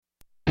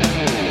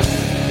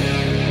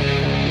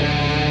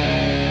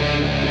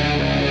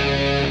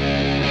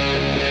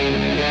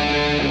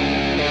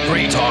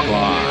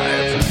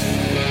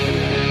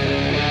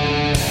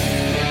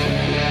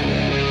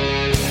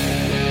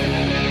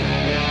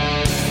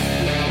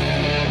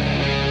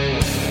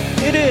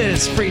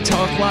is Free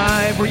Talk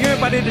Live, where you're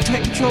invited to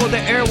take control of the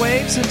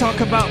airwaves and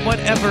talk about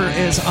whatever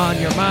is on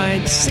your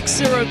mind.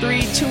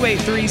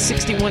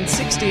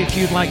 603-283-6160 if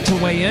you'd like to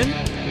weigh in.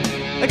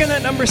 Again,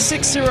 that number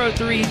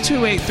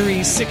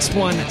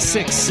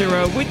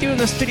 603-283-6160. With you in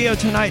the studio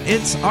tonight,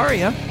 it's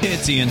Aria.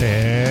 It's Ian.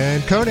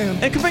 And Conan.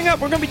 And coming up,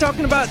 we're going to be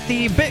talking about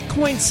the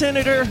Bitcoin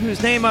senator,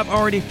 whose name I've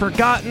already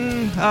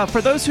forgotten.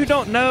 For those who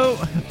don't know,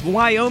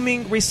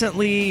 Wyoming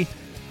recently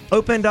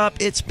opened up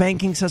its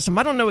banking system.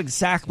 I don't know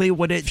exactly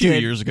what it did. A few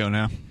years ago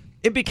now.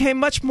 It became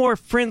much more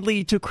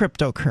friendly to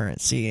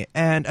cryptocurrency.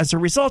 And as a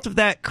result of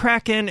that,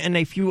 Kraken and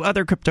a few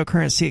other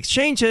cryptocurrency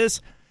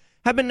exchanges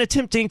have been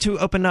attempting to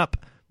open up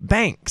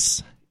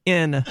banks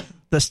in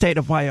the state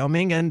of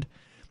Wyoming. And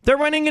they're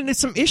running into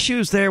some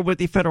issues there with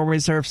the Federal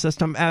Reserve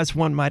System, as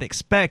one might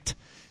expect.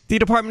 The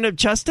Department of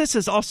Justice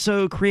is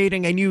also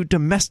creating a new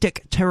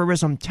domestic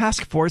terrorism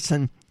task force.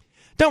 And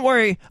don't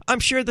worry, I'm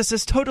sure this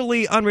is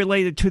totally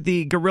unrelated to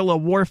the guerrilla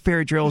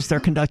warfare drills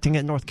they're conducting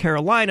in North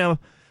Carolina,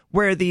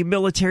 where the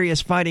military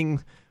is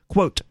fighting,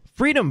 quote,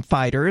 freedom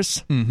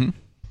fighters. Mm-hmm.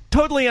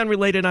 Totally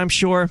unrelated, I'm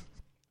sure.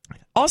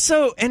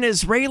 Also, an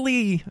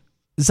Israeli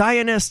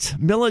Zionist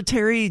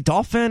military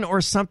dolphin or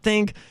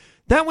something.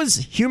 That was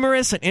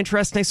humorous and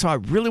interesting, so I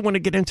really want to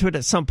get into it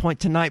at some point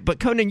tonight. But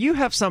Conan, you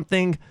have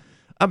something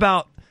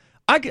about...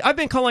 I've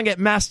been calling it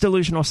mass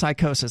delusional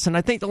psychosis, and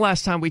I think the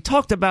last time we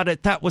talked about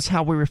it, that was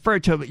how we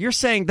referred to it. But you're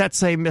saying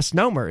that's a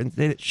misnomer, and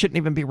it shouldn't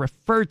even be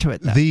referred to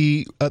it that.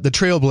 The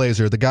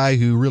trailblazer, the guy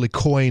who really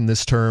coined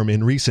this term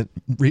in recent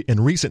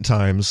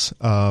times,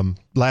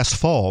 last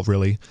fall,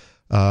 really,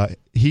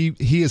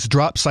 he has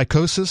dropped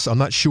psychosis. I'm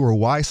not sure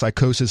why.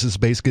 Psychosis is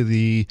basically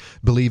the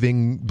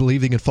believing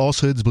in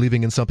falsehoods,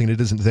 believing in something that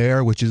isn't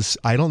there, which is,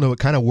 I don't know, it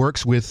kind of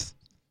works with...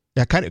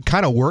 Yeah,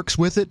 kind of works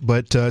with it,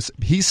 but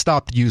he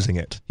stopped using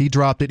it. He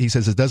dropped it. He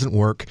says it doesn't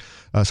work.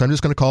 So I'm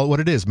just going to call it what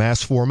it is: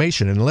 mass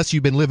formation. And unless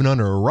you've been living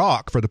under a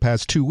rock for the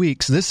past 2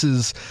 weeks, this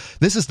is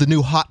the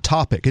new hot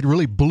topic. It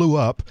really blew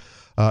up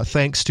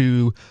thanks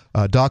to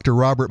Dr.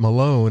 Robert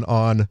Malone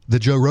on the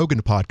Joe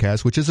Rogan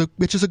podcast, which is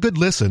a good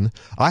listen.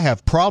 I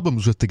have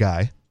problems with the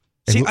guy.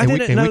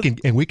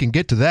 And we can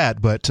get to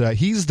that, but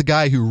he's the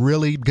guy who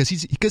really, because he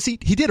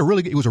did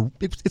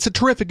it's a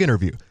terrific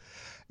interview.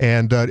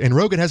 And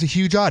Rogan has a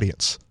huge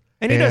audience,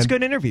 and he does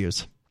good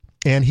interviews.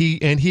 And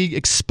he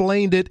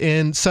explained it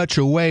in such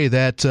a way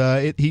that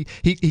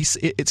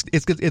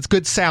it's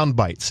good sound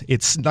bites.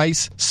 It's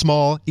nice,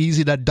 small,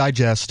 easy to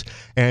digest,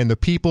 and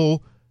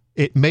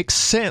it makes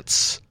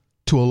sense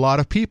to a lot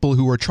of people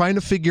who are trying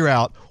to figure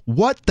out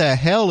what the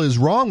hell is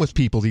wrong with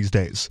people these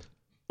days.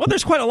 Well,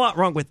 there's quite a lot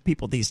wrong with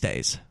people these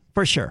days,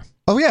 for sure.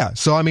 Oh yeah,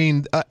 so I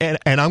mean, and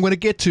I'm going to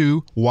get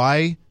to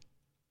why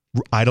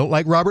I don't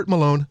like Robert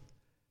Malone.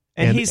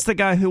 And he's the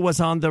guy who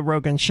was on the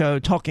Rogan show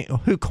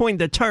who coined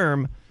the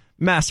term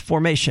mass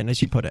formation,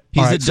 as you put it.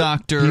 He's a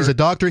doctor. He's a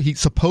doctor. He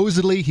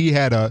supposedly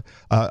had a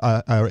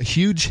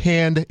huge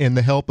hand in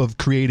the help of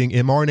creating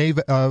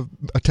mRNA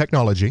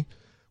technology,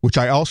 which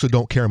I also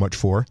don't care much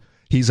for.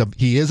 He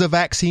is a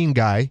vaccine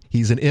guy.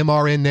 He's an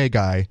mRNA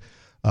guy,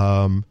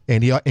 and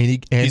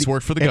he's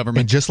worked for the government.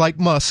 And just like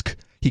Musk,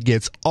 he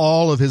gets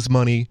all of his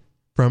money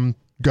from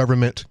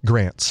government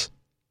grants.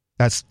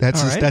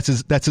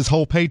 That's his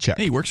whole paycheck.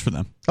 Hey, he works for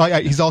them. Oh, yeah,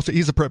 I think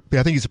he's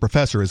a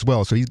professor as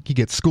well, so he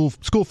gets school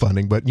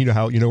funding. But you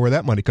know where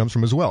that money comes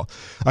from as well.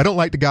 I don't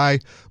like the guy,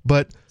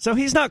 but so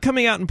he's not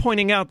coming out and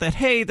pointing out that,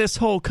 hey, this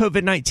whole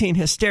COVID-19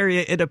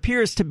 hysteria, it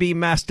appears to be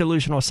mass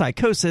delusional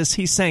psychosis.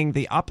 He's saying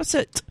the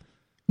opposite.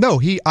 No,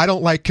 I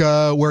don't like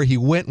where he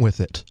went with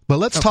it. But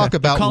let's talk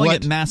about calling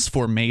it mass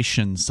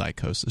formation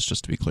psychosis,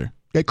 just to be clear.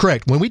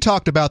 Correct. When we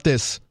talked about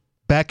this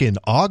back in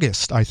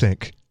August, I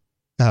think.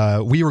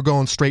 We were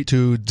going straight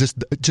to just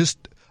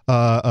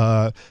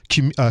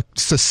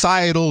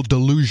societal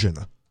delusion,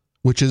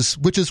 which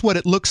is what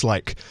it looks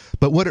like.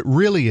 But what it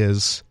really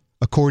is,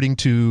 according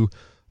to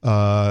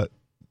some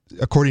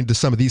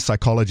of these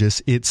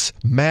psychologists, it's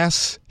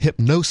mass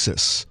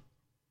hypnosis.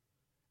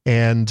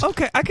 And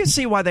okay, I can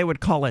see why they would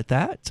call it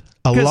that.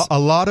 A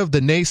lot of the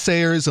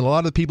naysayers and a lot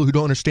of the people who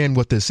don't understand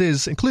what this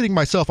is, including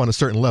myself on a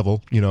certain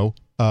level,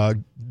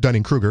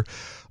 Dunning-Kruger.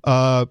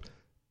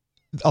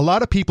 A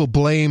lot of people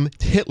blame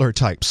Hitler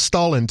types,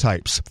 Stalin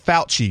types,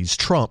 Fauci's,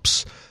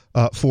 Trump's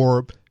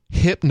for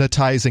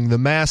hypnotizing the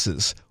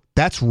masses.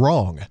 That's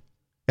wrong.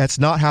 That's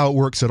not how it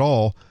works at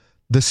all.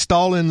 The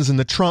Stalins and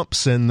the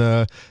Trumps and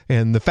the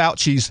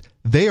Fauci's,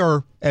 they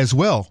are as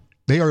well.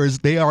 They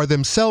are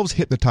themselves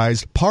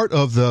hypnotized, part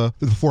of the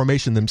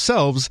formation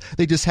themselves.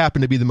 They just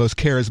happen to be the most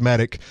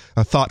charismatic,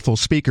 thoughtful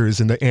speakers,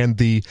 and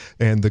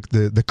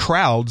the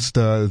crowds,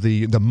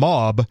 the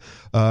mob,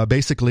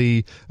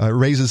 basically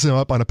raises them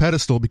up on a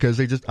pedestal because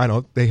they're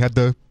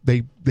the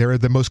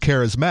most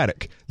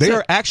charismatic. They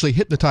are actually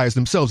hypnotized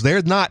themselves.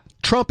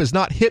 Trump is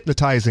not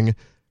hypnotizing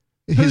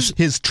his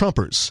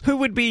Trumpers. Who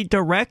would be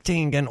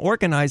directing and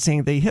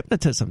organizing the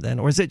hypnotism then,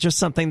 or is it just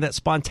something that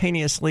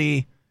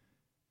spontaneously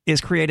is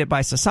created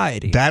by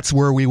society? That's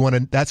where we want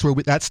to.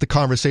 That's the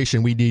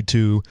conversation we need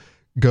to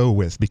go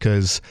with,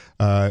 because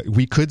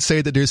we could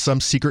say that there's some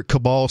secret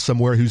cabal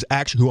somewhere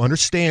who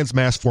understands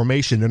mass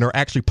formation and are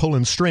actually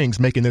pulling strings,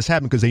 making this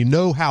happen because they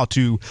know how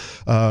to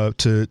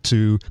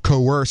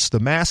coerce the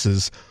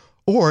masses,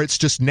 or it's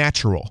just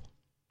natural,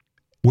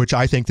 which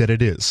I think that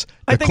it is.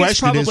 I think it's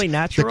probably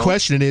natural. The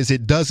question is,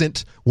 it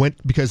doesn't,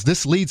 because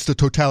this leads to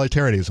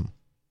totalitarianism.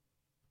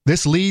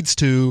 This leads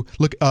to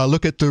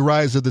look at the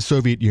rise of the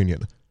Soviet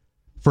Union.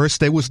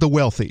 First, there was the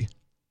wealthy,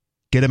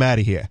 get them out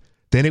of here.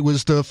 Then it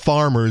was the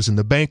farmers and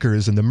the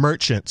bankers and the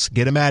merchants.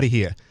 Get them out of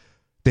here.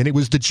 Then it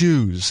was the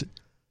Jews.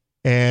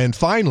 And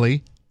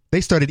finally, they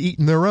started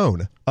eating their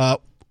own.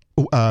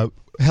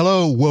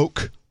 Hello,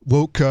 woke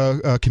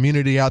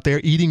community out there,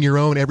 eating your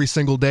own every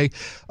single day.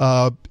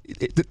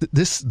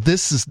 This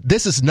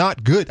is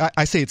not good.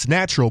 I say it's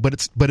natural,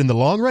 but in the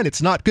long run,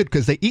 it's not good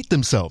because they eat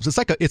themselves.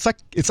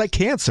 It's like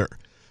cancer.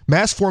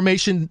 Mass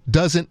formation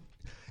doesn't.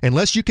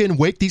 Unless you can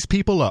wake these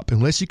people up,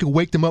 unless you can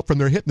wake them up from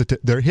their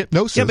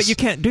hypnosis. Yeah, but you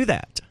can't do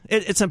that.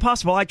 It's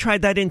impossible. I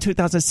tried that in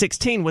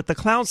 2016 with the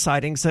clown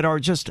sightings that are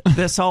just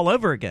this all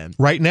over again.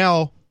 Right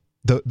now,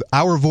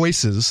 our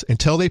voices,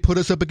 until they put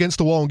us up against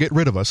the wall and get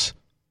rid of us,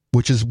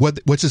 which is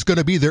going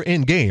to be their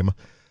end game.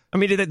 I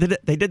mean,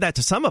 they did that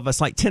to some of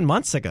us like 10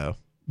 months ago.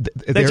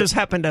 They just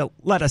happened to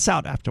let us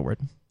out afterward.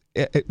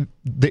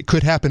 It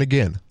could happen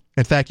again.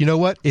 In fact, you know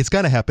what? It's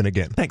going to happen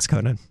again. Thanks,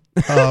 Conan.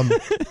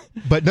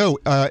 But no,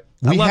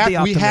 we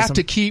have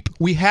to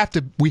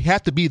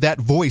be that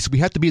voice. We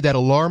have to be that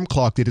alarm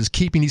clock that is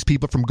keeping these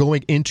people from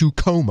going into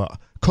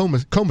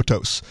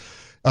comatose.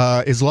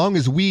 As long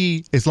as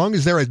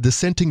there are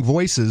dissenting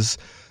voices,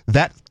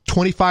 that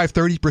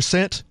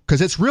 25-30%,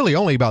 because it's really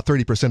only about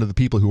 30% of the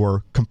people who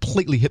are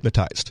completely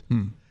hypnotized.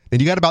 And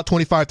you got about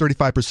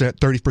 25-35%,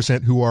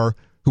 30% who are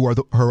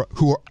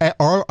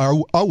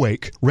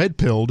awake,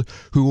 red-pilled,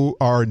 who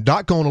are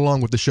not going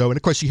along with the show. And,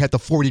 of course, you had the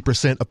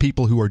 40% of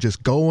people who are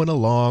just going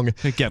along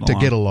to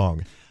get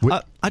along.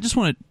 I just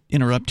want to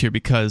interrupt here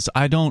because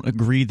I don't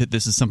agree that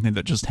this is something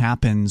that just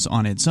happens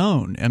on its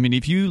own. I mean,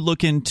 if you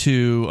look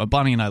into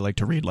Bonnie and I like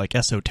to read like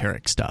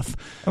esoteric stuff.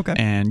 Okay.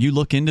 And you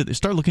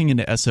start looking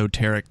into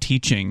esoteric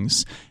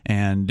teachings,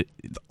 and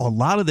a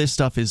lot of this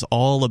stuff is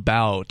all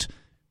about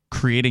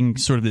creating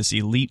sort of this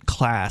elite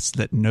class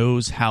that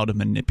knows how to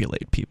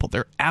manipulate people.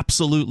 There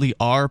absolutely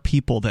are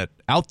people that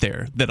out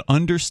there that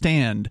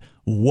understand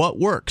what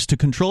works to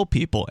control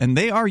people, and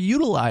they are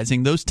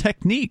utilizing those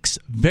techniques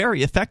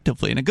very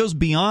effectively. And it goes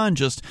beyond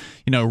just,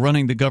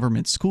 running the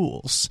government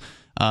schools.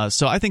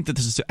 So I think that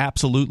this is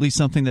absolutely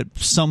something that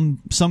some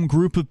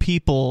group of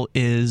people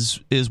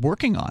is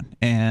working on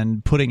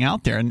and putting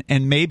out there.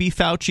 And maybe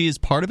Fauci is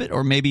part of it,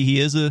 or maybe he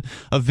is a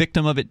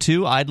victim of it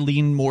too. I'd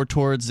lean more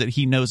towards that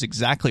he knows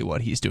exactly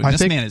what he's doing.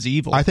 This man is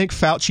evil. I think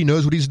Fauci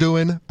knows what he's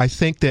doing. I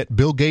think that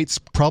Bill Gates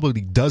probably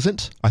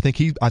doesn't. I think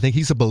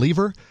he's a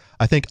believer.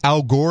 I think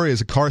Al Gore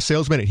is a car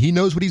salesman, and he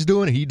knows what he's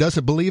doing, and he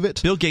doesn't believe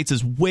it. Bill Gates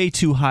is way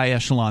too high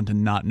echelon to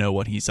not know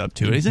what he's up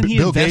to. Isn't he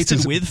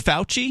invested with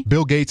Fauci?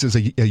 Bill Gates is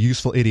a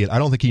useful idiot. I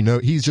don't think he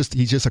knows. He's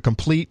just a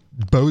complete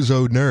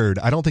bozo nerd.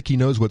 I don't think he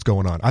knows what's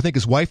going on. I think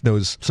his wife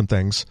knows some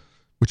things,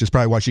 which is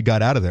probably why she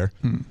got out of there.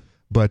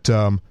 But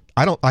I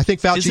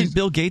think Fauci. Isn't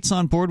Bill Gates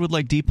on board with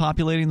like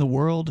depopulating the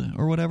world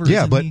or whatever?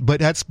 Yeah,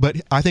 but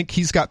I think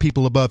he's got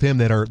people above him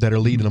that are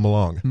leading him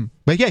along.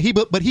 But yeah, he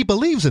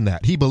believes in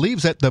that. He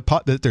believes that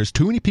that there's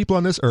too many people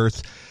on this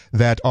earth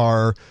that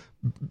are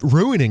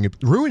ruining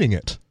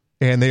it,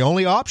 and the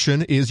only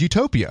option is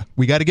utopia.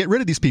 We got to get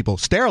rid of these people,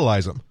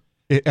 sterilize them.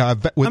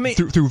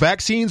 Through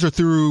vaccines or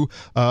through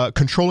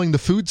controlling the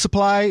food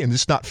supply and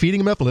just not feeding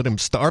them enough and letting them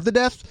starve to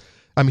death.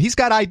 I mean, he's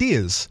got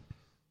ideas.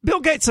 Bill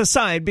Gates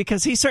aside,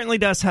 because he certainly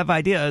does have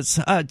ideas,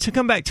 to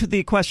come back to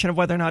the question of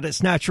whether or not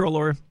it's natural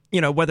or,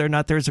 whether or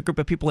not there's a group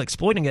of people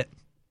exploiting it,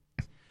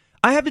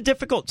 I have a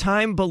difficult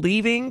time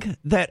believing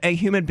that a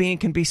human being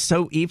can be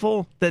so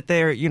evil that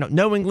they're,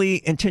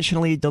 knowingly,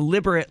 intentionally,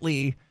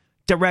 deliberately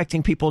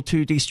directing people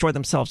to destroy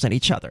themselves and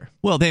each other.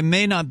 Well, they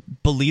may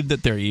not believe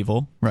that they're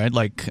evil, right?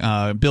 Like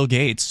Bill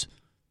Gates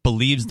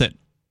believes that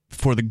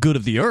for the good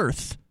of the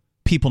earth,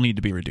 people need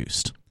to be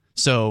reduced.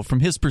 So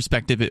from his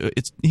perspective,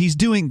 he's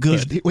doing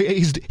good.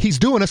 He's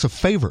doing us a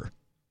favor.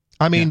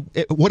 I mean,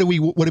 what are we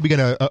going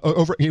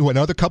to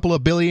another couple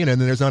of billion, and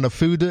then there's not enough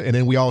food, and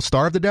then we all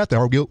starve to death?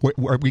 Are we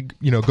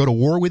go to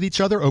war with each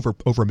other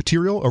over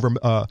material, over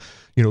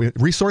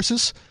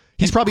resources?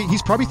 He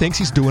probably thinks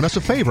he's doing us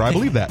a favor. I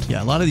believe that.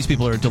 Yeah, a lot of these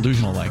people are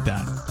delusional like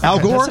that. Al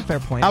Gore, that's a fair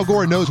point. Al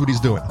Gore knows what he's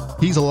doing.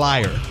 He's a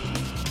liar.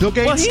 Bill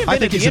Gates, well, he invented I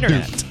think he's the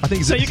internet. A dude. I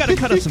think so you got to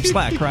cut him some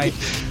slack, right?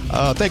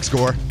 Thanks,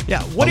 Gore.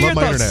 Yeah. What are your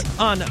thoughts internet.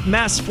 on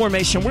mass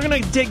formation? We're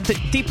going to dig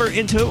deeper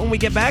into it when we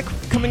get back.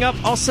 Coming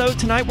up also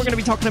tonight, we're going to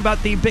be talking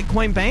about the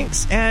Bitcoin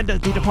banks and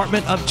the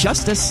Department of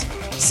Justice.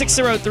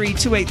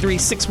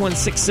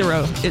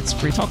 603-283-6160. It's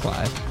Free Talk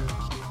Live.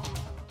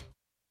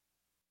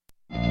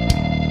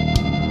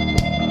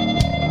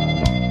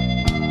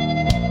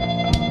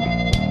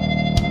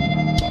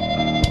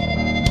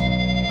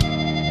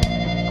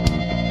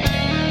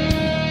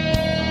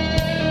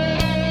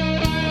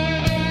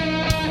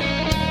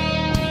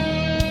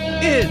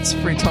 It's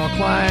Free Talk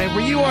Live,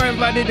 where you are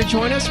invited to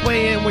join us.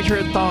 Weigh in with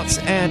your thoughts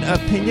and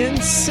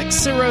opinions.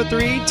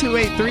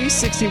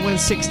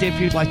 603-283-6160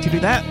 if you'd like to do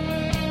that.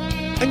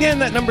 Again,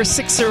 that number is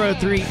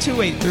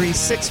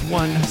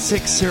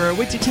 603-283-6160.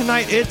 With you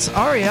tonight, it's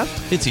Aria.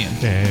 It's Ian.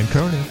 And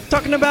Conan.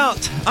 Talking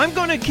about, I'm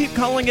going to keep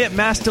calling it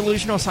mass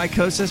delusional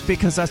psychosis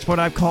because that's what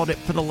I've called it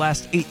for the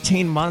last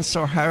 18 months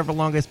or however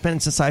long it's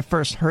been since I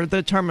first heard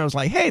the term. I was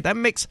like, hey, that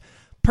makes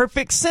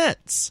perfect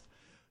sense.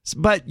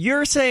 But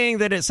you're saying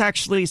that it's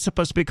actually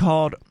supposed to be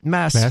called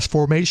mass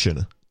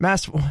formation.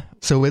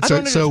 So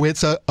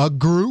it's a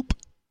group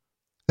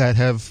that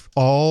have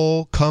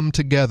all come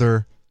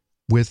together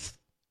with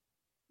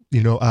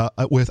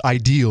with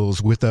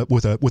ideals, with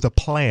a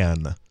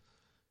plan.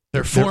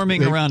 They're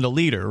forming around a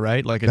leader,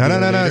 right? Like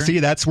no. See,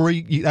 that's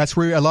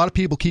where a lot of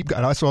people keep.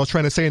 That's what I was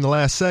trying to say in the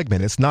last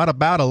segment. It's not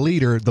about a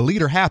leader. The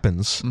leader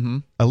happens. Mm-hmm.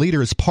 A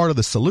leader is part of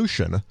the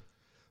solution,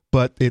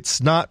 but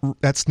it's not.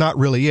 That's not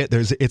really it.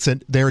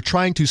 They're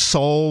trying to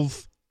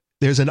solve.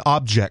 There's an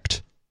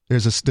object.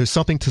 There's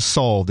something to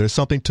solve. There's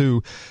something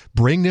to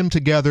bring them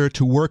together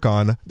to work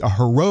on. A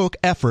heroic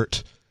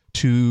effort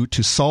to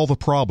solve a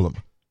problem.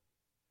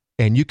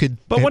 And you could.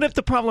 But what if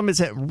the problem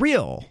isn't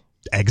real?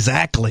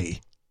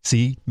 Exactly.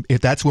 See, if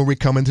that's where we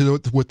come into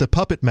with the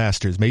puppet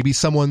masters. Maybe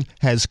someone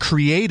has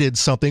created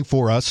something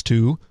for us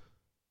to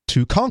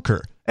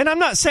conquer. And I'm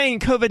not saying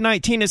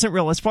COVID-19 isn't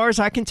real. As far as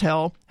I can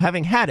tell,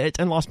 having had it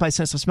and lost my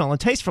sense of smell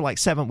and taste for like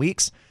 7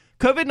 weeks,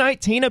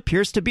 COVID-19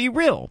 appears to be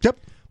real. Yep.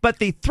 But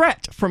the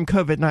threat from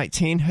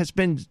COVID-19 has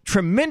been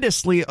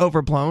tremendously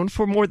overblown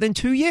for more than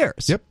 2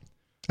 years. Yep.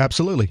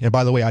 Absolutely. And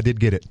by the way, I did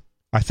get it.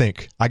 I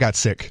think I got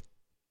sick.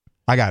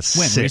 When,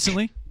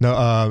 recently?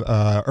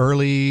 No,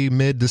 early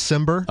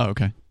mid-December. Oh,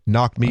 okay.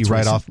 Knocked me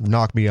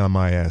knocked me on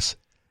my ass.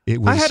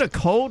 I had a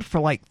cold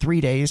for like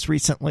 3 days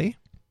recently.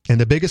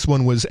 And the biggest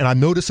one was, and I'm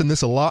noticing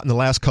this a lot in the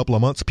last couple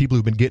of months, people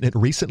who've been getting it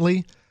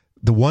recently,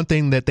 the one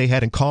thing that they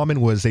had in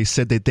common was they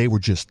said that they were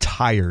just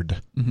tired.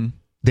 Mm-hmm.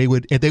 They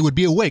would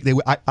be awake.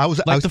 I was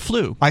the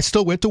flu. I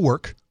still went to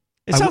work.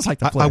 It sounds like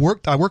the flu. I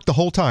worked the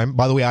whole time.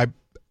 By the way, I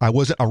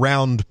wasn't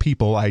around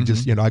people. I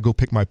just, I go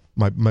pick my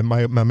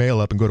mail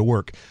up and go to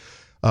work.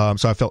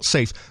 So I felt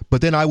safe. But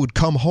then I would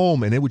come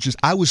home and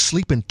I was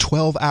sleeping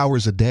 12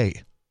 hours a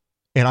day.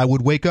 And I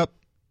would wake up,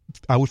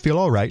 I would feel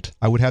all right.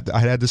 I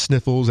had the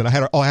sniffles and I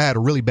had a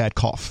really bad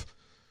cough.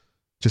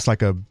 Just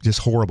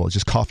horrible,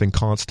 just coughing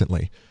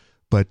constantly.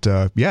 But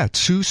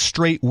 2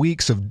 straight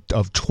weeks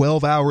of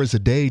 12 hours a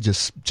day,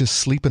 just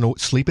sleeping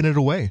it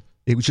away.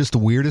 It was just the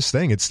weirdest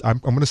thing. I'm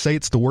going to say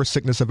it's the worst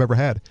sickness I've ever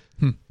had.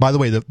 By the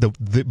way,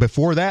 the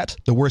before that,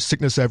 the worst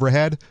sickness I ever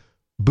had,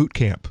 boot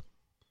camp.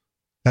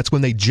 That's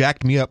when they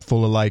jacked me up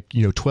full of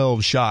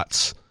 12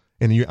 shots,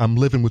 and I'm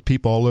living with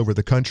people all over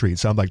the country.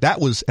 So I'm like,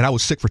 and I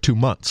was sick for 2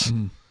 months.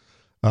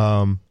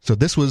 So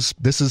this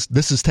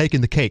is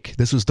taking the cake.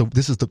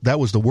 That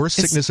was the worst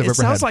sickness I've ever had.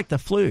 It sounds like the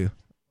flu.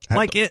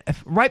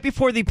 Right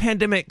before the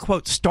pandemic,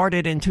 quote,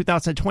 started in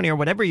 2020 or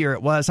whatever year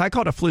it was, I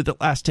caught a flu that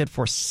lasted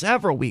for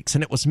several weeks,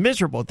 and it was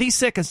miserable. The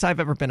sickest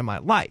I've ever been in my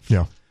life.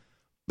 Yeah.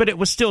 But it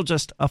was still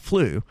just a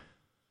flu.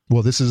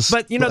 Well, this is,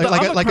 but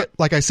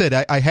like I said,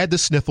 I had the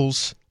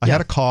sniffles, I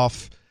had a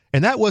cough,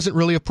 and that wasn't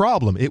really a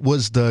problem. It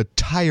was the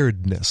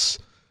tiredness,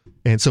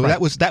 and so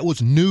that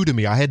was new to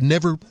me. I had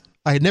never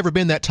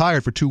been that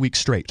tired for 2 weeks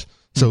straight,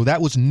 so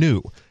that was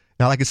new.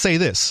 Now, I can say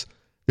this: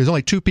 there's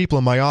only 2 people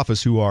in my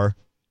office who are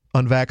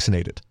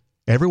unvaccinated.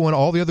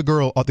 All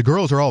the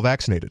girls are all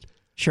vaccinated.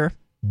 Sure.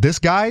 This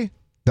guy,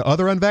 the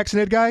other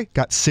unvaccinated guy,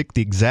 got sick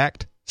the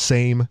exact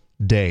same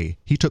day.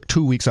 He took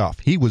 2 weeks off.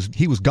 He was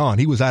gone.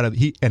 He was and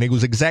it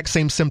was exact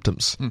same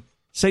symptoms.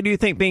 So do you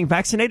think being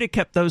vaccinated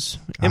kept those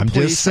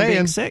employees from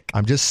being sick?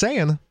 I'm just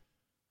saying.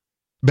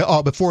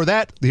 But before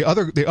that, the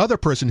other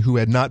person who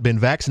had not been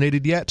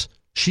vaccinated yet,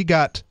 she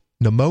got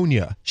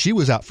pneumonia. She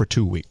was out for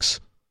 2 weeks.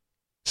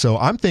 So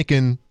I'm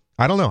thinking,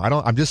 I don't know.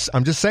 I'm just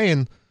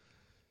saying.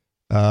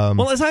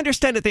 Well, as I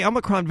understand it, the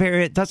Omicron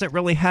variant doesn't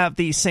really have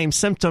the same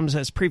symptoms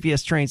as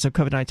previous strains of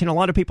COVID-19. A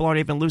lot of people aren't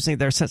even losing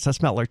their sense of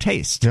smell or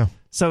taste. Yeah.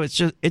 So it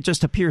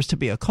just appears to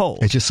be a cold.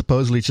 It's just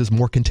supposedly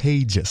more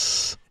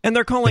contagious. And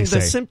they're calling the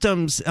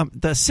symptoms,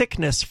 the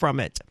sickness from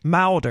it,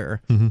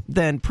 milder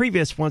than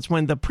previous ones,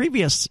 when the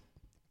previous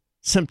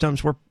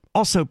symptoms were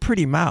also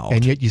pretty mild.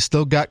 And yet you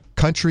still got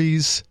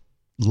countries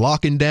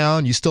locking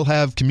down. You still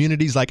have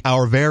communities like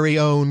our very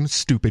own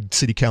stupid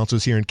city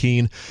councils here in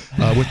Keene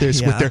with their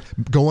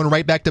going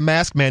right back to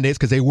mask mandates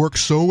because they worked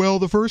so well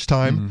the first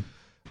time.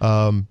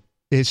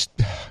 There's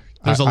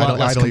a lot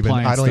less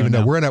compliance. I don't even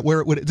know.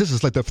 This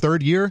is like the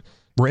 3rd year.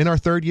 We're in our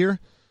 3rd year.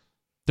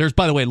 There's,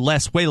 by the way,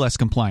 way less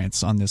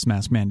compliance on this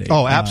mask mandate.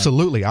 Oh,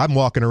 absolutely. I'm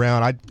walking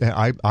around.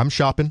 I'm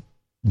shopping.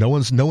 No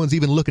one's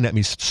even looking at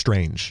me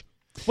strange.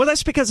 Well,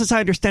 that's because, as I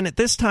understand it,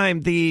 this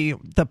time the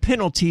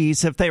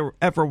penalties, if they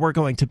ever were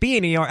going to be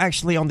any, are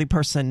actually on the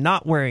person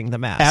not wearing the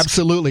mask.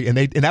 Absolutely, and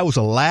that was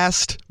a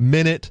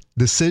last-minute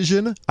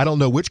decision. I don't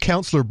know which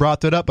counselor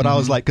brought that up, but I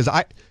was like, because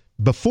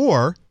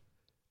before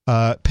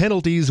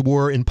penalties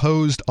were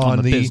imposed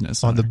on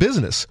the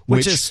business,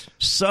 which is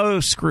so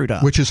screwed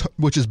up. Which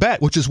is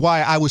bad. Which is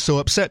why I was so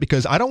upset,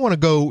 because I don't want to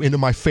go into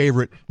my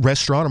favorite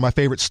restaurant or my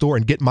favorite store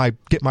and get my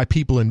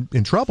people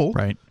in trouble.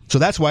 Right. So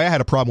that's why I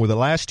had a problem with it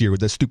last year, with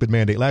this stupid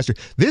mandate last year.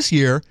 This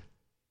year,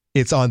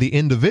 it's on the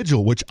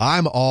individual, which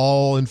I'm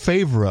all in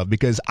favor of,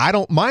 because I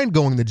don't mind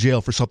going to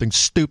jail for something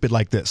stupid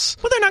like this.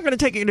 Well, they're not going to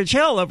take you to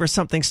jail over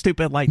something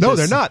stupid like this. No,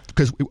 they're not,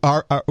 because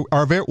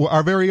our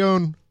very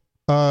own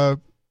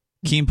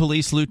Keene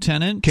Police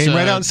Lieutenant came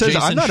right out and says,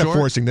 Jason I'm not Short.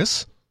 enforcing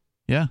this.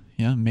 Yeah,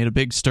 made a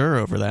big stir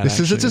over that. This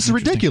is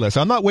ridiculous.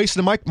 I'm not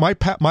wasting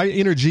my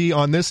energy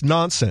on this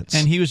nonsense.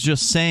 And he was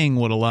just saying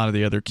what a lot of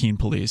the other Keene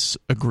Police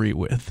agree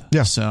with.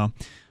 Yeah. So,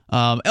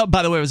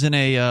 by the way, I was in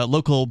a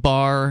local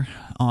bar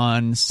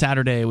on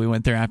Saturday. We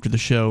went there after the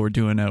show.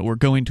 We're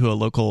going to a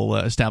local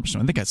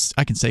establishment. I think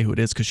I can say who it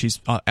is, because she's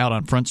out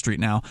on Front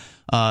Street now.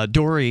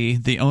 Dory,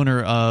 the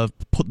owner of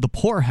the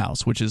Pour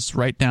House, which is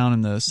right down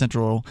in the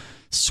central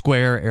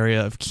square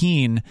area of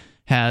Keene,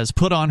 has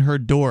put on her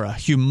door a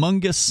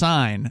humongous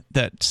sign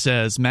that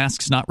says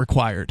 "Masks not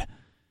required."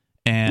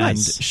 And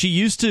nice. She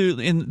used to,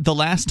 in the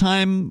last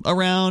time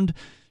around,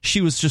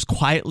 she was just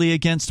quietly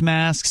against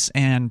masks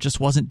and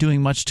just wasn't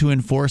doing much to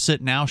enforce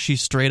it. Now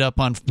she's straight up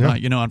on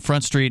on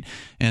Front Street.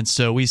 And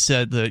so we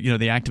said the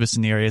activists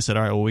in the area said,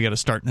 all right, well, we got to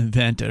start an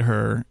event at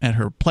her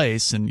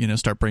place and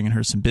start bringing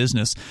her some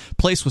business.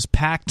 Place was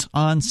packed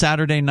on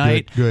Saturday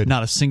night. Good.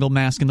 Not a single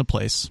mask in the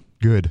place.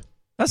 Good.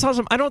 That's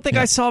awesome. I don't think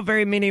I saw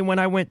very many when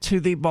I went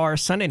to the bar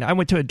Sunday night. I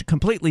went to a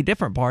completely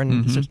different bar,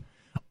 and there's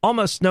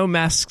almost no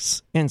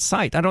masks in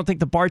sight. I don't think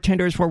the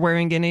bartenders were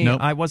wearing any. Nope.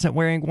 I wasn't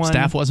wearing one.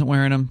 Staff wasn't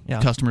wearing them.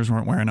 Yeah. Customers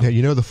weren't wearing them.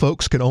 Yeah, the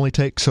folks can only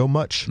take so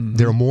much.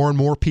 There are more and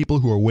more people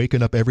who are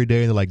waking up every day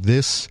and they're like,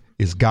 this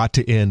has got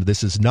to end.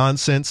 This is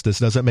nonsense. This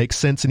doesn't make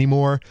sense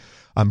anymore.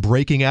 I'm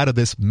breaking out of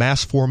this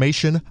mass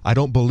formation. I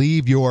don't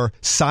believe your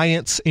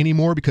science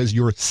anymore, because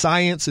your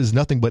science is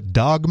nothing but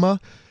dogma.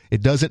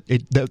 It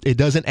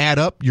doesn't add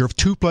up. Your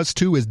 2 +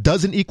 2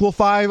 doesn't equal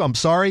 5. I'm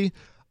sorry.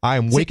 I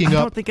am waking up. I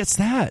don't think it's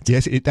that.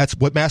 Yes, that's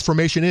what mass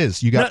formation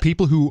is. You got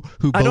people who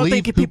believe, I don't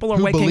think people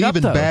are waking up,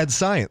 in though. bad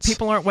science.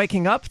 People aren't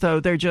waking up, though.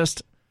 They're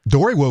just...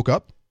 Dory woke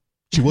up.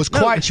 She was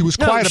quiet. She was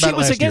quiet about it last year. She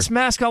was against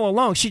masks all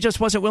along. She just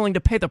wasn't willing to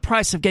pay the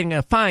price of getting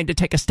a fine to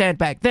take a stand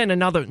back then. And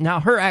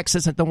now her axe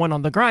isn't the one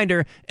on the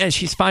grinder, and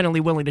she's finally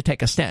willing to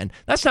take a stand.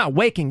 That's not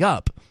waking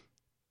up.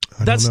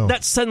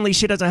 That's suddenly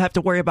she doesn't have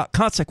to worry about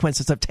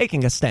consequences of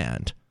taking a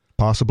stand.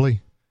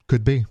 Possibly.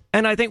 Could be.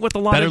 And I think with a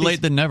lot Better of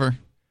late than never.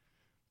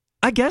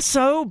 I guess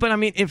so, but I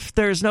mean, if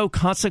there's no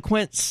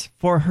consequence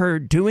for her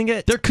doing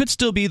it... There could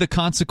still be the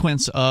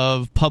consequence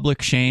of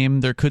public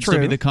shame. There could still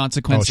be the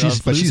consequence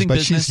of losing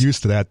business. She's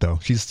used to that, though.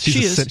 She's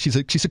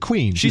a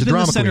queen. She's a drama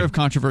been the center queen. of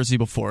controversy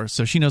before,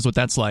 so she knows what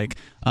that's like.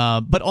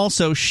 But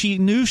also, she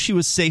knew she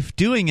was safe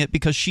doing it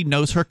because she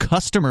knows her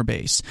customer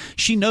base.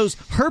 She knows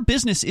her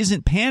business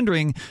isn't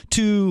pandering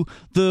to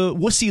the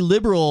wussy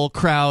liberal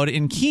crowd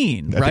in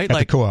Keene, right? At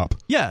the co-op.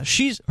 Yeah,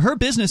 her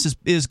business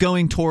is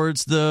going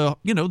towards the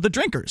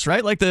drinkers, right?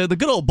 Like the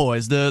good old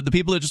boys, the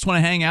people that just want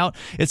to hang out.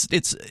 It's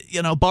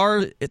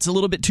bar. It's a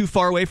little bit too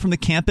far away from the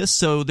campus,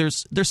 so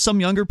there's some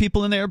younger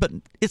people in there, but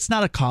it's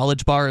not a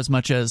college bar as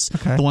much as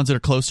the ones that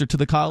are closer to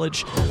the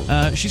college.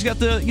 She's got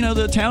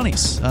the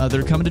townies that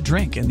are coming to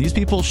drink, and these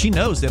people, she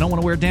knows they don't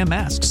want to wear damn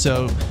masks,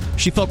 so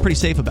she felt pretty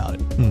safe about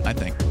it. I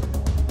think.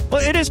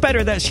 Well, it is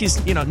better that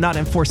she's not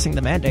enforcing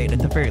the mandate at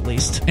the very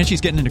least, and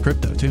she's getting into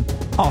crypto too.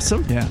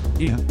 Awesome. Yeah.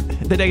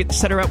 Did they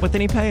set her up with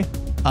any pay?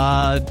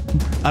 I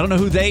don't know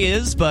who they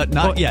is, but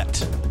not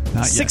yet.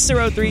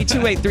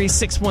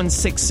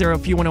 603-283-6160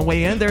 if you want to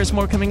weigh in. There's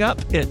more coming up.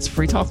 It's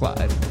Free Talk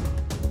Live.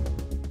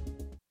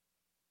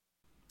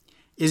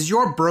 Is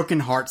your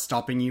broken heart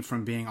stopping you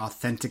from being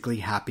authentically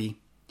happy?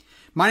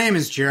 My name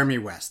is Jeremy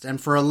West,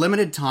 and for a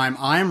limited time,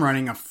 I am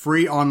running a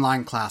free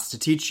online class to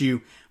teach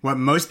you what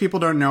most people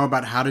don't know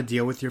about how to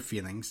deal with your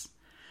feelings,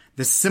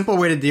 the simple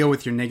way to deal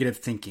with your negative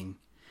thinking,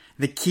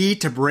 the key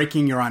to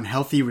breaking your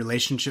unhealthy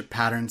relationship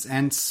patterns,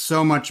 and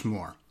so much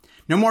more.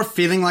 No more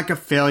feeling like a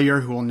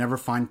failure who will never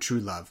find true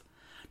love.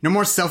 No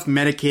more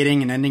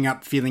self-medicating and ending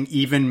up feeling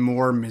even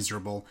more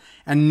miserable.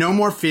 And no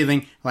more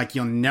feeling like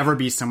you'll never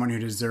be someone who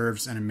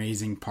deserves an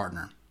amazing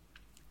partner.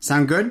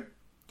 Sound good?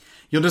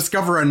 You'll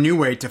discover a new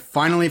way to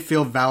finally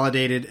feel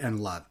validated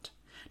and loved.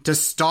 To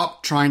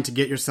stop trying to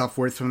get your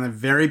self-worth from the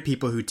very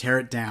people who tear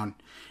it down.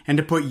 And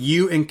to put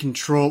you in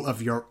control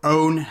of your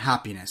own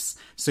happiness,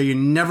 so you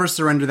never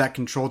surrender that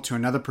control to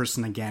another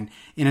person again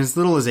in as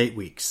little as 8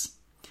 weeks.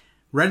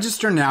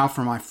 Register now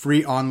for my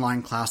free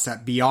online class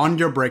at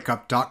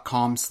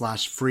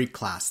beyondyourbreakup.com/free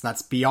class.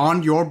 That's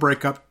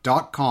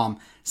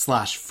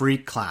beyondyourbreakup.com/free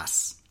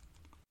class.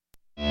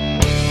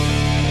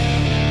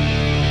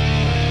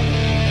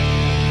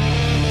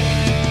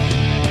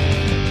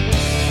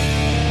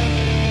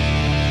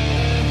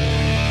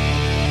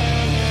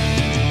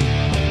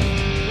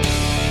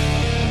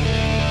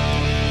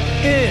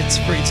 It's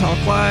Free Talk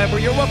Live,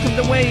 where you're welcome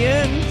to weigh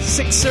in.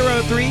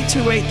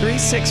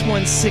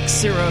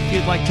 603-283-6160 if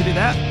you'd like to do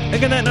that.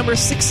 Again, that number is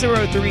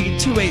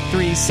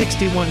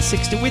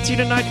 603-283-6160. With you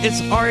tonight,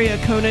 it's Aria,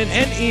 Conan,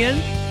 and Ian.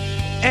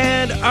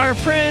 And our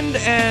friend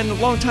and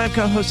longtime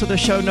co-host of the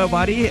show,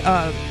 Nobody,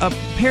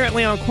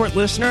 apparently on court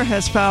listener,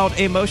 has filed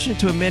a motion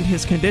to amend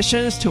his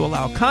conditions to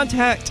allow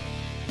contact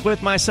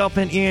with myself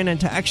and Ian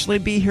and to actually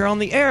be here on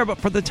the air. But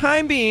for the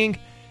time being,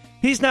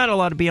 he's not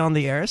allowed to be on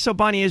the air. So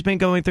Bonnie has been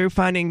going through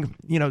finding,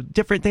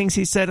 different things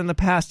he said in the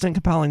past and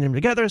compiling them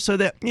together so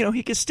that,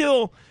 he can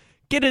still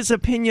get his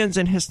opinions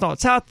and his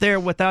thoughts out there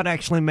without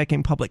actually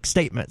making public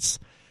statements.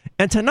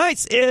 And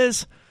tonight's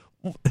is,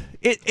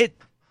 it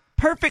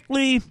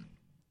perfectly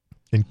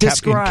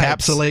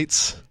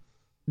encapsulates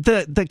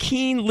the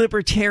keen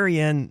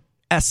libertarian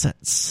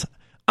essence.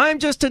 I'm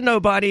just a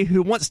nobody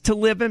who wants to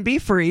live and be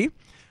free,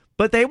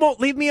 but they won't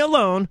leave me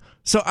alone,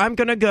 so I'm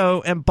going to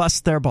go and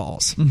bust their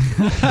balls. And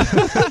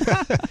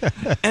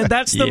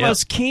that's the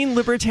most keen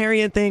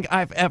libertarian thing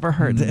I've ever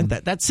heard. And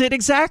that's it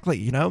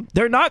exactly,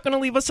 They're not going to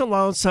leave us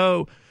alone,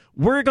 so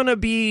which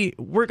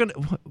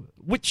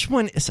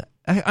one is it?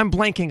 I'm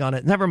blanking on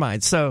it. Never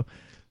mind. So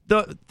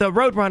the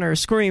Roadrunner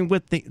screaming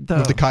with the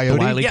coyote? The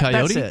Wile E.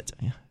 Coyote? That's it.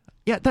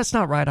 Yeah, that's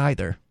not right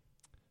either.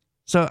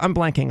 So I'm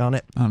blanking on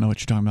it. I don't know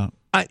what you're talking about.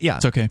 Yeah.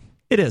 It's okay.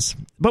 It is.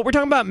 But we're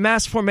talking about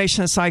mass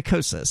formation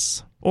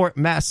psychosis. Or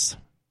mass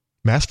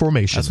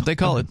formation. That's what they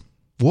call it.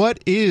 What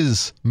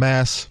is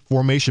mass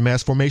formation?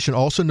 Mass formation,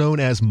 also known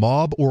as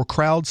mob or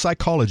crowd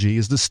psychology,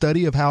 is the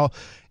study of how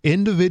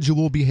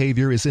individual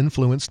behavior is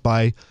influenced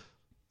by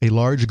a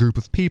large group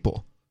of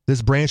people.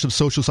 This branch of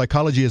social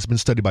psychology has been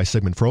studied by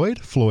Sigmund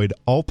Freud, Floyd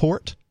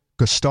Allport,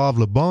 Gustave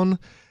Le Bon,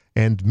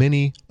 and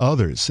many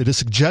others. It is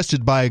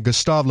suggested by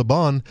Gustave Le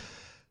Bon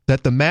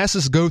that the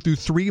masses go through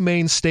three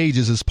main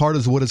stages as part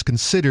of what is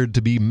considered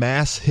to be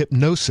mass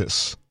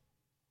hypnosis.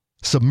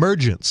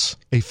 Submergence,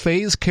 a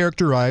phase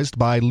characterized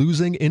by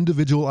losing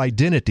individual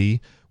identity,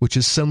 which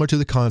is similar to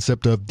the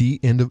concept of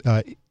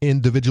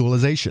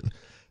de-individualization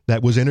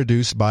that was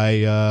introduced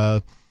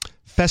by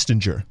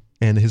Festinger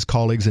and his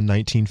colleagues in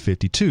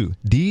 1952.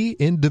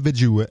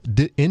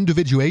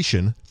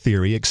 De-individuation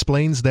theory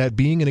explains that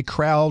being in a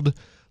crowd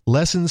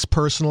lessens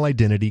personal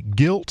identity,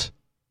 guilt,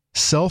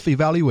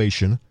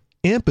 self-evaluation,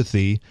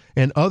 empathy,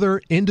 and other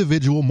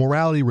individual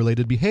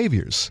morality-related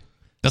behaviors.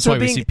 That's why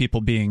we see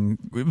people being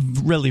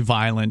really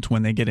violent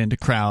when they get into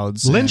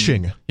crowds.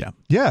 Lynching.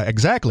 Yeah,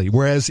 exactly.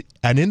 Whereas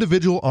an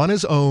individual on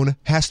his own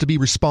has to be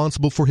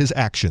responsible for his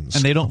actions.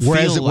 And they don't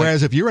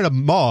Whereas if you're in a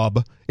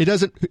mob, it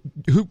doesn't...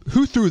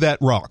 Who threw that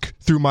rock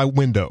through my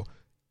window?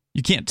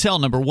 You can't tell,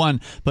 number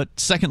one. But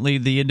secondly,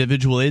 the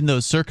individual in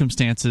those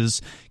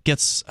circumstances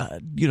gets,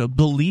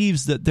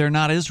 believes that they're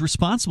not as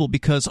responsible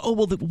because,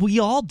 we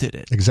all did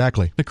it.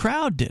 Exactly. The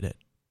crowd did it.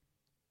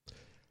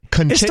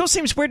 It still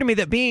seems weird to me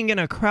that being in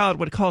a crowd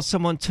would cause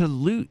someone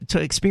to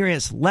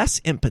experience less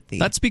empathy.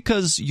 That's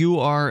because you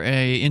are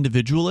a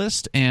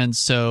individualist, and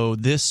so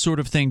this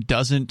sort of thing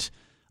doesn't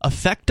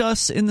affect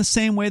us in the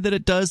same way that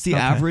it does the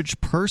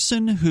average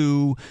person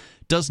who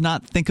does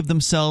not think of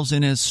themselves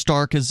in as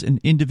stark as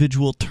in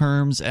individual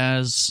terms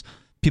as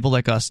people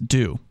like us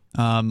do.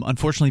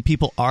 Unfortunately,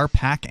 people are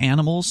pack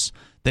animals.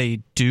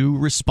 They do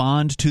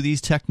respond to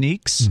these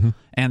techniques,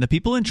 and the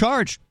people in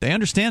charge, they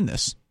understand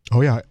this. Oh,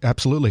 yeah,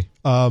 absolutely.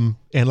 And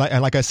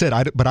like I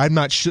said, but I'm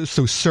not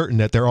so certain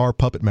that there are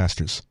puppet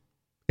masters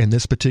in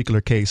this particular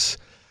case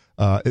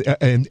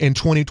in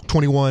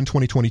 2021,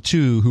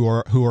 2022 who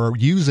are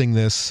using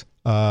this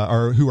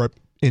or who are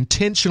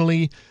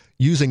intentionally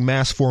using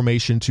mass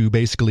formation to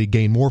basically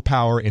gain more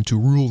power and to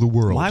rule the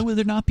world. Why would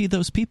there not be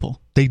those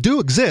people? They do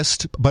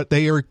exist, but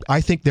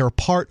I think they're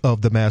part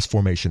of the mass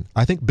formation.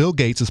 I think Bill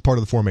Gates is part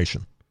of the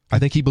formation. I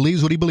think he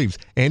believes what he believes.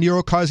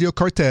 Ania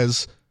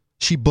Ocasio-Cortez,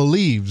 she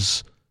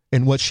believes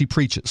in what she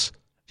preaches.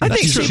 I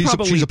think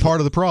she's a part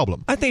of the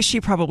problem. I think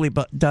she probably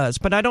does,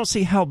 but I don't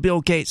see how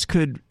Bill Gates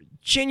could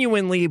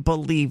genuinely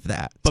believe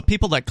that. But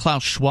people like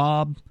Klaus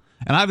Schwab,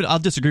 and I'll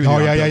disagree with you.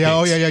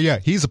 Oh yeah.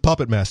 He's a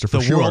puppet master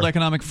for sure. The World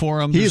Economic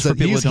Forum. He's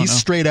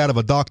straight out of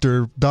a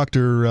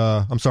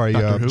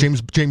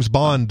James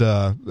Bond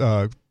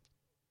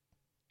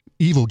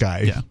evil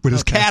guy with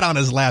his cat on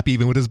his lap,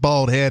 even with his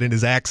bald head and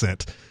his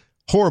accent.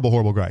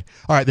 Horrible guy.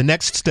 All right, the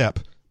next step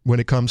when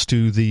it comes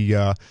to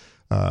the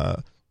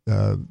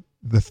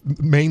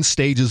main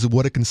stages of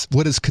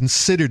what is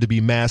considered to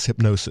be mass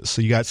hypnosis.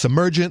 So you got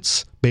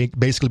submergence,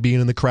 basically being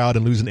in the crowd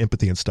and losing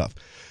empathy and stuff.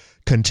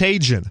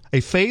 Contagion, a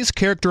phase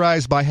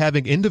characterized by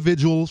having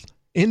individuals'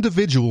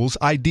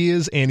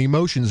 ideas and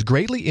emotions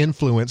greatly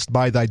influenced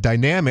by the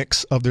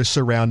dynamics of their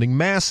surrounding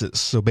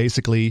masses. So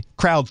basically,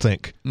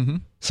 crowdthink.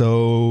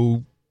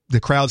 So the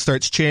crowd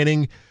starts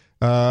chanting,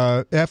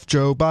 F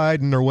Joe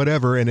Biden or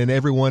whatever, and then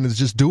everyone is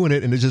just doing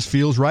it, and it just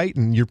feels right,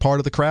 and you're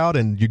part of the crowd,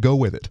 and you go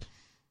with it.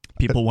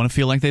 People want to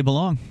feel like they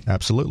belong.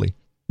 Absolutely.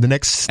 And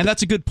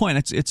that's a good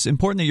point. It's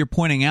important that you're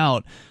pointing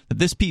out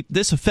that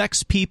this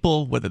affects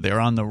people whether they're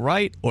on the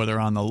right or they're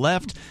on the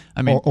left.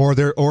 I mean, or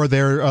their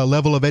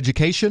level of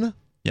education.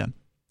 Yeah.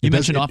 You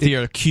mentioned off the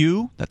air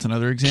Q. That's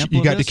another example.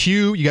 You got the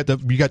Q. You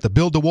got the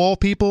build the wall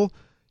people.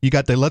 You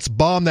got the let's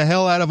bomb the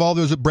hell out of all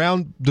those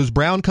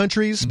brown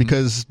countries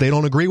because they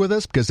don't agree with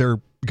us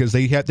because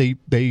they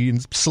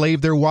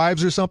enslave their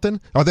wives or something,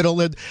 or they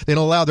don't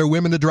allow their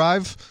women to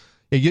drive.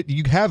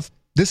 You have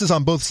this is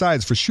on both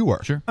sides for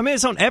sure. Sure. I mean,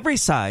 it's on every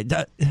side.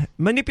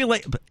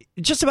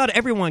 Just about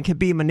everyone can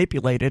be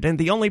manipulated, and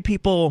the only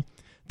people,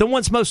 the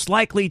ones most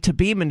likely to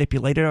be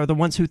manipulated, are the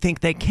ones who think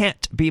they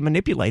can't be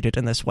manipulated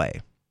in this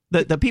way.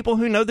 The people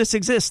who know this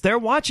exists, they're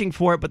watching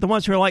for it, but the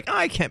ones who are like,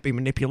 I can't be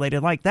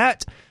manipulated like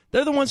that,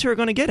 they're the ones who are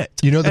going to get it.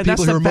 You know,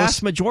 that's the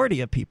vast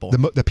majority of people.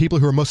 The people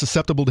who are most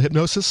susceptible to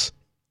hypnosis?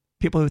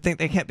 People who think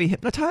they can't be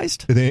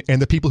hypnotized? And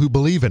the people who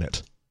believe in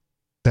it.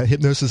 That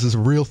hypnosis is a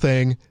real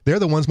thing. They're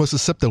the ones most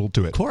susceptible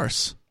to it. Of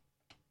course.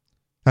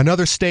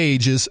 Another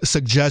stage is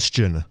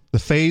suggestion, the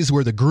phase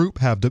where the group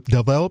have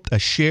developed a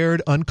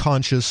shared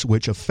unconscious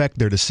which affect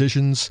their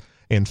decisions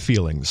and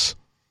feelings.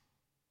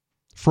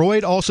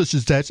 Freud also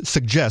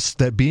suggests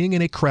that being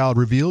in a crowd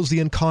reveals the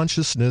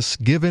unconsciousness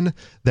given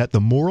that the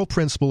moral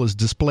principle is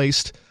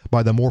displaced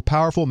by the more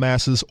powerful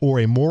masses or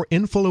a more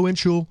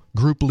influential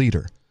group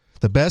leader.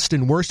 The best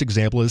and worst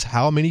example is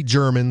how many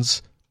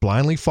Germans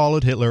blindly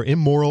followed Hitler's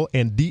immoral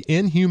and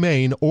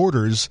inhumane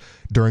orders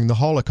during the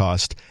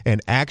Holocaust and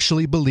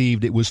actually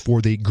believed it was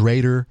for the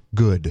greater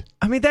good.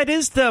 I mean, that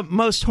is the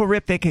most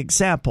horrific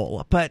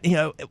example, but, you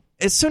know,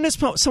 as soon as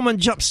someone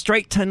jumps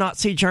straight to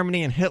Nazi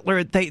Germany and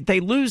Hitler,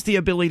 they lose the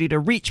ability to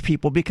reach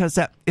people because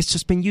it's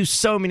just been used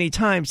so many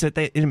times that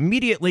it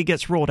immediately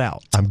gets ruled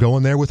out. I'm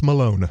going there with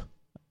Malone.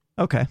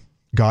 Okay.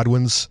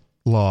 Godwin's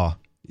law.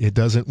 It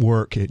doesn't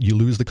work. You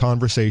lose the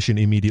conversation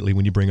immediately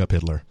when you bring up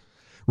Hitler.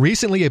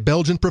 Recently, a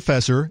Belgian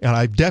professor, and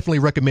I definitely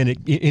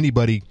recommend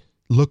anybody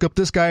look up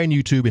this guy on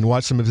YouTube and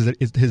watch some of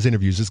his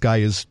interviews. This guy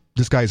is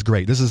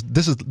great. This is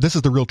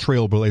the real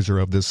trailblazer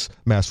of this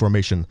mass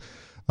formation.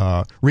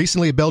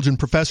 Recently, a Belgian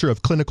professor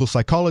of clinical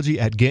psychology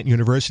at Ghent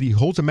University who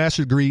holds a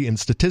master's degree in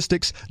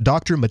statistics,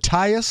 Dr.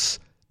 Matthias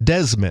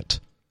Desmet,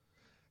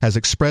 has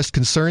expressed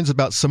concerns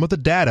about some of the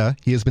data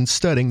he has been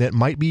studying that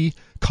might be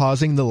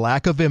causing the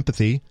lack of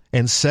empathy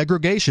and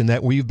segregation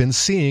that we've been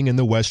seeing in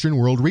the Western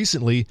world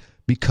recently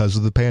because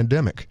of the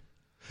pandemic.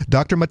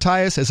 Dr.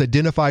 Matthias has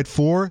identified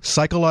 4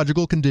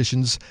 psychological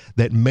conditions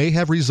that may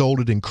have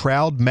resulted in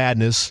crowd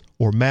madness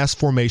or mass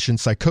formation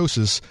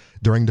psychosis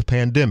during the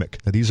pandemic.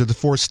 Now, these are the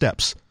 4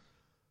 steps.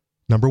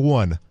 Number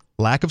 1,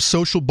 lack of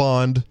social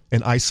bond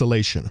and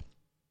isolation.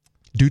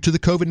 Due to the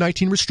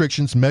COVID-19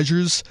 restrictions,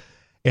 measures,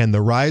 and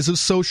the rise of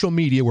social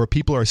media where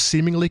people are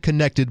seemingly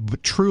connected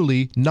but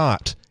truly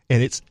not,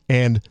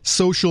 and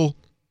social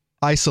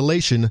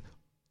isolation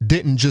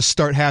didn't just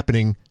start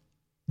happening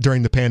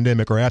during the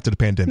pandemic or after the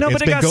pandemic. No,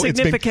 but it got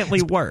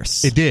significantly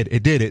worse. It did.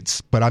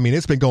 But I mean,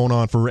 it's been going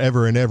on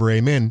forever and ever.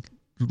 Amen.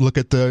 Look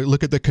at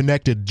the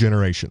connected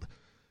generation.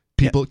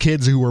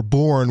 Kids who were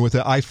born with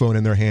an iPhone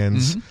in their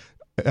hands. Mm-hmm.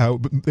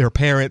 Their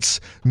parents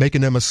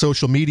making them a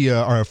social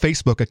media or a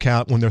Facebook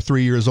account when they're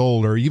 3 years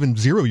old or even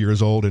 0 years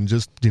old and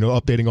just,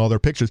 updating all their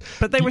pictures.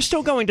 But they were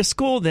still going to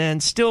school then,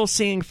 still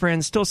seeing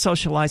friends, still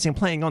socializing,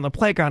 playing on the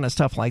playground and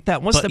stuff like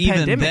that. Once the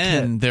pandemic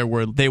hit,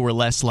 they were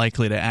less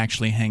likely to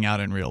actually hang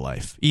out in real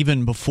life,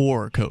 even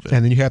before COVID.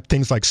 And then you have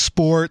things like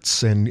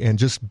sports and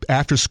just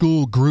after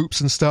school groups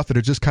and stuff that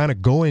are just kind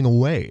of going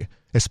away.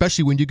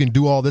 Especially when you can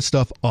do all this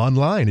stuff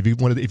online.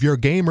 If you're a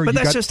gamer, but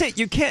that's just it.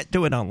 You can't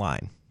do it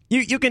online.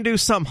 You can do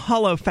some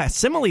hollow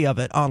facsimile of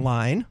it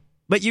online,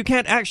 but you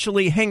can't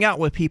actually hang out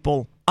with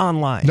people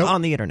online,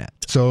 on the internet.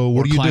 So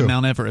what do you do? Climb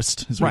Mount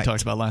Everest, as we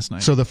talked about last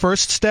night. So the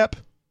first step,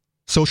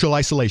 social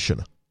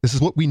isolation. This is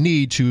what we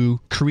need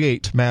to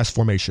create mass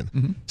formation.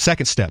 Mm-hmm.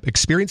 Second step,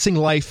 experiencing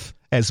life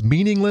as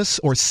meaningless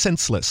or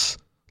senseless,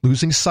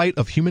 losing sight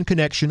of human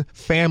connection,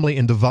 family,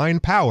 and divine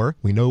power.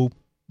 We know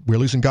we're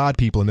losing God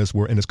people in this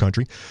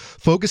country.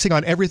 Focusing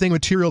on everything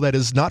material that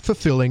is not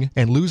fulfilling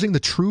and losing the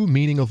true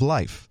meaning of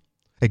life.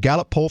 A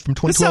Gallup poll from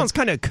 2012. This sounds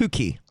kind of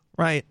kooky,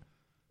 right?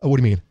 What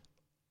do you mean?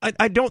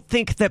 I don't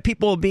think that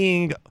people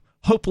being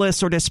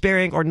hopeless or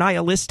despairing or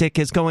nihilistic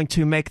is going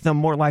to make them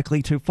more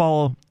likely to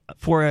fall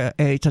for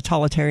a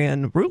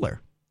totalitarian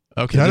ruler.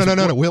 Okay.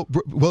 No.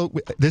 Well,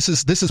 this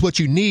is what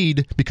you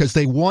need because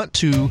they want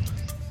to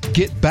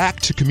get back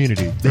to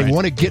community. They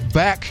want to get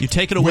back. You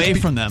take it away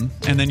from them,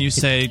 and then you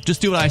say,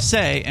 just do what I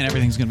say, and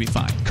everything's going to be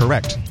fine.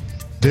 Correct.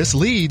 This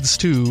leads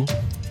to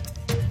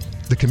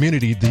the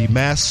community, the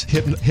mass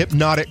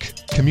hypnotic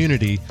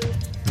community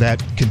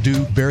that can do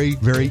very,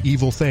 very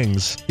evil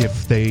things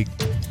if they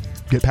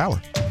get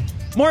power.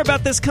 More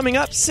about this coming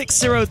up.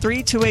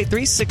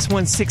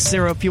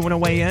 603-283-6160 if you want to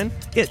weigh in.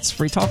 It's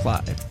Free Talk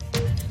Live.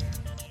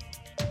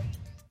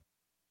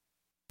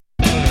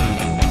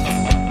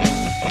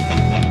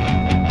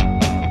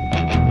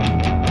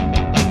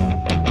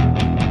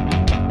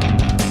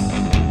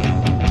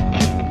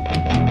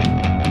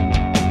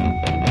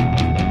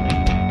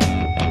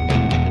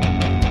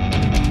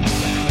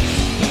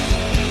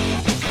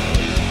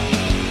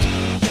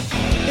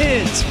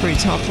 It's Free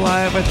Talk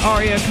Live with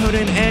Aria,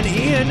 Conan, and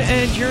Ian,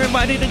 and you're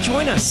invited to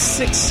join us.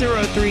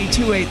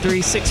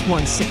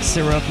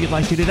 603-283-6160 if you'd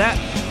like to do that.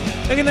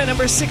 Again, that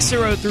number is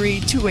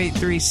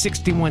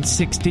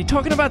 603-283-6160.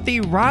 Talking about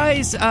the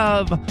rise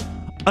of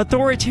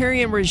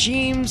authoritarian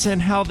regimes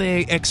and how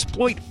they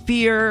exploit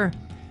fear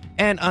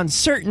and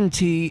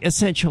uncertainty,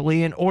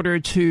 essentially, in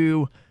order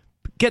to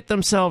get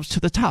themselves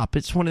to the top.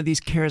 It's one of these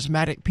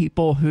charismatic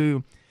people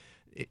who...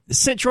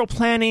 central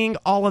planning,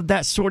 all of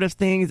that sort of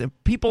thing. The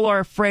people are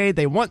afraid.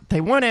 They want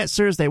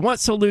answers. They want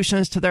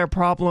solutions to their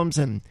problems.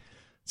 And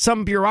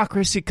some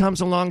bureaucracy comes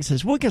along and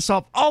says, "We can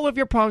solve all of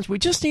your problems. We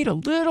just need a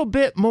little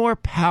bit more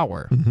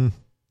power." Mm-hmm.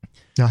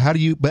 Now, how do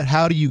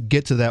you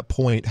get to that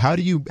point? How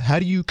do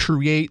you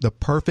create the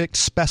perfect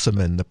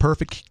specimen, the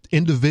perfect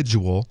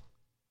individual,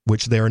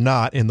 which they are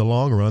not in the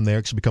long run? They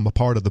actually become a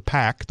part of the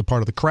pack, the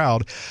part of the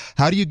crowd.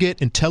 How do you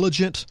get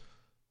intelligent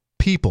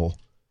people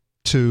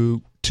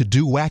to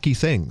do wacky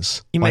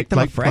things? You make them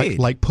afraid.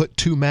 Like put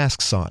two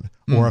masks on,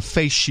 or a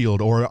face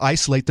shield, or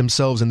isolate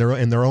themselves in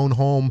their own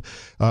home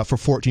for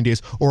 14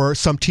 days, or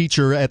some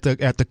teacher at the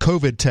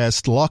COVID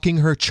test locking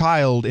her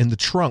child in the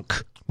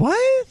trunk.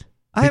 What?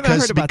 I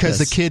haven't heard about this.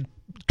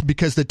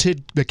 Because the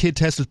kid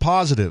tested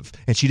positive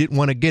and she didn't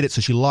want to get it,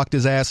 so she locked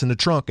his ass in the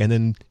trunk, and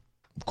then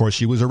of course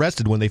she was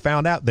arrested when they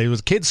found out there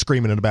was kids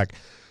screaming in the back.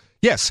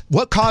 Yes,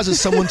 what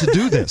causes someone to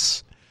do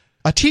this?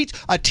 A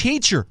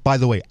teacher, by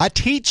the way, a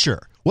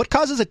teacher. What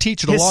causes a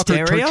teacher to lock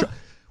her trunk?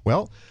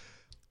 Well,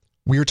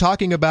 we were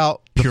talking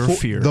about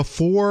the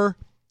four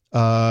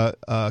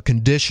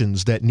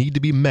conditions that need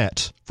to be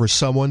met for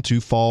someone to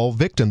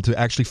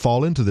actually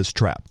fall into this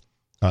trap.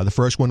 The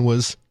first one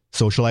was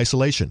social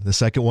isolation. The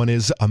second one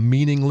is a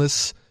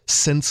meaningless,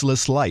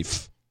 senseless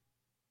life.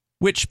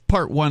 Which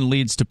part one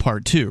leads to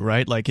part two,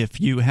 right? Like if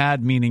you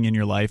had meaning in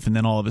your life and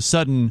then all of a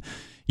sudden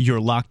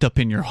you're locked up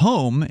in your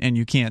home and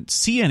you can't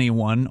see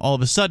anyone, all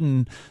of a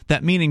sudden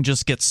that meaning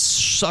just gets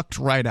sucked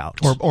right out.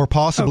 Or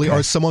possibly,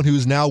 or someone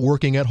who's now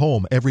working at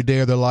home every day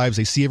of their lives.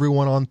 They see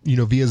everyone on,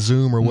 via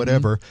Zoom or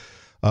whatever.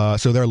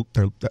 So they're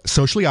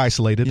socially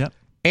isolated. Yep.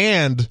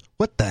 And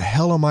what the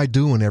hell am I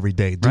doing every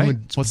day? Right.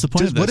 What's the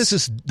point of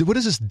this? What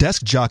is this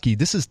desk jockey?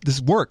 This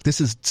is work.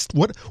 This is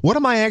what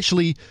am I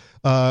actually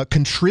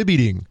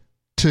contributing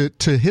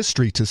to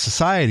history, to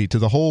society, to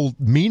the whole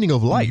meaning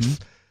of life?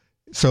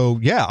 So,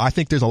 yeah, I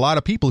think there's a lot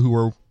of people who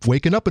are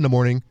waking up in the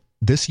morning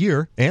this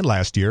year and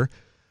last year,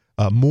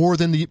 more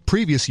than the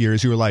previous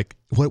years, who are like,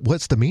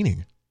 what's the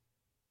meaning?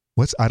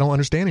 I don't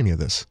understand any of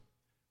this.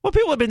 Well,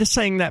 people have been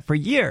saying that for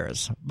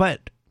years,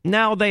 but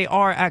now they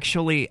are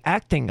actually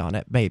acting on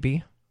it,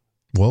 maybe.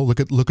 Well,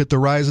 look at the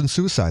rise in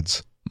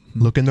suicides.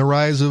 Look in the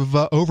rise of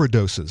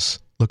overdoses.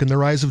 Look in the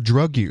rise of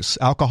drug use,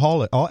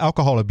 alcohol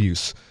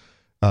abuse.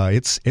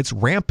 It's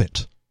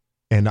rampant.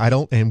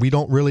 And we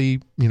don't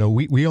really,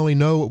 we only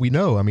know what we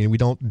know. I mean,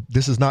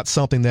 this is not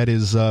something that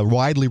is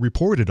widely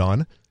reported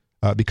on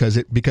because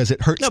it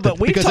hurts. No, but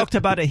we've talked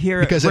about it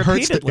here because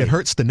repeatedly. It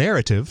hurts the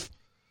narrative.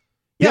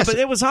 Yeah, yes. But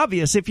it was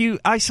obvious. If you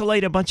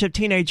isolate a bunch of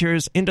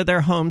teenagers into their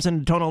homes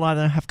and don't allow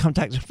them to have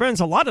contact with friends,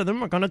 a lot of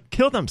them are going to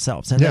kill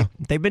themselves. And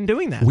they've been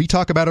doing that. We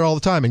talk about it all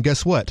the time. And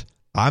guess what?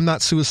 I'm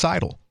not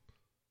suicidal.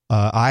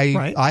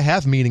 I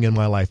have meaning in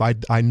my life.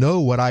 I know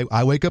what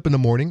I wake up in the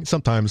morning.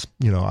 Sometimes,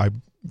 I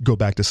go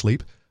back to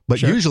sleep.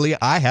 But usually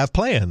I have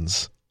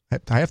plans.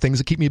 I have things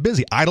that keep me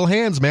busy. Idle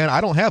hands, man, I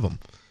don't have them.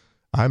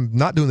 I'm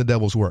not doing the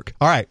devil's work.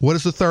 All right, what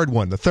is the third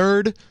one? The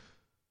third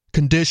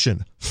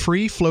condition,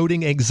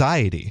 free-floating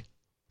anxiety.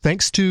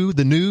 Thanks to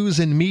the news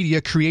and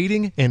media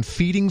creating and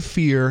feeding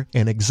fear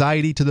and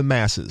anxiety to the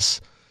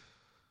masses.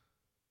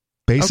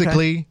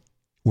 Basically,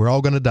 we're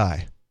all going to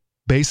die.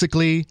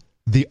 Basically,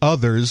 the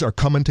others are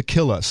coming to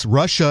kill us.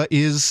 Russia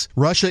is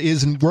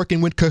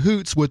working with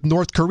cahoots with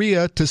North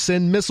Korea to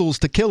send missiles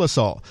to kill us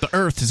all. The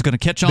Earth is going to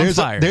catch on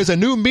fire. There's a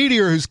new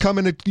meteor who's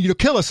coming to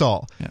kill us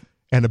all. Yeah.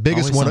 And the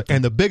biggest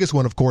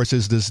one, of course,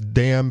 is this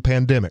damn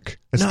pandemic.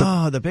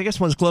 The biggest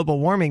one's global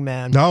warming,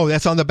 man. No,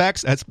 that's on the back.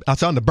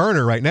 That's on the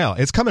burner right now.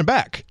 It's coming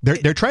back.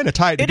 They're trying to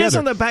tie it together. It is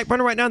on the back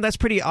burner right now. And that's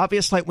pretty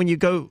obvious. Like when you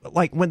go,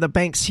 when the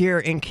banks here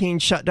in Keene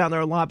shut down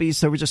their lobbies,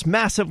 there were just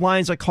massive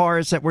lines of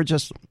cars that were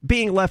just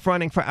being left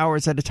running for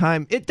hours at a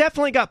time. It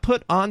definitely got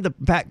put on the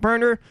back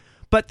burner.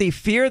 But the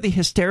fear, the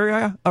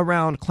hysteria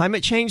around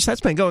climate change,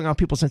 that's been going on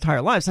people's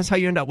entire lives. That's how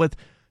you end up with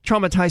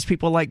traumatized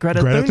people like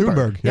Greta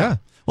Thunberg. Yeah.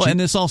 Well, and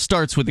this all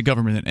starts with the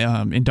government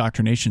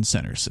indoctrination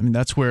centers. I mean,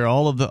 that's where a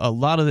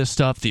lot of this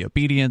stuff, the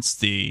obedience,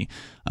 the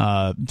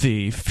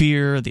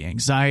fear, the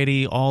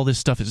anxiety, all this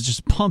stuff is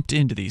just pumped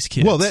into these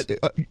kids. Well,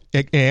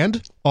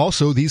 and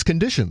also these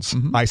conditions: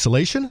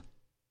 isolation,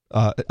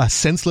 a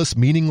senseless,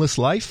 meaningless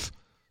life,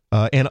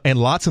 and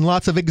lots and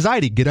lots of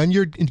anxiety. Get on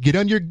your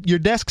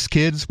desks,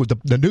 kids. With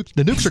the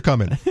nukes are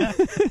coming.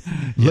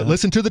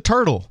 Listen to the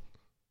turtle.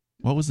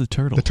 What was the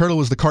turtle? The turtle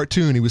was the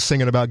cartoon. He was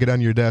singing about get on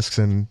your desks,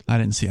 and I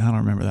don't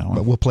remember that one.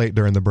 But we'll play it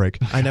during the break.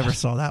 I never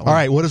saw that one. All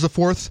right, what is the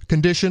fourth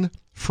condition?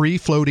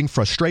 Free-floating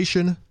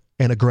frustration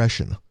and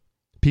aggression.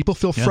 People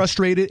feel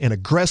frustrated and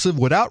aggressive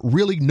without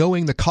really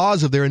knowing the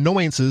cause of their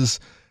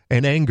annoyances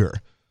and anger.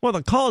 Well,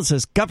 the cause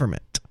is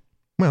government.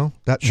 Well,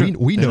 that Sure.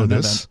 we They know don't know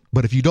this, that.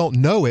 but if you don't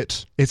know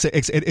it,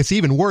 it's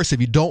even worse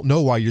if you don't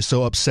know why you're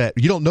so upset.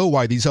 You don't know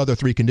why these other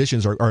three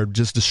conditions are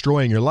just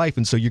destroying your life,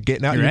 and so you're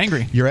getting out. You're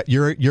angry.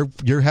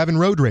 You're having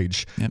road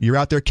rage. Yep. You're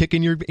out there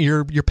kicking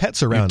your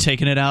pets around. You're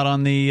taking it out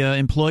on the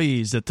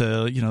employees at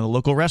the the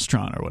local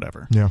restaurant or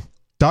whatever. Yeah.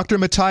 Dr.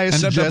 Matthias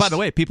And suggests, by the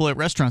way, people at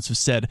restaurants have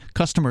said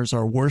customers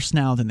are worse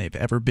now than they've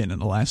ever been in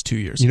the last 2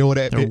 years. You know what?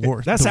 They're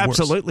worse. That's They're worse.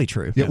 absolutely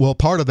true. Yeah, well,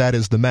 part of that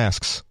is the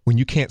masks. When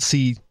you can't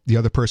see the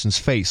other person's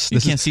face, You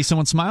can't see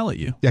someone smile at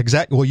you.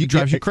 Exactly. Well, It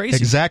drives you crazy.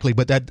 Exactly,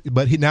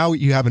 now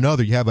you have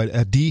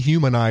a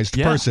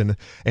dehumanized person,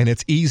 and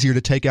it's easier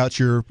to take out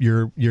your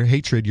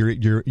hatred,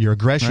 your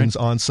aggressions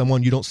on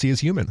someone you don't see as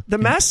human. The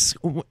masks,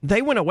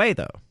 they went away,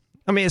 though.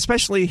 I mean,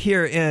 especially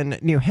here in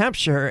New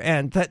Hampshire,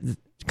 and that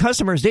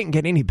customers didn't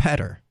get any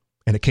better.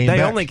 And it came back.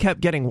 They only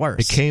kept getting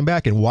worse. It came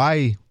back, and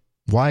why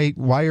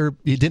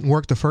it didn't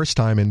work the first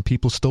time, and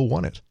people still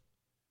want it.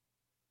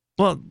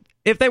 Well,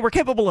 if they were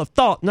capable of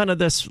thought, none of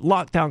this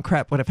lockdown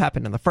crap would have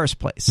happened in the first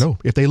place. No,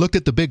 if they looked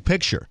at the big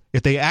picture,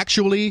 if they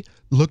actually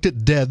looked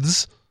at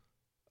deaths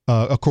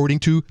according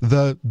to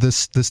the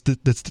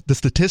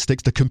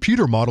statistics, the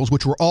computer models,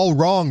 which were all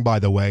wrong, by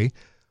the way,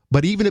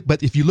 but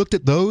if you looked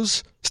at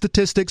those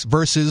statistics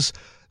versus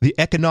the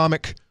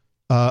economic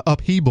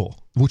upheaval,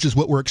 which is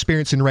what we're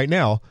experiencing right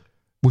now,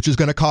 which is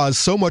going to cause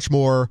so much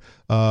more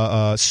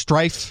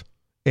strife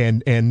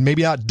and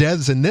maybe not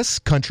deaths in this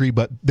country,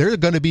 but there are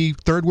going to be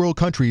third world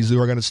countries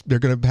who are going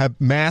to have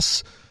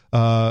mass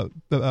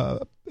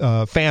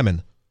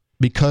famine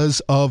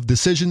because of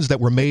decisions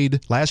that were made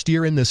last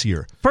year and this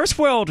year. First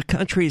world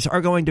countries are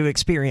going to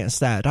experience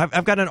that.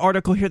 I've got an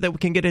article here that we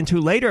can get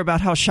into later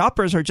about how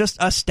shoppers are just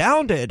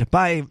astounded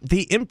by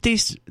the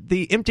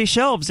empty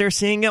shelves they're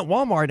seeing at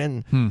Walmart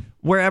and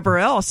wherever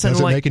else. And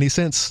Doesn't make any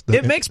sense.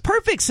 It makes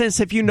perfect sense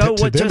if you know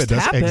what just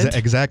happened.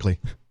 Exactly.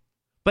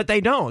 But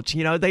they don't.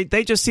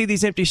 They just see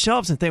these empty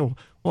shelves and think,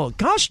 well,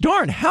 gosh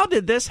darn, how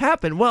did this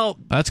happen? Well,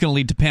 That's going to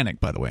lead to panic,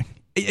 by the way.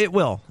 it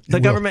will. The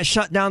government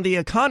shut down the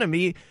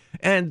economy,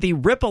 and the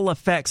ripple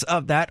effects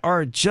of that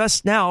are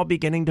just now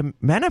beginning to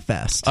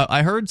manifest.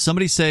 I heard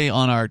somebody say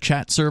on our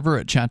chat server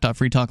at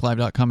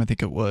chat.freetalklive.com, I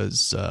think it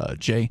was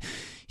Jay,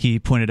 he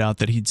pointed out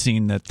that he'd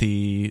seen that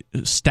the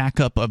stack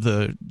up of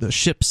the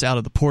ships out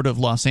of the port of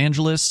Los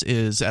Angeles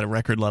is at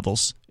record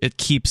levels. It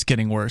keeps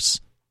getting worse.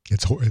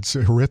 It's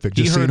horrific.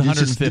 He heard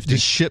 150.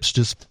 Just ships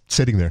just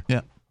sitting there.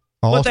 Yeah.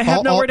 But they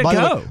have nowhere to by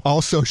the go. way,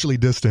 all socially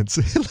distanced.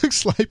 It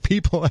looks like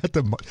people at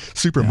the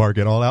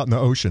supermarket all out in the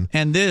ocean.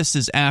 And this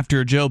is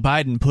after Joe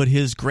Biden put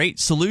his great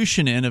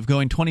solution in of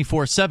going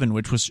 24/7,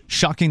 which was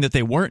shocking that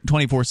they weren't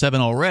 24/7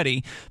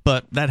 already,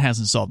 but that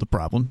hasn't solved the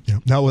problem. Yeah.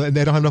 No,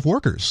 they don't have enough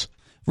workers.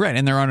 Right,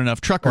 and there aren't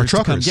enough truckers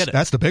to come get it.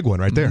 That's the big one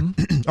right there.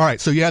 All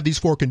right, so you have these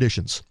four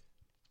conditions.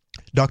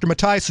 Dr.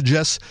 Matthias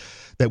suggests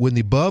that when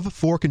the above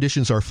four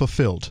conditions are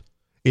fulfilled,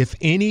 if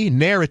any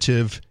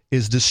narrative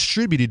is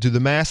distributed to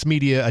the mass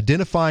media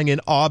identifying an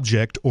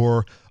object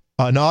or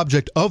an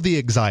object of the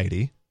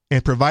anxiety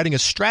and providing a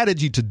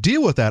strategy to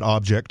deal with that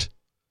object,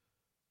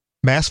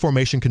 mass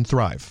formation can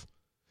thrive.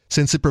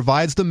 Since it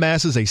provides the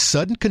masses a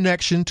sudden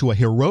connection to a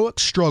heroic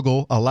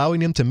struggle, allowing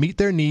them to meet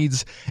their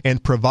needs,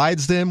 and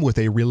provides them with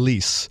a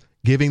release,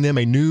 giving them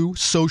a new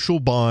social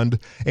bond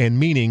and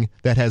meaning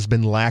that has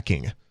been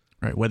lacking.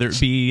 Right, whether it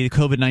be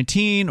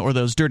COVID-19 or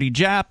those dirty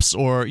Japs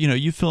or,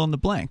 you fill in the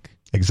blank.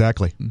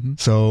 Exactly.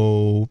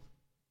 So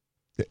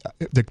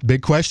the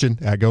big question,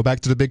 I go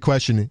back to the big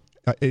question,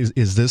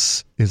 is the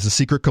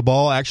secret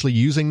cabal actually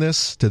using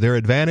this to their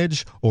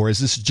advantage, or is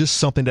this just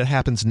something that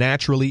happens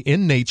naturally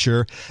in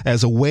nature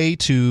as a way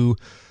to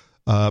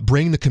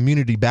bring the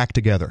community back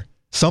together?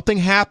 Something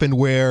happened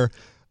where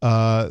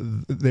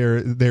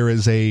there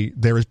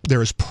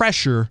is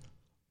pressure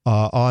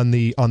on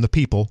the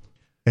people.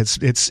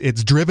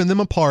 It's driven them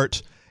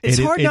apart. It's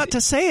hard not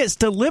to say it's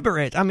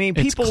deliberate. I mean,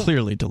 It's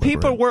clearly deliberate.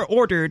 People were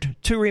ordered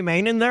to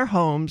remain in their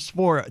homes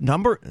for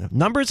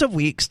numbers of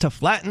weeks to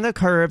flatten the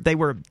curve. They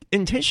were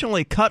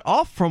intentionally cut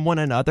off from one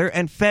another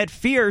and fed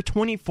fear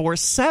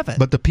 24/7.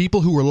 But the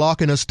people who were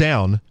locking us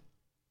down,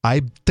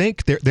 I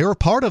think they're a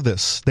part of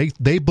this.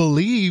 They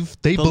believe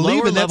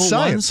in that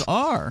science.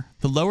 The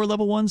lower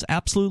level ones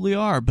absolutely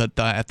are, but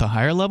at the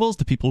higher levels,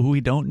 the people who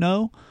we don't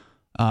know.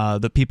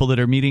 The people that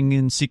are meeting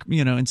in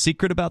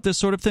secret about this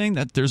sort of thing,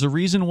 that there's a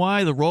reason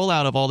why the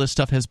rollout of all this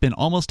stuff has been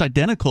almost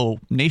identical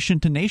nation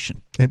to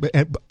nation. And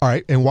all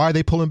right, and why are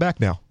they pulling back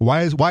now?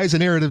 Why is the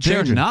narrative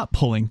changing? They're not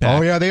pulling back.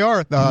 Oh yeah, they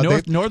are.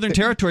 Northern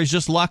Territory is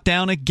just locked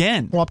down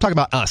again. Well, I'm talking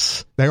about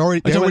us. They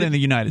already in the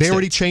United States. They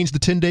already changed the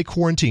 10-day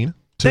quarantine.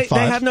 They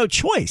have no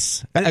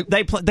choice.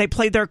 They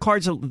played their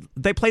cards.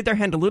 They played their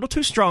hand a little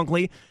too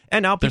strongly,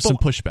 and now there's some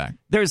pushback.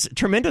 There's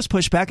tremendous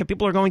pushback, and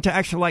people are going to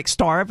actually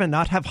starve and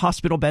not have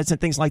hospital beds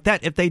and things like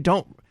that if they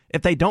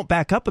don't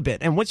back up a bit.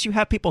 And once you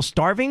have people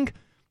starving,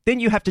 then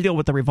you have to deal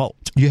with the revolt.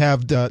 You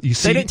have you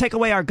see they didn't take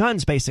away our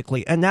guns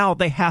basically, and now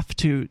they have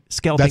to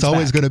scale. That's things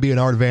always back. going to be an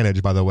our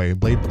advantage, by the way.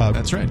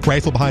 That's right.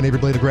 Rifle behind every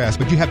blade of grass.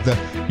 But you have the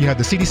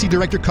CDC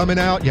director coming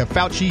out. You have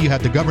Fauci. You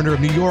have the governor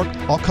of New York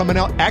all coming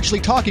out,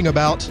 actually talking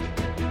about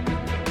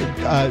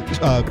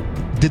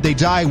did they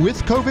die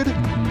with COVID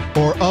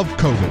or of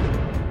COVID?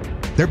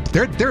 They're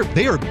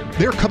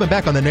coming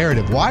back on the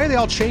narrative. Why are they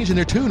all changing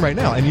their tune right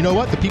now? And you know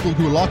what? The people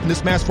who are locked in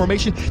this mass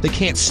formation, they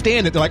can't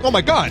stand it. They're like, oh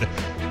my God,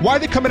 why are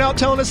they coming out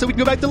telling us that we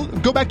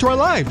can go back to our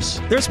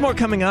lives? There's more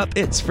coming up.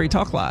 It's Free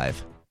Talk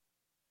Live.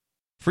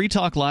 Free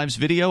Talk Live's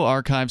video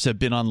archives have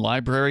been on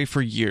LBRY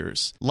for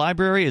years.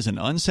 LBRY is an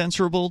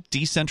uncensorable,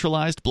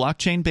 decentralized,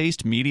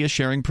 blockchain-based media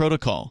sharing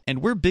protocol,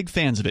 and we're big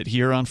fans of it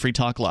here on Free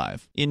Talk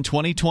Live. In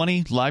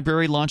 2020,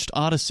 LBRY launched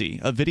Odyssey,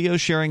 a video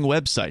sharing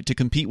website to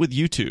compete with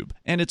YouTube,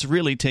 and it's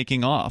really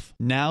taking off.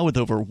 Now with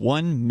over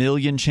 1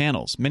 million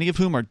channels, many of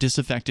whom are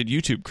disaffected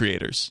YouTube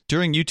creators.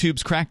 During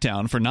YouTube's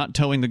crackdown for not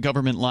towing the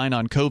government line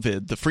on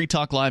COVID, the Free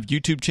Talk Live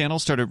YouTube channel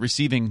started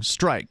receiving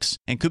strikes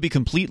and could be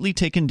completely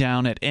taken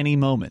down at any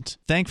moment.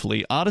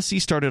 Thankfully, Odyssey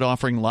started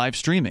offering live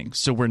streaming,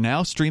 so we're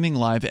now streaming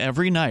live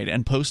every night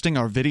and posting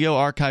our video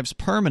archives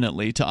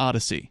permanently to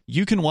Odyssey.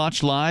 You can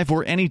watch live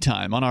or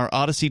anytime on our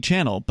Odyssey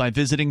channel by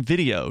visiting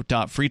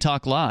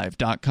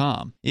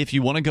video.freetalklive.com. If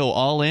you want to go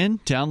all in,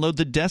 download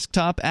the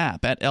desktop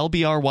app at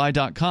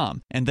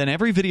lbry.com, and then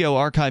every video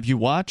archive you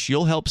watch,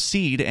 you'll help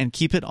seed and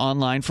keep it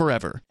online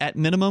forever. At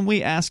minimum,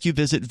 we ask you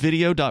visit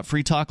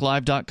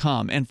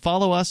video.freetalklive.com and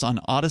follow us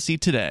on Odyssey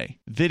today.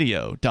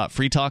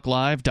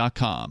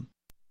 video.freetalklive.com.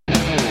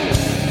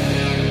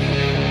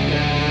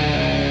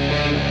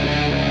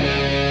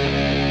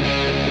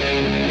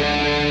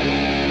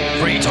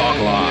 Free Talk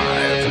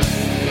Live.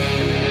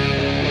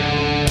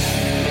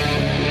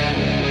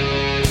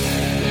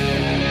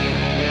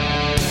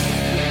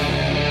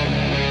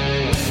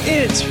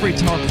 It's Free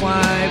Talk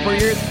Live, where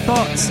your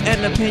thoughts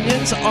and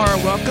opinions are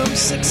welcome.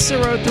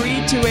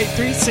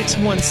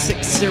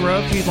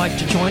 603-283-6160 if you'd like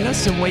to join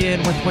us and weigh in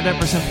with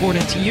whatever's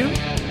important to you.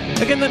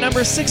 Again, the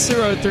number is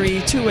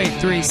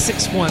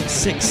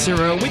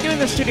 603-283-6160. We get in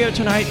the studio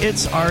tonight.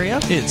 It's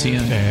Aria. It's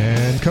Ian.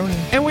 And Conan.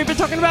 And we've been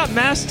talking about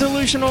mass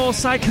delusional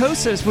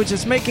psychosis, which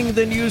is making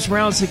the news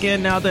rounds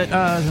again now that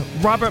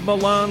Robert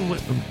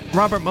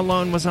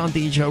Malone was on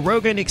the Joe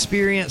Rogan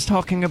Experience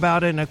talking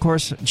about it. And, of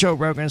course, Joe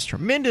Rogan is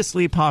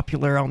tremendously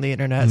popular on the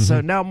internet. So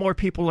now more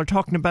people are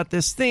talking about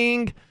this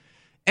thing.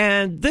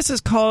 And this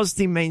has caused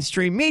the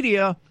mainstream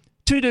media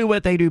to do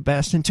what they do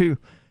best and to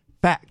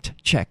fact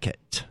check it.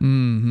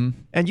 And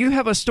you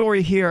have a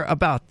story here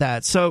about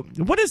that. So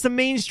what is the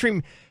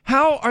mainstream?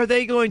 How are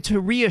they going to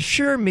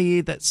reassure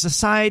me that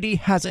society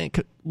hasn't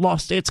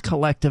lost its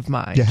collective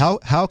mind? Yeah,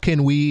 how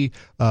can we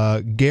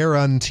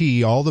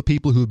guarantee all the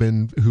people who've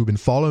been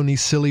following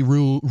these silly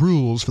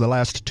rules for the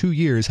last 2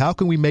 years? How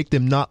can we make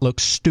them not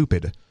look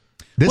stupid?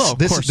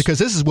 Because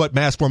this is what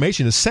mass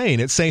formation is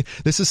saying. It's saying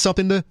this is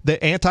something the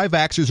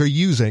anti-vaxxers are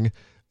using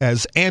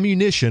as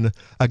ammunition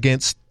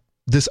against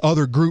this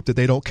other group that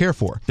they don't care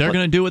for. They're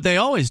going to do what they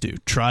always do,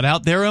 trot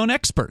out their own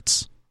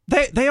experts.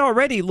 They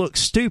already look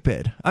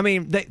stupid. I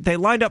mean, they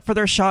lined up for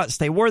their shots,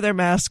 they wore their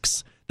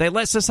masks, they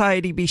let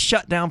society be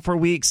shut down for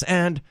weeks,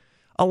 and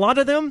a lot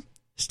of them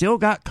still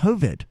got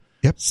COVID.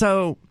 Yep.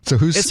 So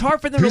it's hard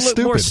for them to look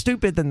more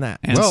stupid than that.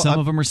 And some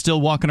of them are still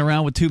walking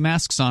around with 2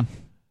 masks on.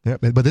 Yeah,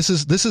 but this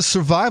is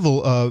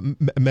survival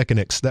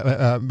mechanics.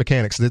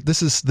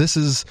 This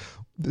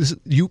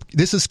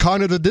is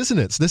cognitive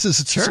dissonance.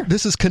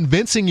 This is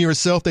convincing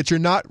yourself that you're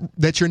not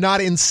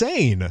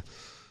insane,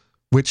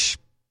 which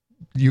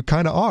you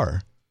kind of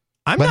are.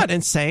 I'm not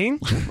insane.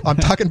 I'm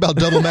talking about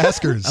double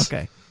maskers.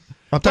 Okay.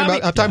 I'm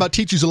talking about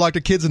teachers who lock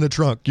their kids in the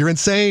trunk. You're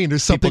insane.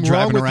 There's something People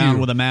wrong driving with around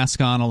you. with a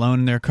mask on, alone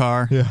in their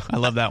car. Yeah. I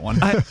love that one.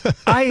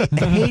 I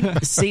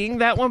hate seeing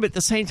that one, but at the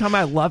same time,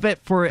 I love it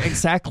for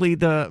exactly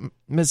the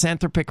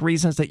misanthropic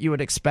reasons that you would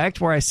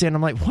expect. Where I see it, and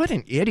I'm like, what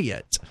an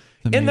idiot.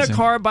 In their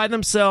car by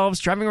themselves,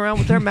 driving around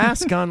with their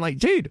mask on. Like,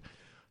 dude,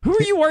 who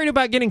are you worried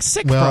about getting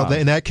sick from? Well,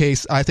 in that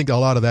case, I think a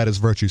lot of that is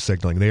virtue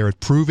signaling. They are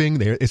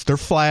proving it's their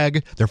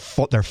flag. They're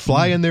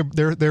flying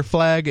their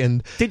flag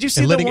and did you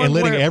see letting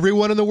where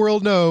everyone in the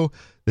world know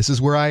this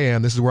is where I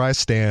am. This is where I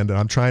stand, and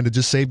I'm trying to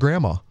just save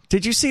Grandma.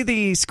 Did you see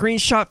the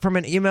screenshot from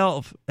an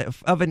email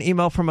of an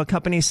email from a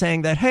company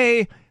saying that,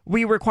 hey,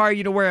 we require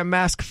you to wear a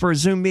mask for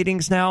Zoom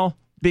meetings now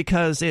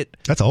because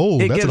that's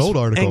old. That's an old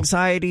article.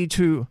 Anxiety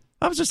to.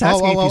 I was just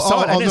asking if you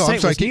saw it. I didn't say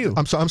it was you.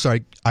 I'm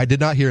sorry. I did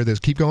not hear this.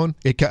 Keep going.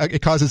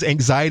 It causes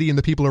anxiety in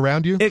the people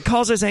around you? It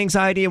causes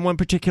anxiety in one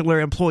particular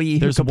employee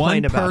who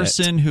complained about it. There's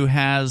one person who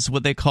has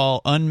what they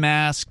call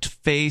unmasked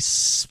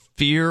face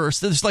fear. Or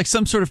there's like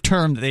some sort of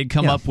term that they'd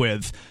come up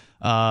with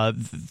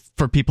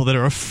for people that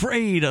are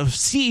afraid of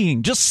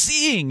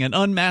seeing an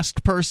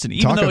unmasked person,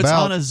 even though it's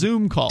on a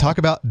Zoom call. Talk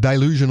about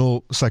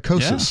delusional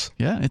psychosis.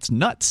 Yeah, it's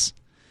nuts.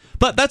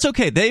 But that's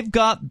okay. They've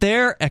got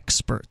their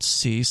experts,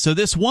 see? So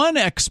this one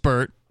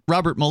expert,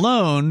 Robert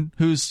Malone,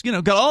 who's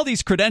got all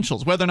these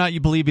credentials, whether or not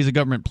you believe he's a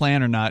government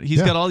plan or not, he's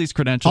got all these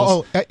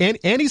credentials. And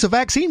he's a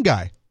vaccine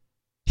guy.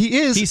 He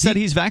is. He said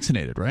he's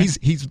vaccinated, right?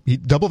 He's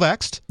double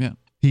vaxxed. Yeah.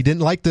 He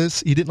didn't like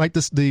this. He didn't like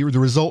the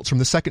results from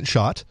the second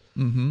shot.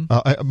 Mm-hmm.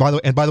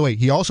 By the way,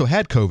 he also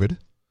had COVID.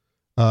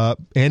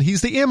 And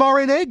he's the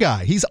mRNA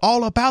guy. He's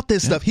all about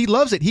this stuff. He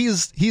loves it.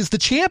 He's the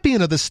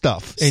champion of this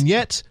stuff. And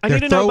yet they're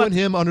throwing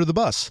him under the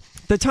bus.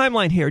 The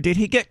timeline here: did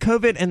he get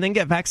COVID and then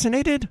get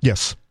vaccinated?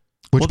 Yes.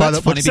 That's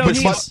funny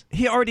because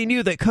he already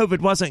knew that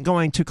COVID wasn't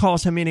going to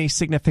cause him any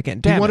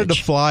significant damage. He wanted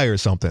to fly or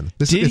something.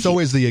 I was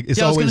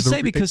going to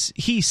say, because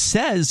he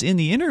says in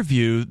the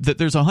interview that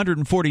there's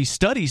 140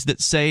 studies that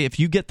say if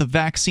you get the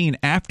vaccine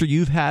after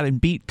you've had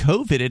and beat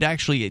COVID,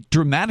 it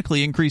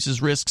dramatically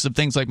increases risks of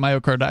things like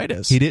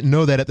myocarditis. He didn't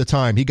know that at the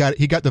time. He got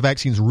the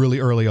vaccines really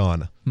early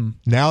on.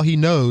 Now he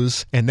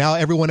knows, and now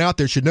everyone out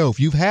there should know if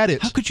you've had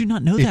it. How could you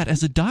not know that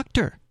as a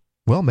doctor?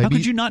 Well, maybe. How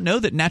could you not know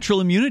that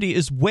natural immunity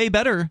is way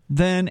better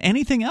than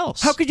anything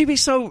else? How could you be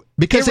so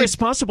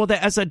irresponsible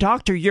that as a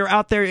doctor you're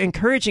out there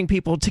encouraging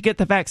people to get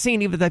the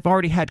vaccine even if they've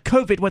already had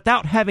COVID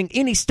without having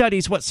any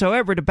studies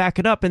whatsoever to back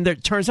it up? And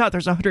it turns out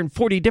there's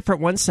 140 different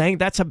ones saying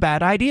that's a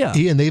bad idea.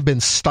 And they've been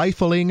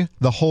stifling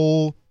the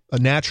whole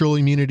natural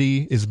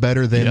immunity is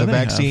better than the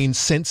vaccine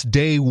since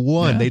day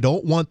one. Yeah. They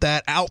don't want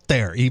that out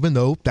there, even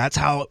though that's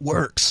how it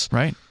works.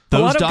 Right.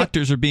 Those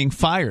doctors are being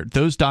fired.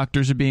 Those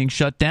doctors are being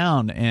shut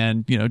down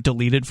and,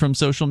 deleted from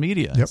social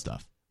media and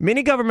stuff.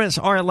 Many governments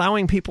are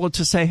allowing people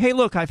to say, hey,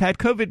 look, I've had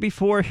COVID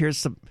before.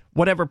 Here's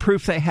whatever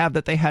proof they have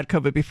that they had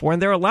COVID before.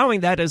 And they're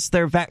allowing that as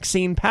their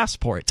vaccine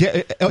passport.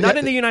 Not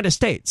in the United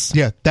States.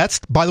 Yeah,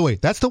 by the way,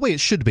 that's the way it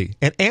should be.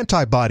 An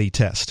antibody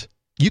test.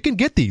 You can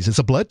get these. It's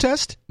a blood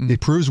test.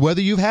 It proves whether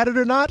you've had it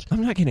or not.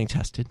 I'm not getting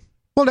tested.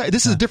 Well, no,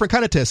 this is a different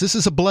kind of test. This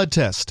is a blood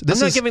test. I'm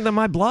not giving them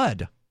my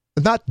blood.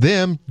 Not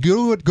them.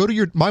 Go to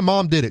your. My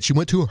mom did it. She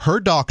went to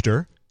her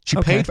doctor. She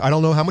paid. I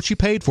don't know how much she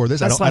paid for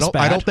this. I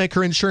don't think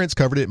her insurance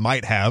covered it. It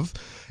might have.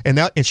 And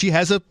she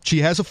has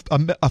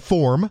a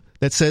form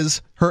that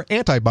says her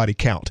antibody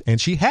count,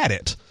 and she had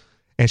it,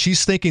 and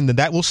she's thinking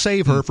that will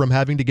save her from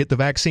having to get the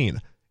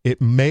vaccine.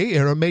 It may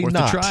or it may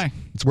not. Worth a try.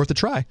 It's worth a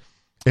try.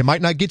 It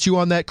might not get you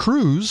on that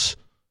cruise,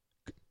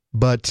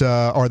 but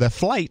or that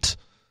flight.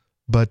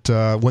 But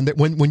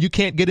when you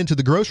can't get into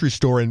the grocery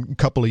store in a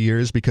couple of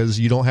years because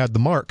you don't have the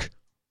mark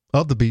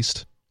of the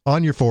beast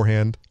on your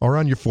forehand or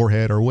on your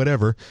forehead or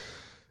whatever.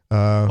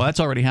 Well,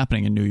 that's already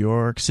happening in New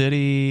York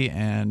City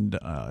and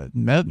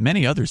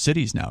many other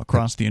cities now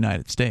across the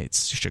United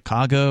States.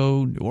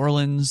 Chicago, New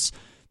Orleans,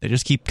 they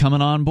just keep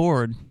coming on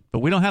board. But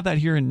we don't have that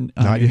here in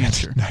New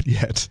Hampshire. Not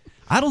yet.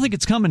 I don't think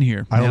it's coming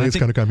here. I don't think it's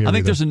going to come here I think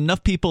either. There's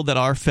enough people that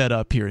are fed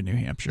up here in New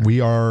Hampshire.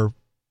 We are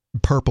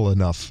purple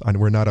enough, and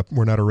we're not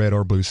a red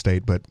or blue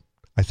state, but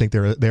I think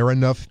there are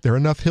enough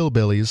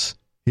hillbillies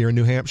here in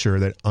New Hampshire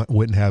that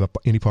wouldn't have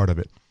any part of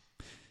it.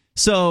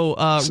 So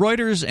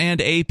Reuters and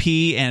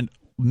AP and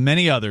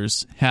many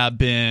others have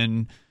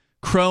been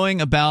crowing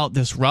about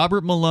this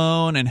Robert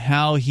Malone and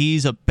how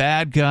he's a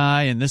bad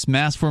guy and this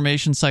mass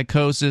formation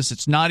psychosis.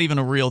 It's not even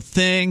a real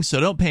thing,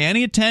 so don't pay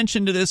any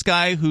attention to this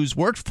guy who's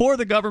worked for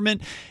the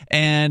government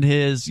and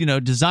has,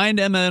 designed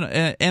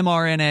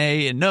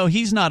mRNA. And no,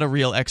 he's not a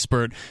real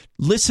expert.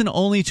 Listen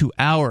only to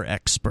our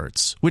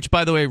experts, which,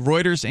 by the way,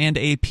 Reuters and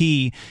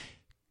AP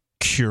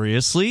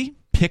curiously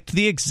picked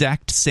the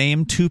exact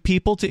same two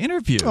people to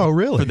interview. Oh,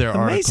 really? For their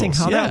Amazing articles.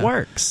 how that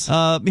works.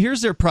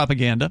 Here's their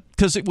propaganda.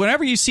 Because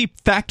whenever you see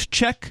fact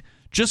check,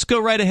 just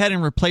go right ahead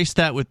and replace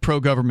that with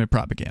pro-government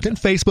propaganda. Can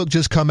Facebook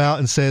just come out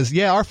and says,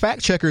 yeah, our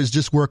fact checkers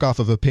just work off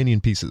of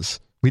opinion pieces.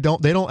 They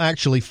don't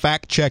actually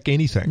fact check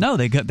anything. No,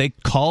 they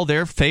call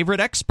their favorite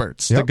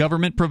experts, the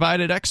government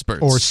provided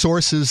experts. Or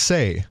sources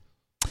say.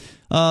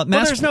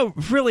 There's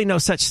really no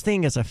such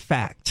thing as a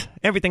fact.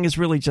 Everything is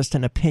really just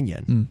an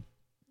opinion.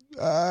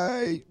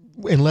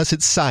 Unless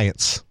it's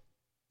science.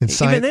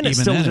 Even then, it's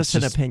still just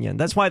an opinion.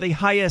 That's why the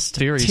highest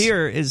tier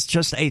is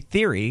just a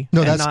theory.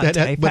 No, and not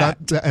a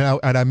fact.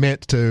 I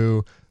meant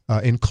to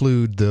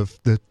include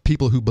the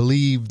people who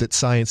believe that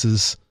science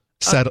is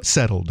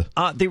settled.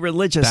 The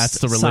religious. That's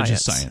the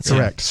religious science.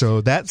 Correct. Yeah.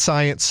 So that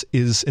science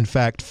is in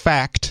fact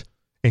fact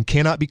and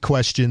cannot be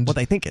questioned. Well,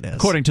 they think it is.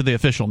 According to the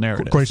official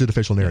narrative.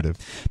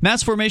 Yeah.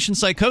 Mass formation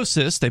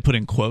psychosis, they put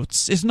in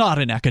quotes, is not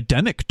an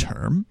academic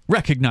term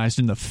recognized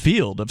in the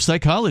field of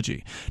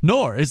psychology,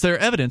 nor is there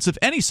evidence of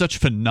any such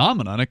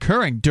phenomenon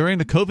occurring during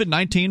the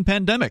COVID-19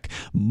 pandemic.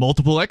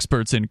 Multiple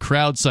experts in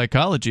crowd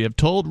psychology have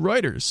told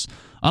Reuters.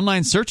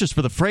 Online searches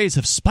for the phrase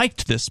have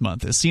spiked this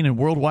month, as seen in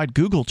worldwide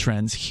Google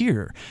trends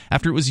here,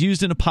 after it was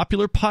used in a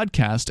popular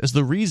podcast as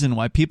the reason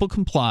why people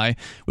comply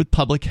with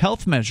public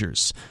health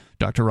measures.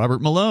 Dr.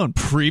 Robert Malone,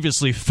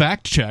 previously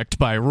fact-checked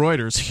by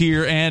Reuters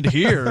here and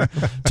here,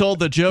 told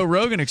the Joe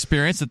Rogan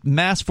Experience that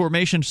mass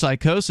formation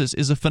psychosis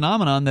is a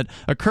phenomenon that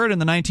occurred in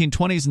the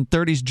 1920s and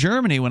 30s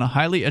Germany when a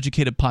highly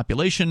educated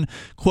population,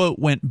 quote,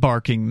 went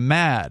barking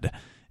mad.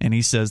 And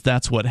he says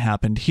that's what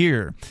happened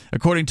here.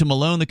 According to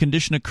Malone, the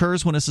condition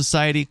occurs when a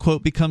society,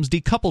 quote, becomes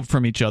decoupled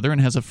from each other and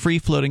has a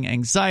free-floating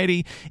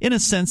anxiety in a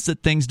sense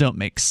that things don't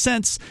make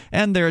sense,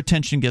 and their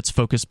attention gets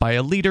focused by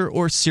a leader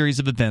or series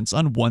of events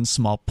on one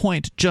small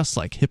point, just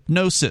like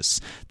hypnosis.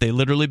 They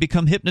literally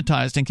become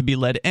hypnotized and can be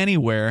led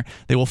anywhere.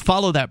 They will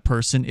follow that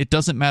person. It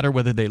doesn't matter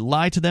whether they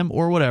lie to them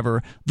or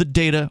whatever. The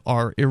data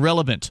are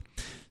irrelevant.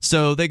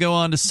 So they go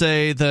on to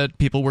say that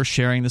people were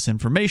sharing this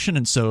information,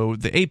 and so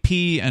the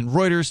AP and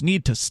Reuters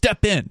need to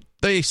step in.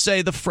 They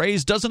say the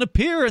phrase doesn't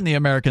appear in the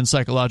American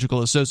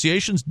Psychological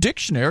Association's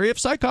Dictionary of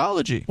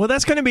Psychology. Well,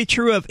 that's going to be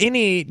true of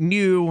any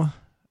new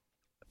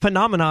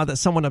phenomena that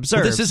someone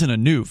observes. Well, this isn't a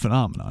new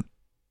phenomenon.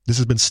 This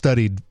has been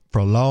studied for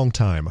a long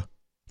time.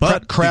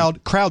 But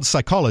crowd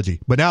psychology.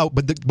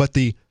 But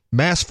the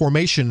mass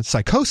formation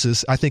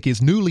psychosis, I think,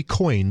 is newly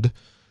coined.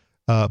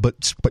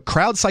 But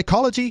crowd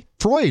psychology,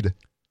 Freud.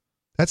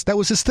 That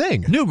was his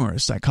thing.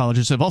 Numerous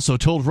psychologists have also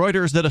told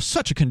Reuters that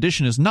such a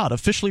condition is not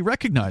officially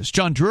recognized.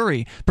 John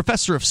Drury,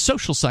 professor of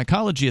social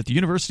psychology at the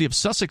University of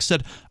Sussex,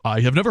 said, "I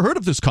have never heard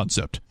of this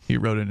concept." He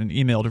wrote in an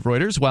email to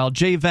Reuters, while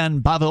J.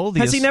 Van Bavel...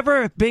 Has he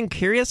never been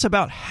curious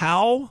about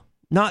how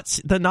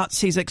the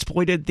Nazis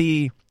exploited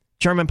the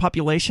German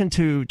population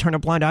to turn a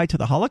blind eye to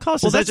the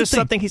Holocaust? Is that just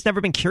something he's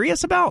never been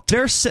curious about?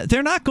 They're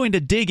not going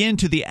to dig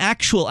into the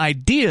actual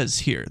ideas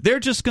here. They're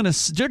going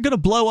to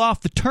blow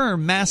off the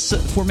term mass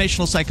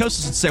formational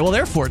psychosis and say, well,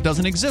 therefore it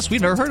doesn't exist. We've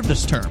never heard of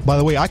this term. By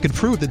the way, I could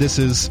prove that this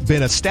has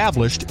been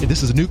established.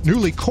 This is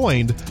newly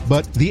coined,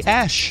 but the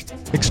Ash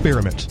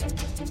experiment.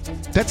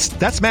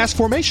 That's mass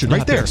formation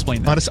right there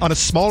on a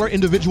smaller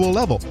individual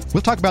level.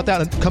 We'll talk about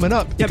that coming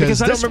up. Yeah,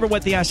 because I don't remember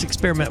what the Ash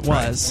experiment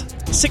was. Right.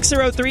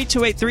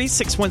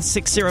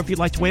 603-283-6160 if you'd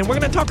like to weigh in. We're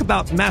going to talk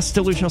about mass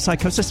delusional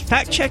psychosis,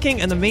 fact-checking,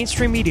 and the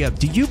mainstream media.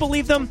 Do you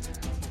believe them?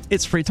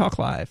 It's Free Talk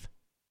Live.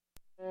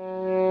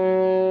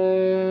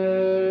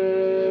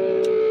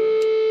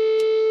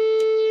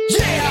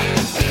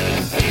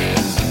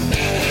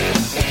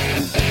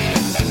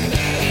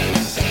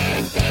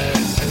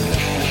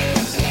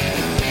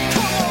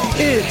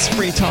 It's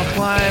Free Talk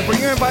Live, where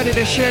you're invited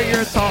to share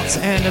your thoughts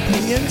and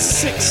opinions.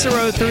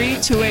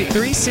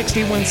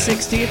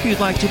 603-283-6160 if you'd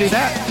like to do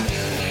that.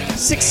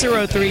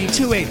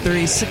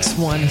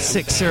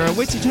 603-283-6160.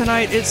 With you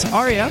tonight, it's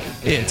Aria.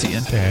 It's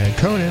Ian. And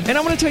Conan. And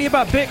I want to tell you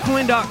about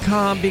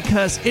Bitcoin.com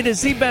because it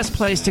is the best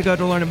place to go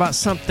to learn about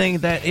something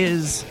that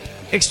is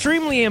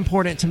extremely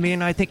important to me,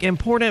 and I think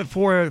important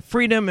for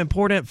freedom,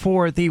 important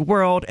for the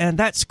world, and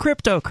that's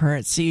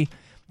cryptocurrency.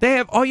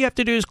 All you have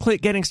to do is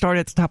click Getting Started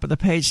at the top of the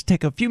page.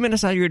 Take a few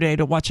minutes out of your day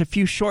to watch a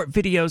few short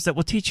videos that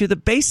will teach you the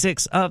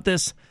basics of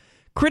this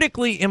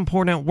critically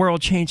important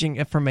world-changing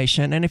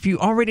information. And if you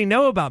already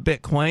know about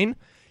Bitcoin,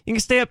 you can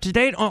stay up to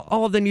date on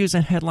all of the news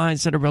and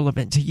headlines that are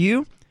relevant to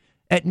you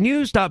at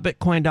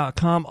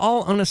news.bitcoin.com,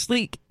 all on a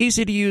sleek,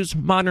 easy-to-use,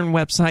 modern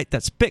website.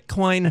 That's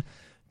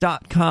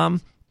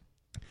bitcoin.com.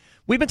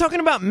 We've been talking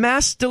about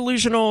mass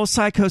delusional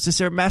psychosis,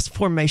 or mass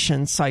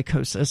formation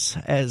psychosis,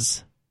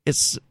 as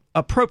it's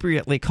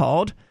appropriately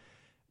called,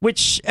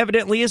 which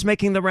evidently is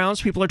making the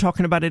rounds. People are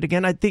talking about it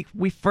again. I think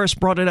we first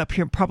brought it up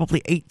here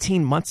probably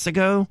 18 months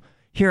ago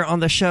here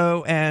on the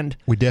show, and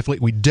we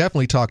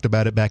definitely talked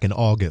about it back in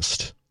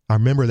August. I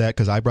remember that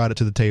because I brought it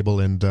to the table,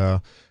 and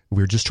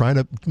we were just trying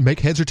to make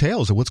heads or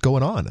tails of what's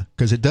going on,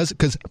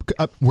 because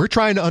we're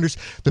trying to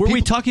understand.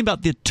 We talking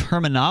about the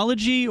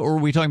terminology, or were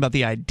we talking about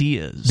the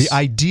ideas? The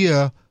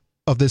idea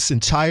of this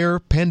entire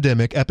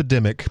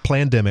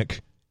plandemic,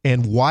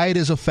 and why it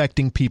is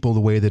affecting people the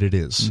way that it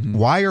is. Mm-hmm.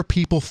 Why are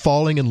people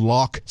falling in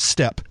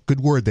lockstep? Good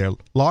word there.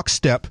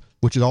 Lockstep,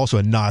 which is also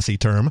a Nazi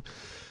term.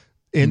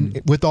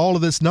 And with all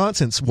of this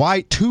nonsense,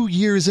 why 2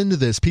 years into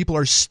this, people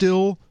are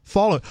still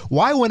following?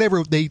 Why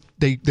whenever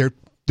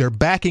they're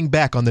backing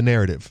back on the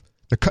narrative?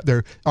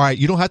 They're all right,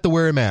 you don't have to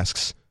wear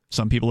masks.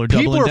 Some people are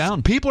doubling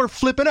down. People are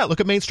flipping out. Look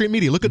at mainstream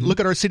media. Look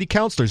at our city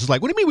councilors. It's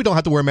like, what do you mean we don't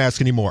have to wear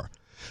masks anymore?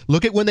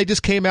 Look at when they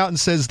just came out and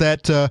says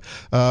that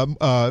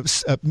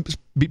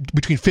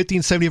between 50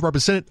 and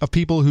 74% of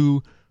people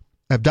who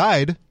have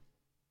died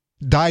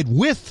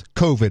with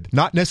COVID,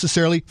 not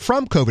necessarily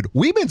from COVID.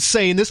 We've been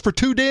saying this for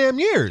 2 damn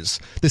years.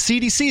 The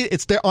CDC,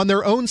 it's there on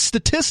their own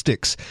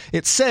statistics.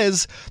 It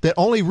says that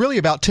only really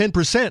about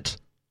 10%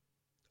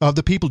 of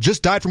the people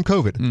just died from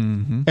COVID.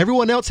 Mm-hmm.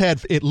 Everyone else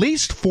had at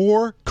least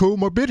 4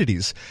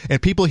 comorbidities.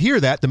 And people hear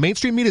that. The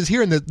mainstream media is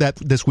hearing that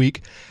this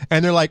week,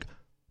 and they're like,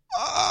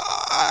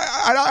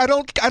 I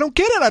don't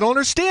get it. I don't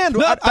understand.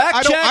 No,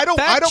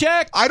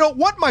 I don't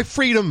want my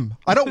freedom.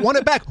 I don't want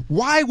it back.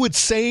 Why would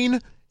sane,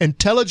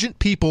 intelligent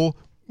people?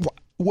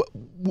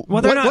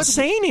 Well, they're not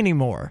sane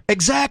anymore.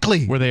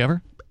 Exactly. Were they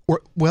ever?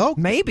 Well,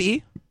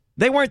 maybe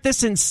they weren't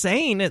this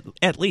insane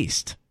at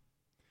least.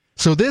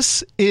 So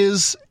this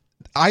is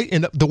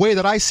in the way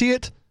that I see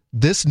it.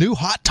 This new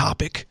hot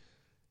topic.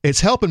 It's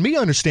helping me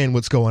understand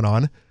what's going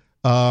on.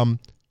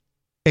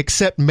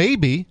 Except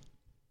maybe.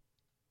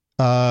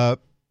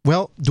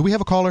 Well, do we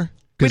have a caller?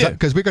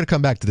 Because we're going to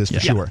come back to this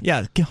for sure.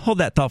 Yeah, hold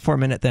that thought for a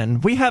minute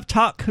then. We have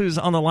Talk, who's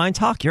on the line.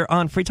 Talk, you're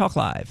on Free Talk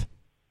Live.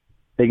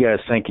 Hey, guys,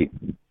 thank you.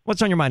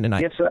 What's on your mind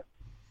tonight? Yes.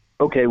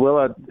 Okay,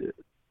 well,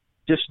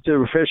 just to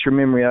refresh your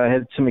memory, I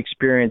had some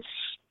experience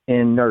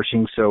in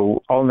nursing,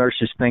 so all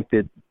nurses think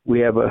that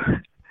we have a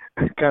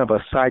kind of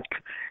a psych.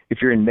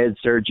 If you're in med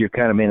surg, you're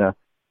kind of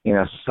in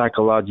a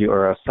psychology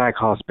or a psych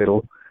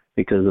hospital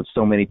because of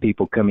so many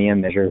people come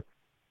in that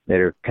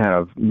are kind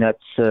of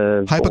nuts.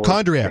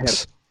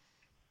 Hypochondriacs.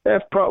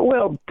 Have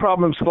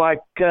problems like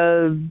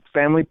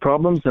family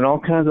problems and all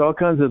kinds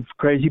of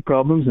crazy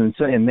problems, and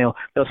they'll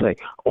say,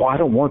 "Oh, I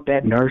don't want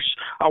that nurse.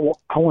 I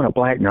want a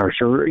black nurse,"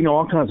 or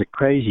all kinds of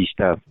crazy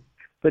stuff.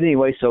 But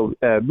anyway, so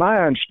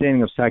my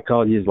understanding of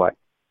psychology is like,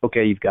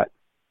 okay, you've got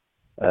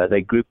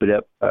they group it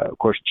up, of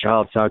course,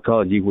 child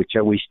psychology, which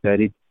we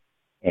studied,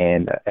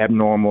 and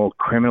abnormal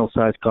criminal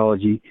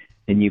psychology.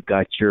 Then you've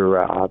got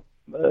your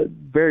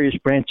various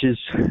branches,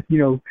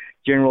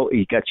 general.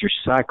 You got your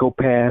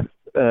psychopath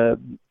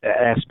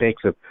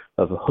aspects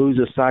of who's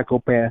a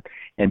psychopath.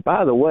 And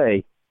by the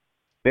way,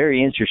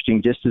 very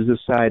interesting, just as a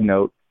side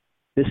note,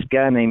 this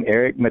guy named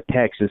Eric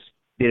Metaxas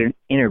did an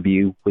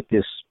interview with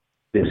this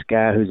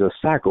guy who's a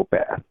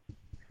psychopath,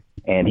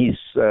 and he's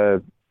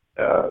a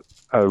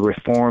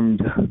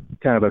reformed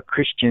kind of a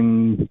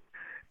Christian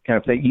kind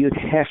of thing. You'd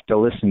have to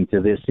listen to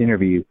this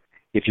interview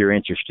if you're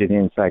interested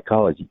in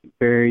psychology.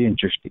 Very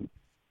interesting.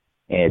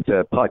 And it's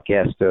a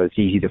podcast, so it's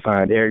easy to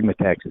find. Eric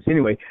Metaxas.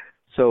 Anyway,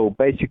 so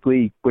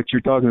basically what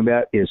you're talking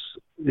about is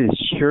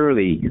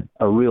surely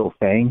a real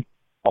thing,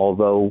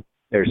 although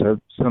there's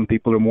some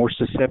people are more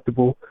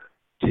susceptible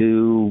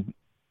to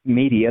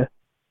media,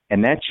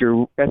 and that's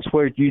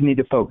where you need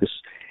to focus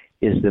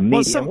is the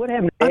media. What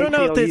happened to I don't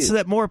know if ACLU? it's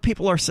that more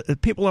people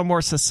are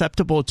more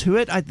susceptible to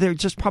it. They're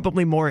just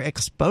probably more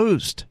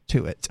exposed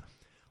to it.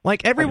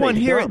 Like everyone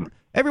here in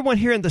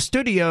the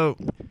studio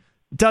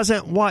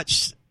doesn't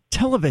watch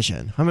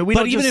television. I mean, we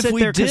don't just sit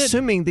there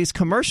consuming these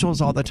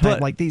commercials all the time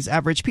like these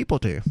average people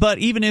do. But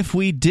even if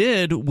we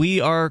did, we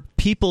are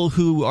people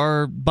who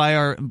are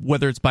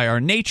whether it's by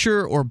our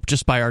nature or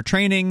just by our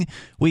training,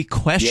 we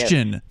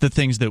question the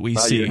things that we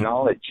see. Your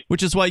knowledge.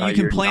 Which is why you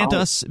can plant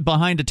us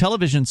behind a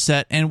television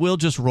set and we'll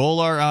just roll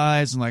our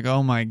eyes and like,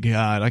 oh my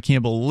God, I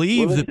can't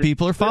believe that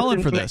people are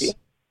falling for this.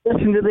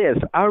 Listen to this.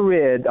 I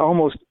read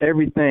almost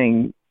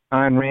everything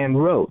Ayn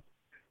Rand wrote.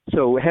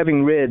 So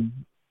having read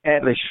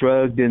Atlas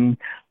Shrugged and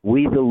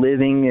We the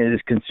Living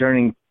is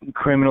concerning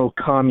criminal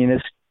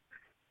communist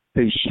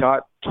who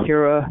shot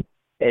Kira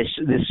as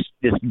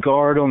this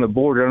guard on the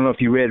border. I don't know if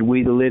you read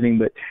We the Living,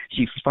 but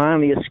she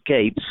finally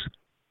escapes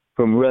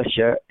from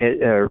Russia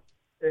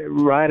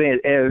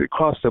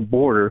across the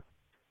border,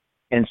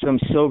 and some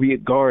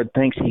Soviet guard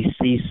thinks he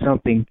sees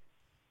something,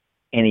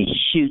 and he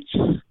shoots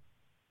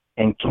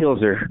and kills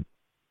her.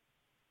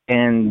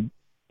 And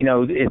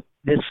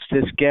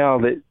this gal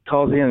that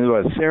calls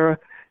in, Sarah,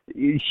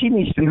 she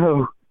needs to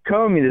know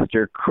communists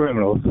are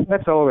criminals.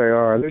 That's all they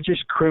are. They're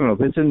just criminals.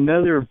 It's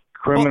another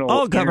criminal.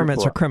 All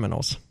governments are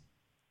criminals.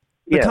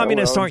 The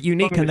communists aren't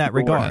unique in that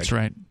regard. That's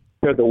right.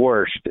 They're the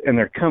worst, and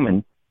they're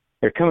coming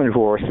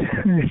for us.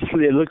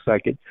 It looks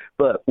like it,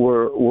 but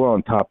we're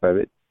on top of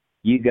it.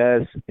 You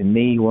guys and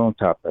me, we're on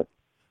top of it.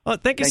 Well,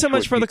 thank you so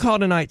much for the call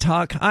tonight,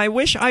 Talk. I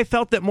wish I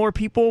felt that more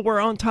people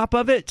were on top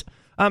of it.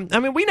 I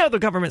mean, we know the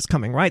government's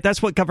coming, right?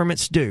 That's what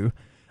governments do.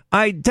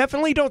 I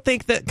definitely don't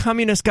think that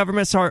communist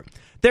governments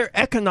their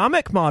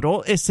economic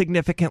model is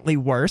significantly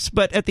worse,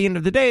 but at the end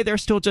of the day, they're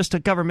still just a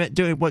government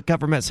doing what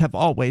governments have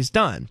always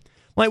done.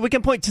 Like, we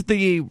can point to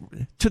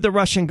the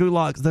Russian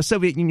gulags, the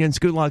Soviet Union's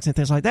gulags and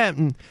things like that,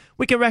 and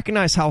we can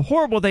recognize how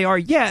horrible they are,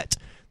 yet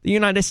the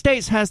United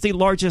States has the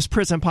largest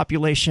prison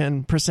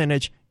population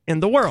percentage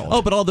in the world.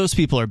 Oh, but all those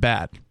people are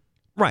bad.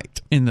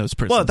 Right. In those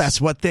prisons. Well, that's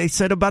what they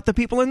said about the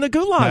people in the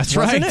gulags, that's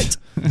wasn't right.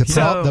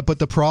 it? But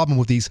the problem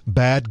with these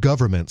bad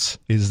governments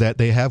is that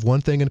they have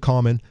one thing in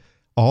common.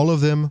 All of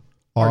them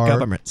are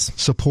governments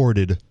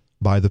supported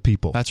by the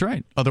people. That's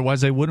right.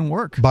 Otherwise, they wouldn't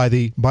work. By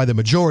the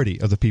majority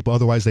of the people.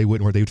 Otherwise, they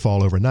wouldn't work. They would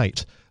fall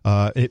overnight.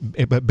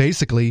 But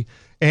basically,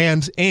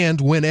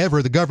 and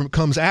whenever the government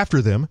comes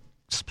after them,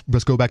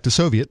 let's go back to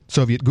Soviet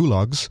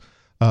gulags.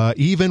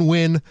 Even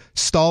when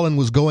Stalin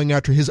was going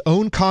after his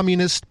own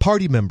communist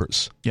party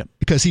members,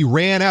 because he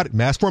ran out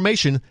mass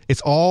formation,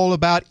 it's all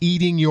about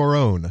eating your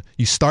own.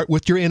 You start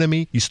with your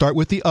enemy, you start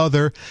with the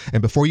other,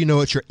 and before you know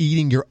it, you're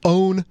eating your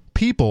own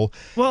people.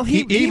 Well,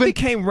 he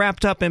became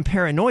wrapped up in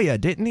paranoia,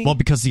 didn't he? Well,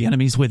 because the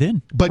enemy's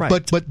within.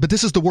 But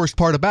this is the worst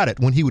part about it.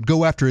 When he would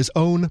go after his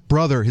own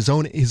brother, his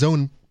own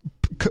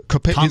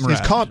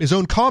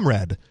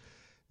comrade,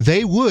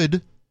 they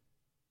would.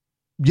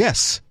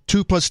 Yes,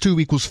 2 +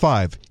 2 =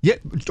 5.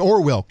 Yet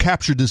Orwell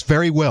captured this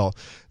very well.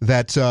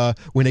 That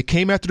when it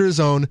came after his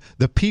own,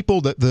 the people,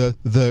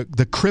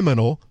 the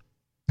criminal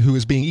who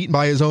was being eaten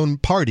by his own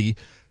party,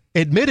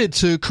 admitted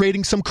to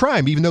creating some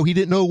crime, even though he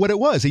didn't know what it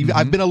was.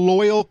 I've been a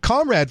loyal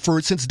comrade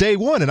since day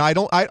one, and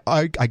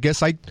I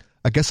guess I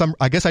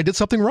did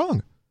something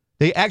wrong.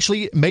 They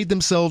actually made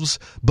themselves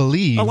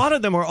believe. A lot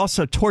of them were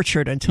also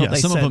tortured until they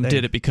some said of them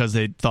did it because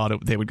they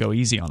thought they would go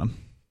easy on them.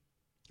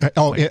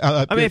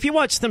 I mean, if you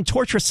watch them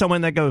torture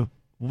someone, they go,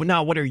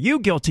 Now, what are you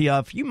guilty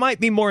of? You might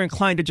be more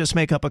inclined to just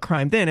make up a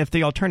crime then if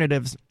the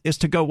alternative is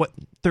to go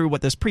through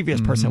what this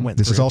previous person went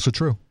through. This is also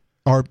true.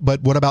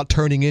 But what about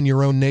turning in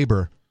your own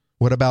neighbor?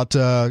 What about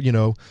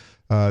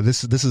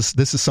this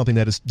is something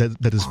that is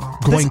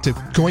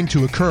going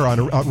to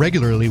occur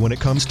regularly when it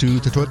comes to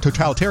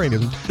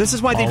totalitarianism. This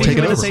is why the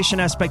dehumanization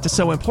aspect is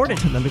so important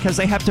to them, because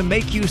they have to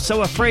make you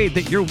so afraid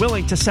that you're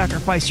willing to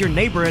sacrifice your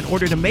neighbor in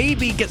order to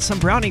maybe get some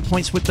brownie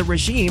points with the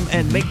regime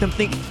and make them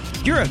think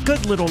you're a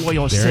good little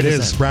loyal citizen. There it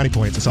is, brownie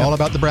points. It's all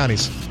about the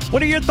brownies.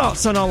 What are your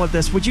thoughts on all of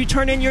this? Would you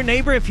turn in your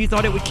neighbor if you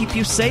thought it would keep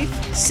you safe?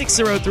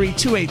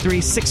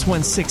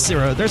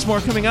 603-283-6160. There's more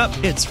coming up.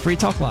 It's Free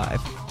Talk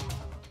Live.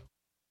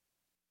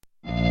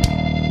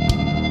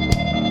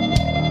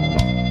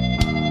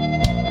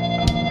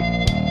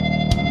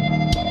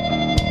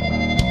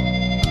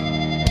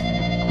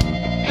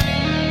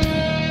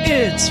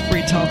 It's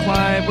Free Talk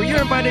Live, where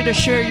you're invited to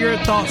share your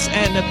thoughts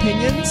and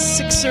opinions.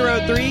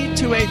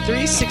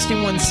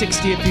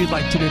 603-283-6160 if you'd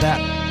like to do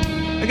that.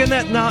 Again,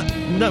 that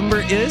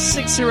number is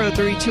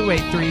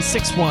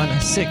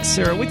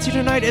 603-283-6160. With you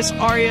tonight is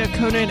Aria,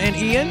 Conan, and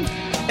Ian.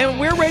 And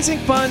we're raising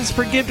funds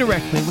for Give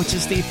Directly, which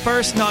is the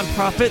first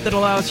nonprofit that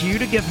allows you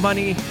to give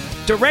money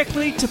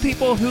directly to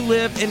people who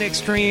live in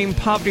extreme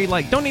poverty,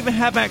 like don't even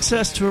have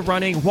access to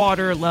running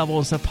water,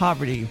 levels of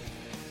poverty.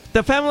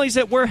 The families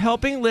that we're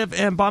helping live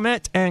in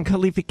Bomet and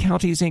Kilifi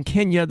counties in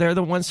Kenya. They're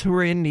the ones who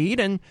are in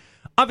need. And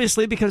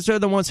obviously, because they're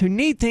the ones who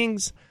need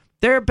things,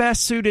 they're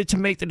best suited to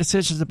make the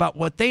decisions about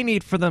what they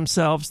need for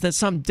themselves than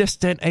some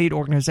distant aid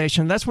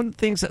organization. That's one of the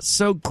things that's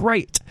so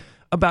great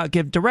about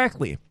Give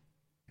Directly,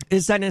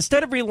 is that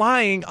instead of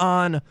relying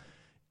on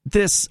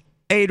this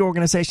aid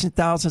organization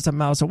thousands of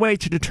miles away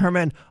to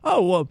determine,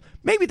 oh, well,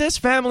 maybe this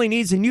family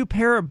needs a new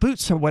pair of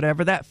boots or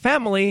whatever, that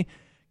family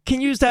can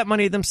use that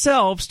money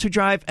themselves to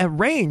drive a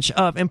range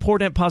of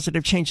important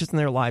positive changes in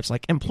their lives,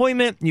 like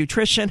employment,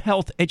 nutrition,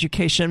 health,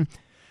 education.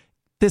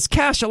 This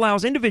cash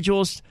allows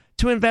individuals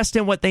to invest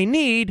in what they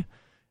need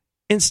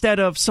instead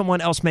of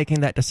someone else making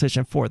that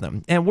decision for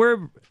them. And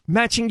we're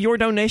matching your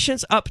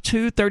donations up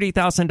to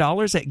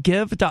 $30,000 at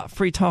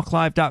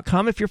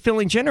give.freetalklive.com. If you're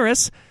feeling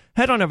generous,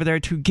 head on over there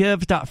to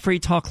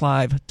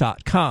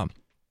give.freetalklive.com.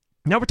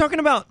 Now, we're talking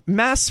about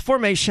mass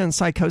formation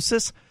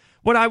psychosis,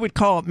 what I would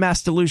call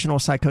mass delusional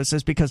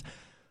psychosis, because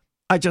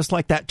I just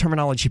like that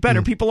terminology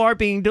better. People are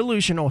being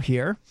delusional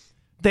here.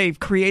 They've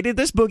created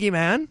this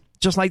boogeyman,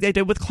 just like they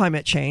did with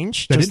climate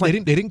change. They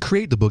didn't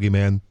create the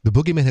boogeyman. The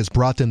boogeyman has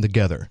brought them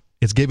together.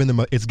 It's given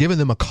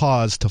them a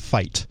cause to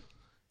fight.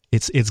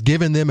 It's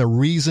given them a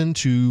reason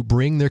to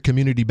bring their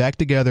community back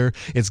together.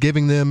 It's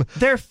giving them...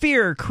 Their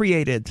fear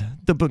created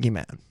the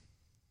boogeyman,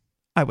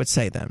 I would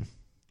say then.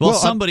 Well,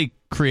 somebody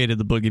created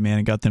the boogeyman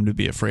and got them to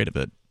be afraid of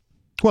it.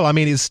 Well, I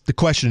mean, the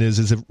question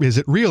is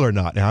it real or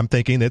not? And I'm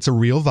thinking it's a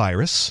real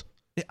virus.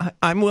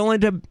 I'm willing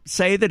to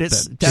say that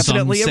it's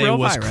definitely a real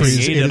virus.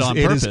 Created on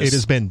purpose. It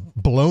has been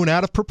blown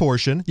out of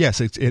proportion. Yes,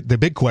 the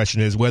big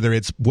question is whether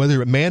is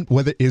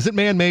it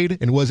man-made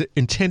and was it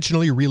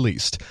intentionally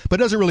released?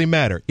 But it doesn't really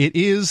matter. It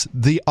is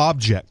the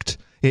object.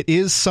 It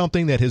is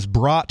something that has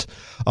brought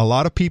a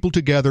lot of people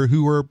together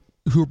who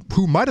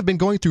might have been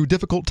going through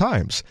difficult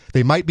times.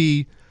 They might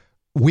be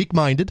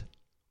weak-minded,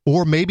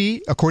 or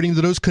maybe, according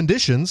to those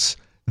conditions,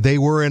 they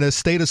were in a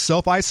state of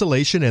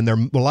self-isolation and their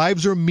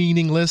lives are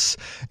meaningless,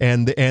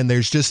 and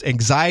there's just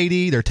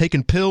anxiety. They're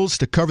taking pills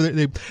to cover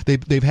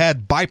they've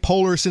had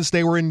bipolar since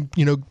they were in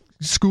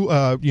school,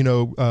 a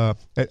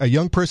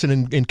young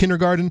person in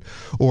kindergarten,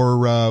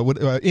 or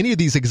any of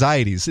these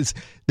anxieties.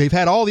 They've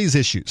had all these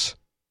issues,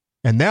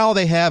 and now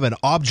they have an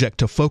object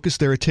to focus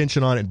their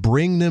attention on and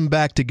bring them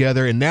back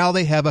together, and now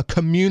they have a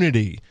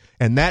community,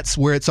 and that's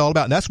where it's all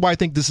about. And that's why I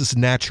think this is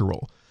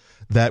natural.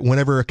 That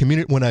whenever a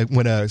community,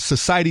 when a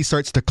society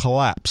starts to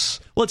collapse,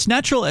 well, it's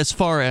natural as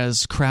far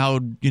as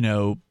crowds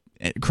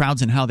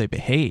and how they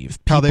behave,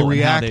 how they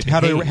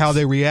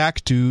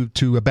react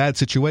to a bad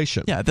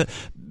situation. Yeah,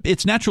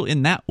 it's natural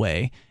in that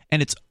way,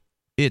 and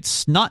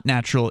it's not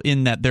natural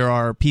in that there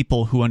are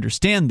people who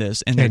understand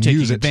this and they're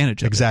taking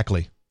advantage of it.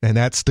 Exactly, and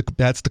that's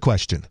the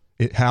question.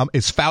 How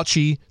is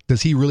Fauci?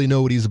 Does he really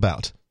know what he's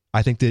about?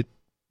 I think that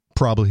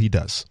probably he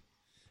does.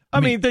 I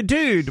mean, the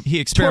dude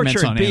he experiments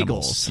tortured on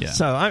beagles, animals, yeah.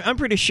 So I'm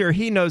pretty sure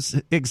he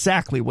knows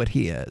exactly what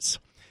he is.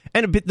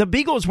 And the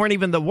beagles weren't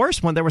even the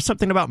worst one. There was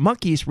something about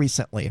monkeys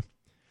recently.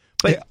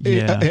 But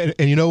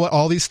and you know what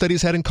all these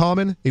studies had in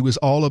common? It was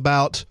all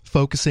about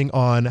focusing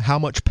on how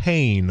much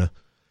pain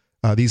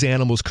these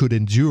animals could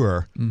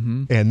endure.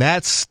 Mm-hmm. And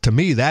to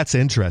me, that's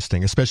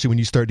interesting, especially when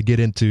you start to get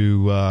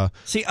into...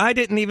 See, I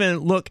didn't even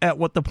look at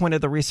what the point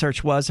of the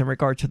research was in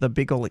regard to the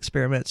beagle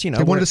experiments. They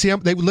wanted to see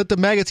they would let the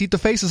maggots eat the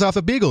faces off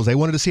of beagles. They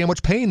wanted to see how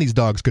much pain these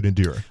dogs could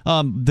endure.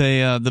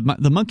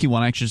 The monkey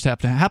one, I actually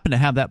just happen to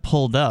have that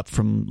pulled up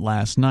from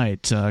last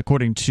night.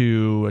 According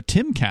to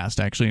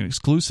Timcast, actually, an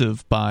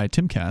exclusive by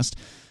Timcast,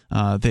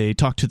 They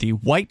talked to the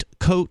White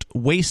Coat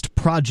Waste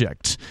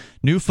Project.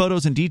 New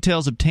photos and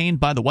details obtained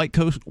by the White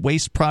Coat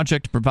Waste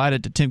Project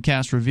provided to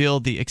Timcast reveal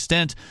the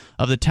extent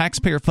of the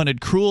taxpayer-funded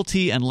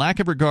cruelty and lack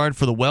of regard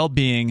for the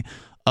well-being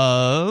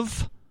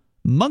of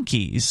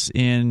monkeys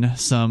in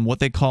some what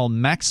they call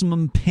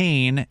maximum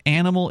pain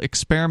animal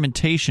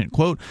experimentation.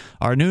 Quote,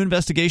 our new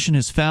investigation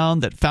has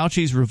found that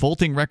Fauci's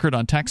revolting record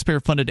on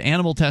taxpayer-funded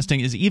animal testing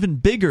is even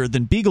bigger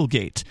than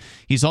Beaglegate.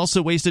 He's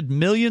also wasted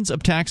millions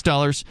of tax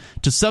dollars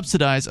to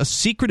subsidize a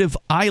secretive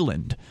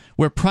island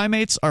where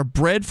primates are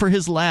bred for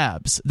his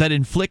labs that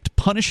inflict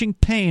punishing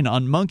pain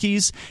on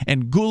monkeys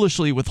and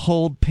ghoulishly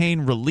withhold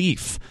pain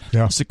relief.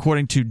 Yeah. This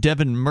according to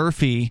Devin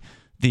Murphy,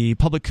 the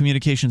public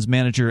communications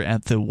manager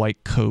at the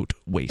White Coat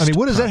Waste I mean,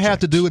 what does Project. that have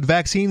to do with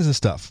vaccines and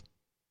stuff?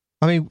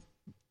 I mean,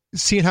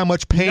 seeing how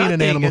much pain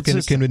an animal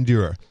can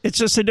endure. It's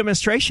just a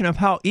demonstration of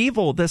how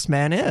evil this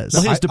man is.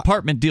 Well, his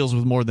department deals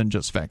with more than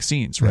just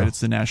vaccines, right? Yeah.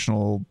 It's the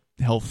National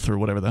Health, or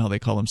whatever the hell they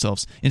call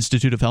themselves,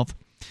 Institute of Health.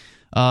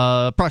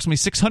 Approximately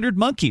 600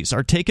 monkeys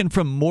are taken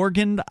from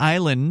Morgan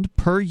Island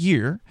per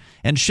year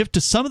and shipped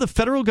to some of the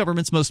federal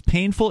government's most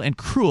painful and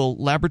cruel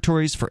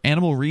laboratories for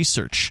animal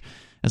research.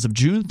 As of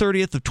June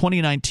 30th of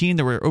 2019,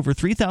 there were over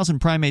 3,000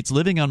 primates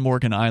living on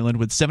Morgan Island,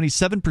 with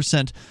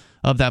 77%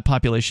 of that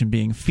population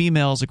being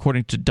females,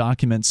 according to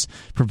documents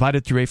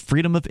provided through a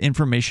Freedom of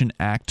Information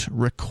Act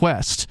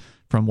request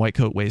from White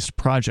Coat Waste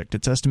Project.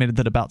 It's estimated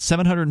that about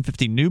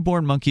 750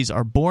 newborn monkeys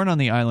are born on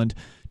the island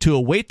to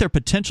await their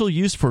potential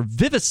use for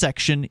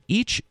vivisection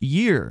each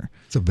year.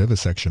 It's a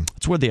vivisection.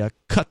 It's where they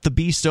cut the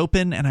beast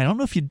open, and I don't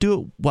know if you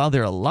do it while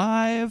they're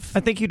alive.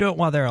 I think you do it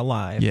while they're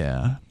alive.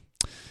 Yeah.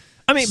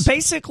 I mean,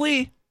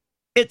 basically,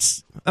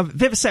 it's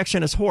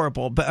vivisection is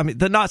horrible, but I mean,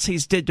 the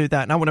Nazis did do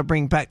that, and I want to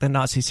bring back the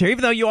Nazis here.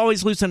 Even though you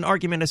always lose an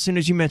argument as soon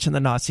as you mention the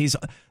Nazis,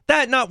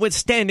 that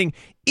notwithstanding,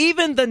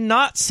 even the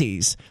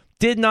Nazis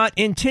did not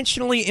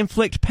intentionally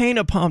inflict pain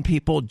upon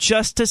people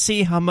just to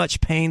see how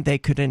much pain they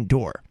could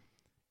endure.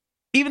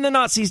 Even the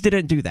Nazis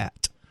didn't do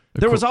that.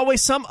 There was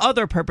always some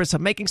other purpose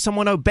of making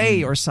someone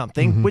obey or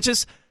something, which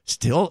is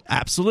still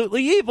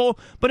absolutely evil,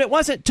 but it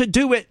wasn't to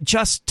do it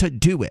just to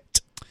do it.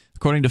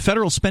 According to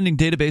federal spending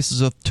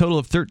databases, a total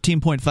of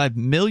 $13.5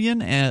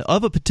 million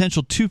of a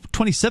potential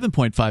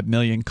 $27.5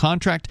 million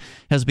contract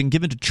has been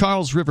given to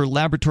Charles River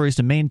Laboratories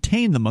to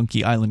maintain the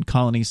Monkey Island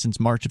colony since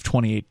March of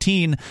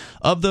 2018.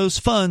 Of those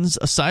funds,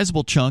 a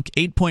sizable chunk,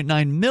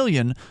 $8.9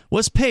 million,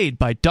 was paid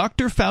by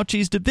Dr.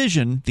 Fauci's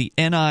division, the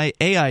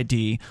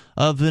NIAID,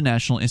 of the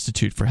National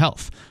Institute for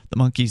Health. The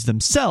monkeys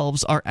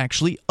themselves are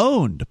actually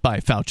owned by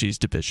Fauci's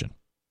division.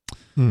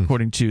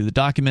 According to the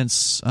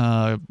documents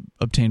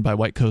obtained by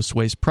White Coast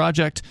Waste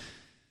Project,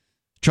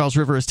 Charles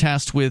River is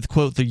tasked with,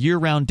 quote, the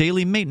year-round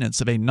daily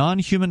maintenance of a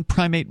non-human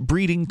primate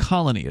breeding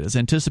colony. It is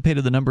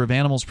anticipated the number of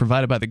animals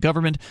provided by the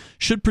government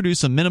should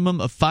produce a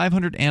minimum of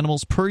 500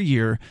 animals per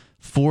year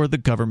for the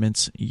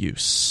government's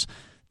use.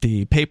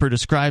 The paper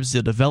describes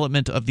the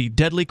development of the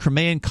deadly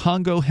Crimean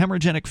Congo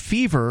hemorrhagic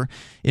fever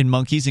in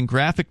monkeys in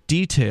graphic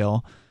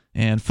detail,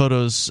 and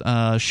photos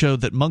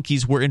showed that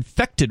monkeys were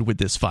infected with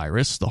this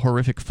virus. The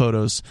horrific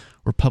photos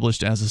were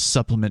published as a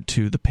supplement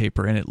to the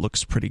paper, and it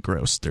looks pretty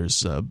gross.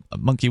 There's a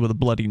monkey with a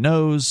bloody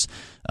nose,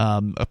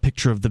 a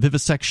picture of the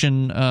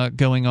vivisection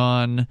going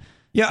on.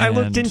 Yeah, I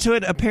looked into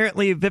it.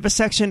 Apparently,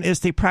 vivisection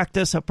is the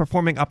practice of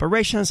performing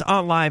operations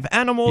on live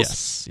animals.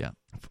 Yes, yeah.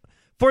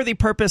 For the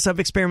purpose of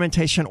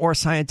experimentation or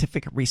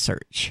scientific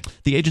research.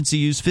 The agency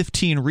used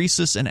 15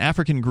 rhesus and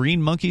African green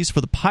monkeys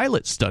for the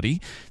pilot study.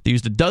 They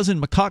used a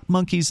dozen macaque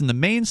monkeys in the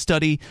main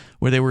study,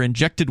 where they were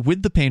injected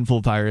with the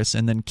painful virus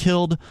and then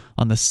killed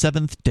on the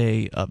 7th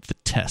day of the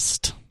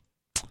test.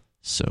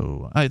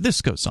 So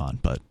this goes on,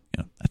 but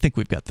I think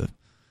we've got the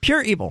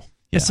pure evil,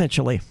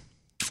 essentially.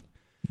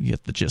 You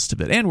get the gist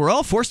of it, and we're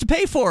all forced to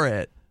pay for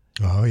it.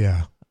 Oh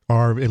yeah,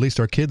 or at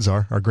least our kids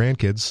are, our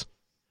grandkids.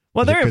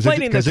 Well, they're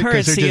inflating the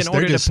currency in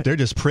order to... They're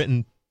just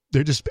printing...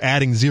 They're just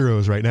adding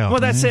zeros right now. Well,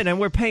 that's it,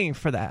 and we're paying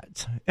for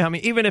that. I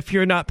mean, even if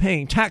you're not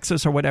paying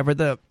taxes or whatever,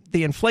 the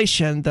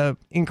inflation, the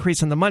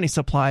increase in the money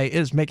supply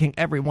is making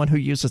everyone who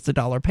uses the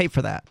dollar pay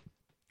for that.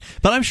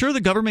 But I'm sure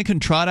the government can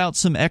trot out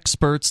some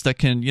experts that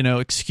can,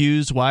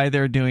 excuse why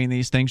they're doing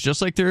these things,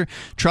 just like they're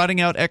trotting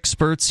out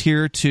experts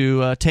here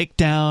to take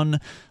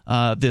down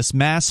this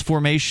mass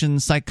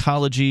formation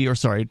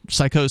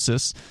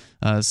psychosis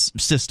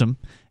system.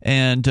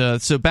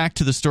 And so back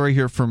to the story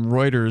here from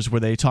Reuters,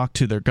 where they talk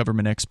to their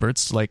government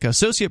experts, like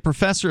Associate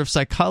Professor of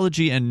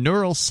Psychology and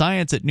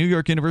Neuroscience at New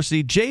York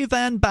University, Jay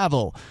Van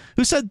Bavel,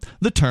 who said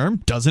the term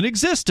doesn't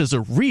exist as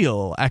a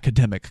real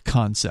academic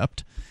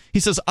concept. He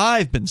says,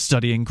 I've been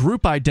studying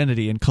group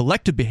identity and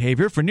collective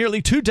behavior for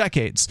nearly 2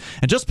 decades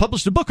and just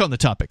published a book on the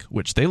topic,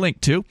 which they link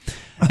to.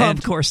 And,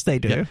 of course they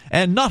do. Yeah,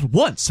 and not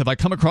once have I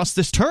come across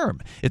this term.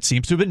 It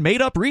seems to have been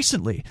made up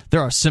recently.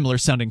 There are similar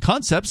sounding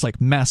concepts like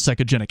mass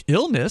psychogenic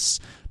illness,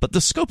 but the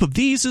scope of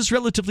these is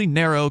relatively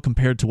narrow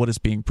compared to what is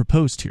being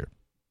proposed here.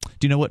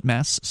 Do you know what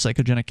mass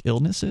psychogenic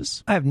illness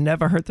is? I've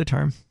never heard the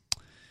term.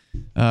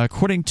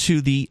 According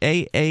to the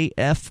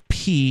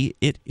AAFP,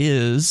 it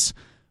is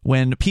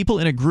when people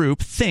in a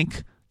group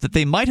think that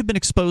they might have been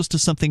exposed to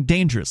something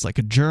dangerous, like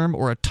a germ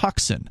or a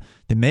toxin.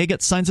 They may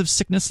get signs of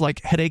sickness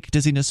like headache,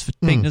 dizziness,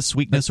 faintness,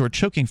 weakness, or a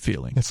choking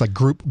feeling. It's like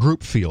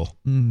group feel.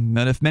 And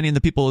if many of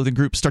the people in the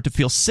group start to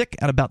feel sick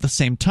at about the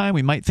same time,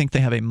 we might think they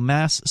have a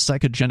mass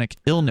psychogenic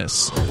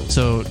illness.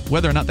 So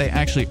whether or not they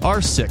actually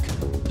are sick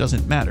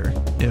doesn't matter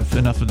if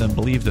enough of them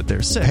believe that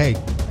they're sick. Hey,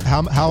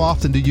 how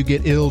often do you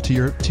get ill to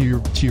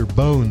your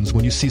bones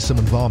when you see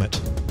someone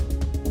vomit?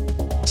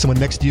 Someone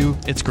next to you,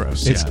 it's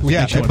gross.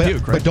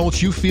 But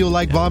don't you feel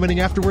like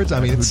vomiting afterwards?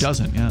 I mean, who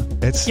doesn't?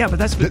 But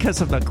that's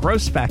because of the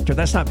gross factor.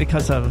 That's not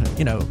because of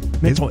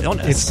mental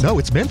illness.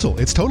 It's mental.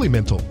 It's totally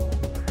mental.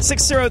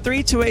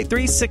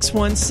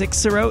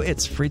 603-283-6160.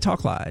 It's Free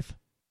Talk Live.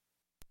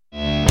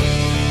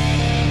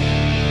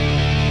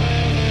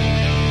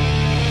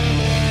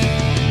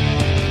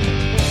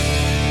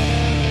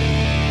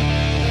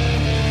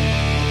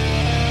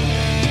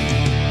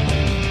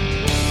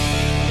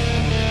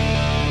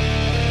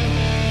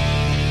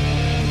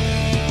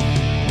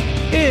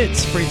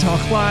 It's Free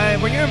Talk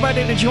Live, where you're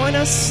invited to join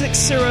us,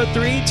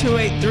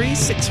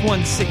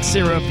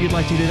 603-283-6160, if you'd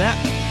like to do that.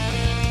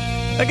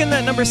 Again,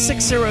 that number is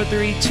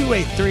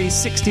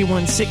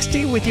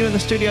 603-283-6160. With you in the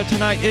studio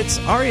tonight, it's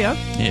Aria.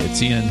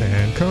 It's Ian.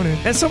 And Conan.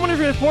 And someone is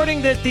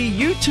reporting that the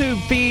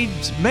YouTube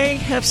feeds may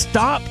have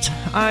stopped.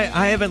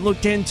 I haven't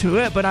looked into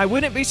it, but I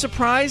wouldn't be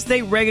surprised.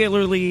 They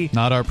regularly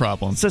not our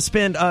problem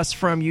suspend us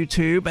from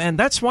YouTube, and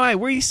that's why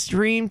we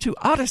stream to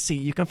Odyssey.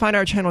 You can find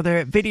our channel there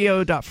at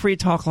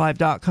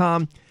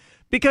video.freetalklive.com,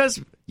 because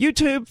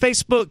YouTube,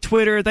 Facebook,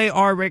 Twitter, they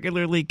are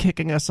regularly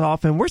kicking us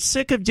off, and we're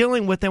sick of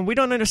dealing with them. We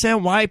don't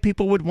understand why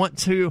people would want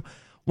to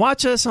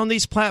watch us on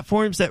these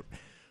platforms that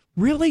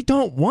really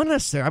don't want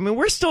us there. I mean,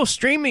 we're still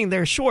streaming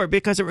there, sure,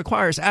 because it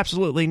requires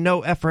absolutely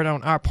no effort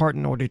on our part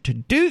in order to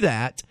do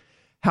that.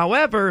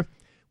 However,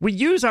 we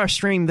use our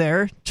stream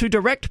there to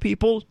direct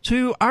people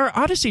to our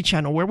Odyssey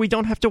channel, where we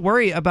don't have to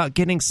worry about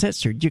getting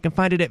censored. You can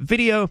find it at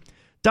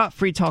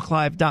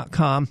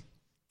video.freetalklive.com.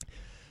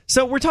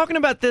 So we're talking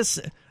about this.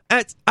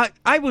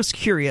 I was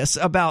curious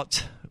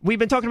about, we've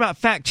been talking about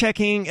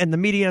fact-checking and the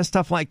media and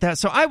stuff like that,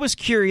 so I was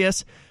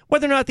curious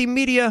whether or not the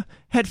media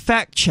had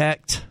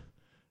fact-checked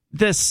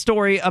this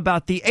story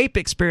about the ape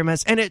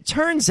experiments, and it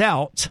turns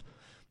out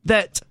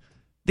that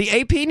the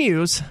AP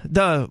News,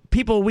 the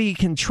people we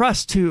can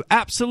trust to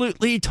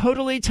absolutely,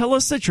 totally tell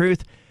us the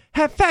truth,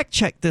 have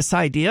fact-checked this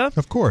idea.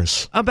 Of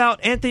course. About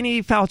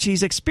Anthony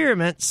Fauci's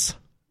experiments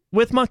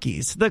with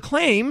monkeys. The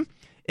claim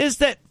is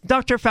that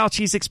Dr.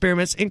 Fauci's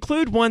experiments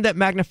include one that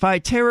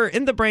magnified terror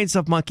in the brains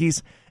of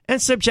monkeys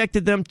and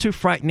subjected them to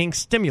frightening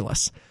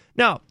stimulus.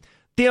 Now,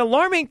 the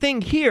alarming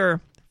thing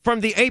here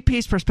from the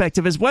AP's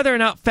perspective is whether or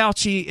not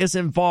Fauci is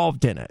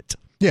involved in it.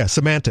 Yeah,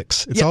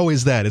 semantics. It's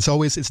always that.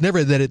 It's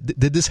never that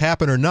did this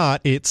happen or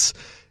not. It's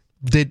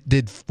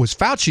was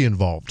Fauci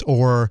involved,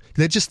 or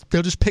they'll just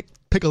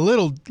pick a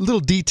little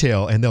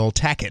detail and they'll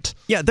attack it.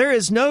 Yeah, there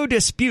is no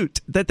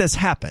dispute that this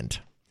happened.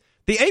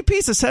 The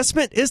AP's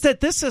assessment is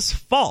that this is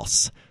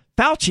false.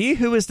 Fauci,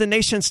 who is the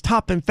nation's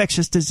top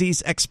infectious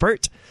disease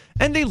expert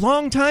and the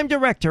longtime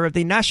director of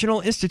the National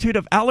Institute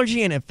of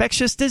Allergy and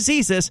Infectious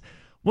Diseases,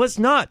 was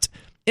not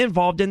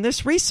involved in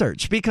this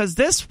research, because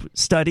this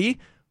study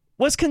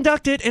was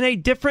conducted in a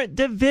different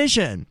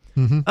division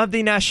of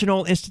the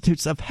National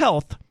Institutes of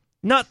Health,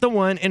 not the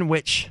one in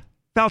which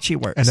Fauci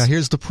works. And now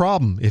here's the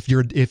problem.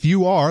 If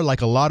you are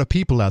like a lot of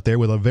people out there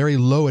with a very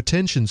low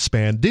attention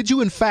span, did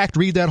you in fact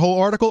read that whole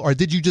article, or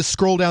did you just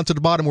scroll down to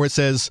the bottom where it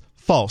says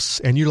false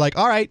and you're like,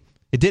 all right,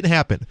 it didn't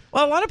happen?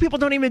 Well, a lot of people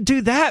don't even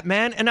do that,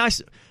 man. And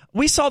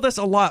we saw this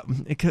a lot.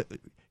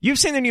 You've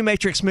seen the new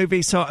Matrix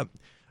movie, so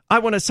I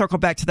want to circle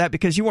back to that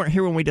because you weren't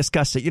here when we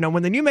discussed it. You know,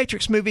 when the new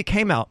Matrix movie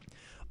came out,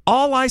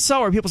 all I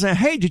saw were people saying,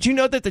 hey, did you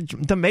know that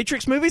the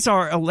Matrix movies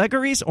are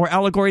allegories or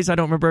allegories? I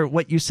don't remember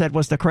what you said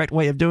was the correct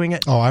way of doing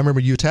it. Oh, I remember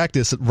you attacked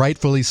this,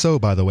 rightfully so,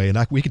 by the way,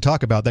 and we can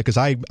talk about that because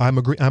I'm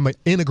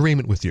in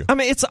agreement with you. I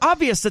mean, it's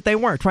obvious that they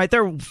weren't, right?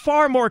 They're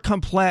far more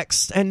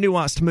complex and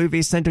nuanced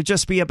movies than to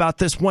just be about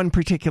this one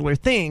particular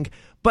thing.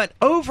 But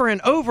over and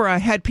over, I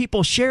had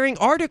people sharing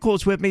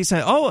articles with me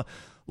saying, oh,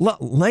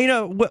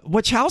 Lena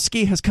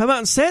Wachowski has come out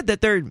and said that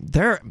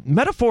they're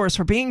metaphors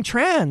for being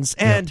trans,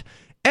 and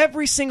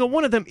every single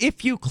one of them,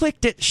 if you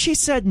clicked it, she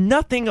said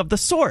nothing of the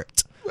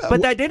sort.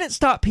 But that didn't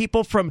stop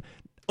people from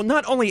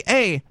not only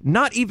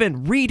not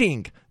even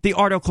reading the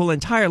article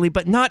entirely,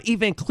 but not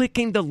even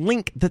clicking the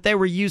link that they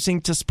were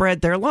using to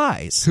spread their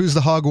lies. Who's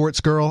the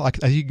Hogwarts girl? I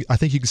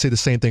think you can say the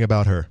same thing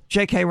about her.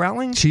 J.K.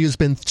 Rowling? She has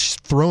been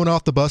thrown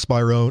off the bus by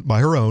her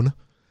own.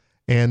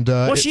 And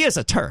well, she is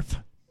a TERF.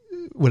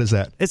 What is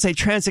that? It's a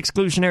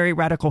trans-exclusionary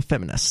radical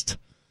feminist.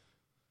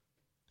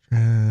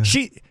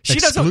 She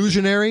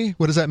exclusionary?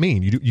 What does that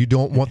mean? You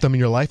don't want them in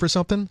your life or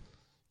something?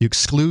 You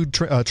exclude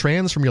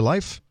trans from your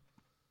life?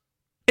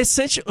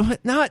 Essentially,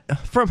 not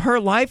from her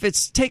life.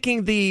 It's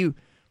taking the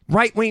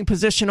right-wing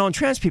position on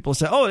trans people.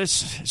 Say, oh,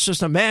 it's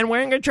just a man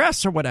wearing a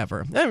dress or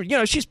whatever. And, you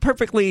know, she's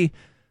perfectly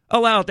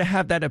allowed to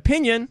have that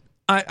opinion.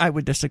 I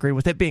would disagree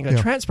with it being a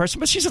trans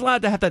person, but she's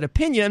allowed to have that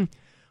opinion.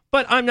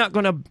 but I'm not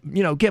going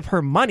to, give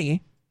her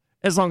money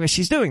as long as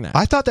she's doing that.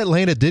 I thought that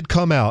Lana did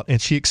come out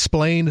and she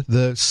explained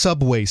the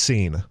subway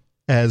scene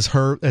as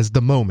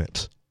the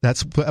moment.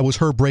 That was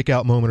her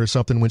breakout moment or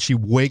something, when she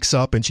wakes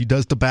up and she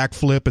does the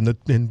backflip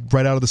and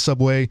right out of the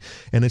subway,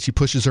 and then she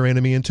pushes her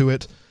enemy into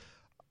it.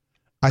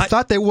 I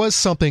thought there was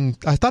something,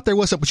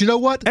 but you know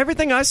what?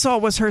 Everything I saw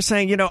was her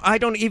saying, I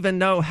don't even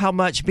know how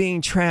much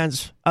being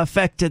trans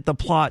affected the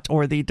plot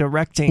or the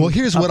directing. Well,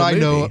 here's what I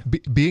know.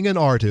 movie. Being an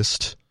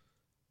artist,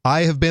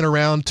 I have been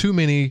around too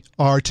many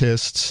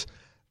artists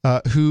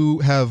who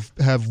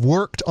have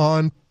worked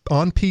on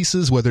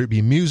pieces, whether it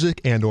be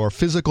music and or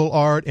physical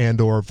art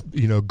and or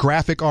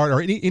graphic art or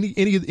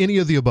any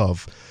of the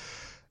above,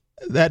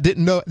 that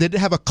didn't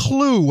have a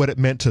clue what it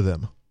meant to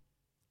them.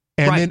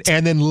 And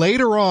then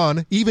later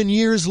on, even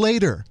years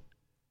later,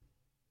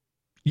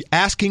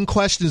 asking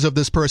questions of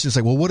this person, it's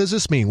like, well, what does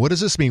this mean? What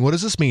does this mean? What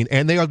does this mean?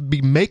 And they'll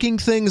be making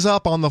things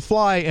up on the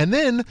fly, and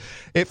then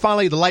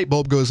the light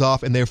bulb goes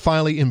off, and they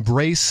finally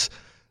embrace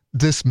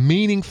this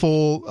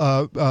meaningful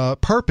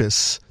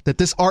purpose that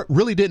this art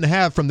really didn't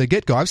have from the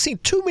get-go. I've seen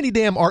too many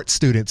damn art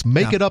students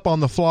make it up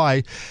on the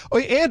fly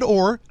and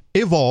or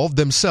evolve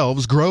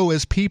themselves, grow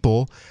as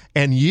people,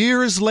 and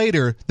years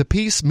later, the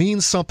piece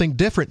means something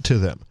different to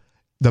them.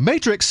 The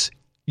Matrix,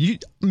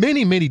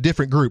 many, many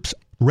different groups,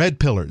 red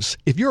pillars.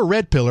 If you're a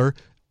red pillar,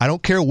 I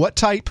don't care what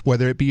type,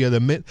 whether it be the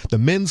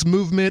men's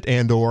movement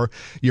and or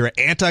you're an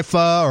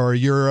Antifa or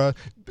you're a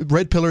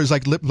red pillars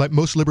like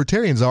most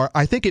libertarians are,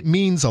 I think it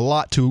means a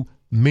lot to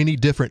many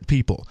different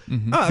people.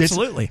 Mm-hmm. Oh,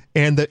 absolutely.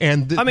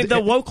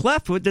 The woke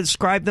left would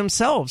describe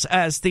themselves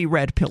as the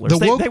red pillars.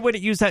 They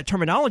wouldn't use that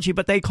terminology,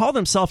 but they call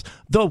themselves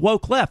the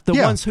woke left, the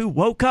ones who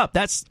woke up.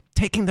 That's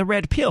taking the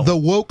red pill. The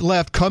woke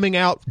left coming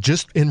out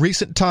just in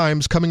recent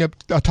times, coming up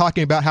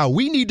talking about how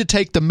we need to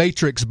take the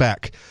Matrix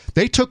back.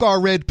 They took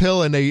our red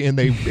pill and they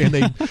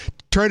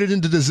turned it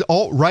into this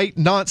alt-right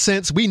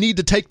nonsense. We need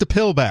to take the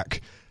pill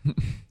back.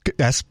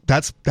 That's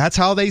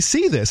how they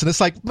see this, and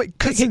it's like,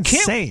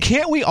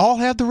 can't we all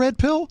have the red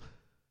pill?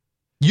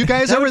 You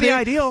guys that over would be there,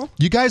 ideal.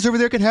 You guys over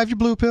there can have your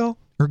blue pill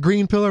or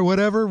green pill or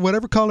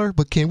whatever color,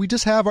 but can we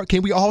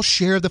all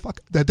share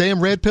the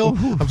damn red pill?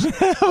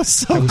 That was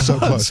so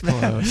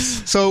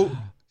close.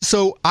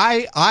 So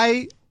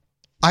I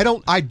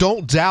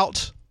don't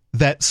doubt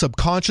that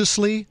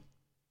subconsciously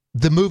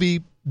the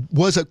movie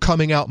was a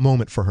coming out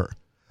moment for her,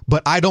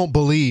 but I don't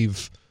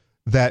believe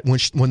that when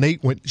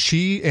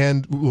she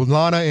and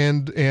Lana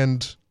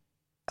and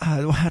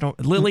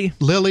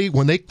Lily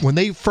when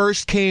they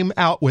first came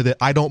out with it,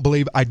 I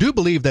do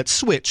believe that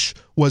Switch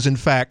was in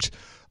fact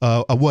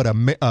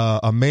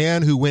a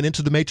man who went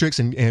into the Matrix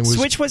and was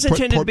Switch was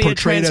intended to be a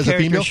trans as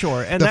character, a female.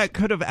 sure, and that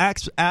could have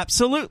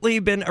absolutely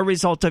been a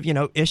result of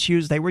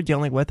issues they were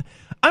dealing with.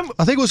 I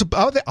think it was.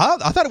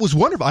 I thought it was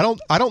wonderful.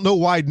 I don't know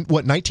why.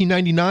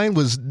 1999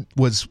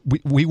 was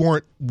we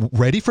weren't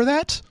ready for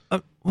that.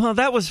 Well,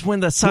 that was when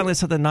the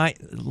Silence of the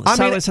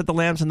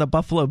Lambs and the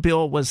Buffalo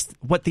Bill was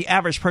what the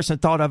average person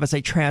thought of as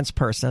a trans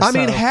person. I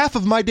mean, half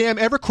of my damn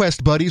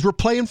EverQuest buddies were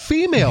playing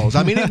females.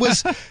 I mean,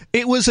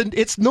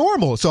 it's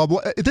normal. So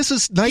this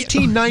is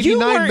 1999 you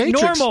weren't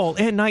Matrix. Normal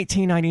in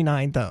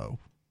 1999, though.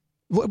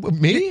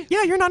 Me?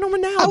 Yeah, you're not normal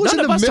now. I was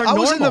None of us are I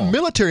was normal. in the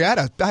military. I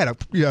had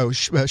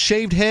a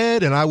shaved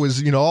head, and I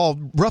was all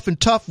rough and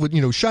tough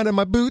with shining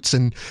my boots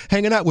and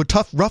hanging out with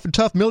rough and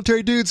tough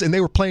military dudes, and they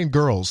were playing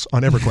girls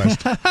on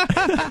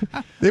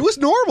EverQuest. It was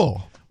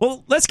normal.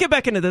 Well, let's get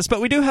back into this,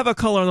 but we do have a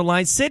caller on the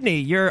line. Sydney,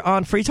 you're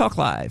on Free Talk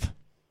Live.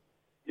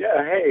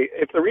 Yeah, hey,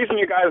 if the reason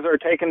you guys are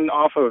taken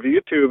off of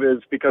YouTube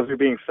is because you're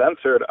being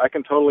censored, I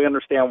can totally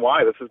understand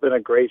why. This has been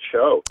a great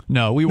show.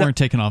 No, we weren't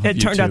taken off of YouTube.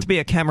 It turned out to be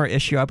a camera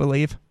issue, I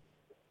believe.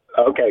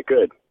 Okay,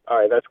 good. All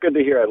right, that's good to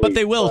hear at least. But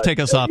they will take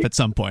us off at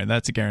some point.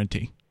 That's a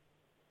guarantee.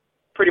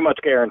 Pretty much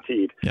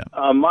guaranteed. Yeah.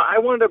 I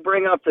wanted to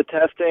bring up the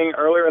testing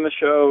earlier in the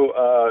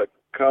show.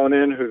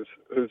 Conan,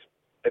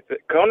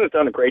 Conan's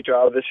done a great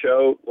job of this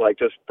show, like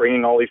just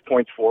bringing all these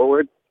points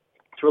forward.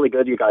 It's really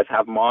good you guys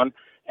have him on.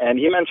 And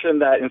he mentioned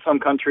that in some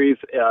countries,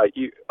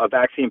 a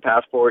vaccine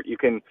passport, you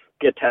can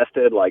get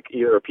tested, like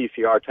either a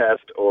PCR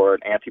test or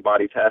an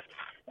antibody test,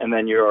 and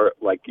then you're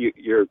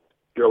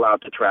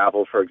allowed to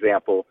travel, for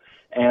example.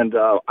 And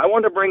I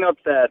wanted to bring up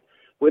that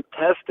with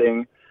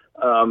testing,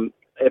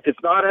 if it's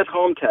not at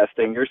home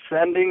testing, you're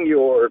sending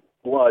your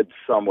blood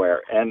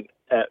somewhere. And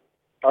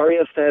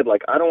Aria said,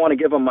 I don't want to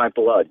give them my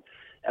blood.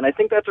 And I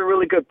think that's a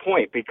really good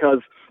point,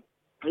 because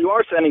you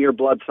are sending your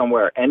blood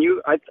somewhere. And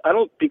I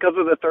don't, because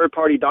of the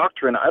third-party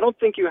doctrine, I don't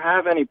think you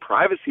have any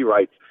privacy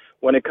rights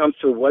when it comes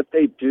to what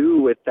they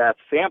do with that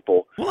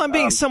sample. Well, I'm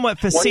being somewhat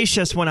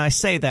facetious when I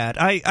say that.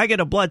 I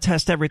get a blood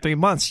test every 3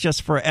 months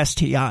just for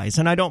STIs,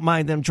 and I don't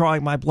mind them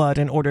drawing my blood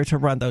in order to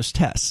run those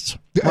tests,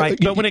 right?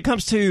 But when it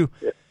comes to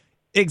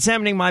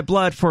examining my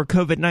blood for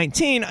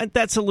COVID-19,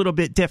 that's a little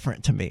bit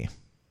different to me.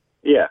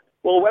 Yeah.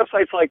 Well,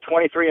 websites like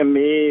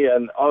 23andMe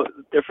and all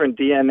different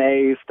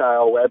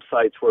DNA-style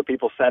websites where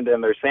people send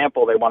in their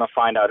sample, they want to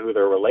find out who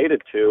they're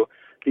related to.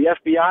 The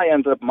FBI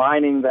ends up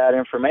mining that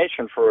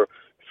information for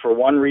for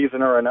one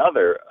reason or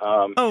another.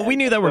 We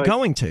knew they were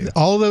going to.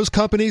 All those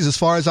companies, as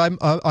far as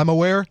I'm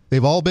aware,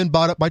 they've all been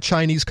bought up by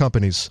Chinese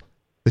companies.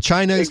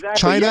 China has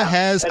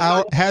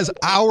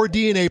our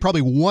DNA.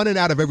 Probably 1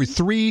 out of every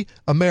 3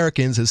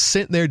 Americans has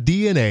sent their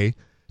DNA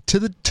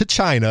to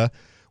China,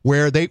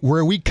 where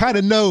we kind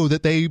of know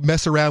that they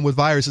mess around with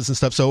viruses and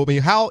stuff. So I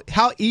mean, how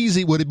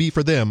easy would it be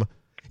for them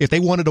if they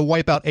wanted to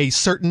wipe out a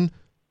certain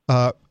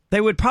they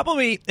would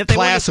probably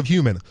class of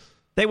human?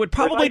 They would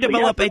probably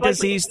develop a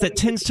disease that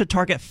tends to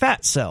target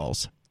fat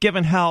cells,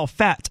 given how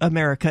fat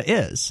America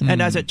is.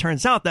 And as it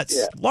turns out,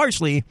 that's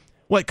largely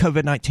what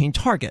COVID-19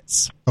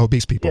 targets.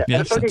 Obese people.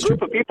 Yeah, a certain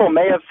group of people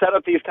may have set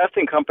up these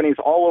testing companies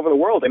all over the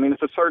world. I mean,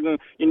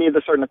 you need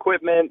a certain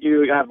equipment,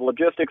 you have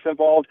logistics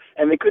involved,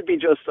 and they could be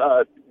just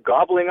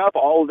gobbling up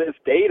all of this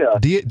data.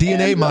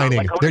 DNA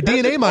mining. They're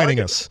DNA mining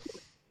us.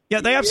 Yeah,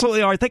 they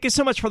absolutely are. Thank you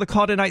so much for the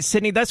call tonight,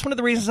 Sydney. That's one of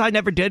the reasons I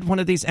never did one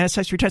of these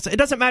ancestry tests. It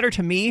doesn't matter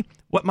to me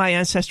what my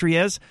ancestry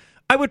is.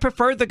 I would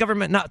prefer the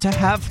government not to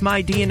have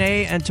my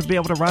DNA and to be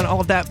able to run all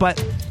of that,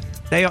 but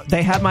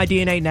they have my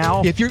DNA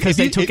now because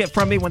they took it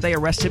from me when they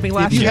arrested me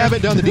last year. If you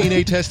haven't done the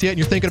DNA test yet and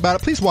you're thinking about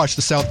it, please watch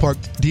the South Park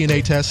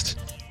DNA test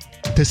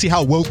to see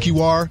how woke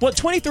you are. Well,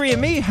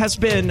 23andMe has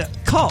been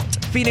caught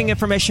feeding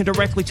information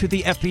directly to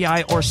the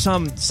FBI or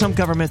some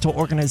governmental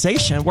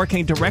organization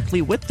working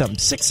directly with them.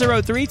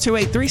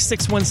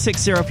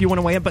 603-283-6160 if you want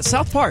to weigh in. But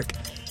South Park,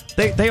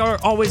 they are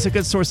always a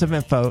good source of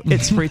info.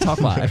 It's Free Talk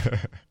Live.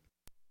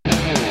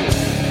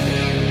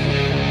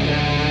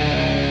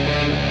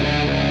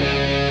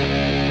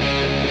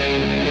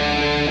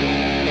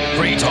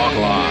 Free Talk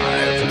Live.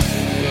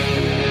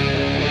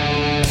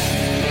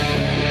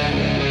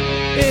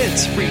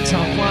 It's Free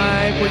Talk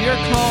Live, where your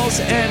calls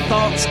and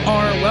thoughts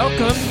are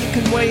welcome. You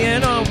can weigh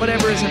in on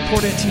whatever is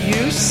important to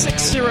you.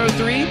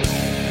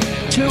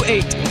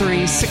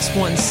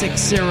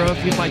 603-283-6160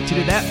 if you'd like to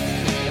do that.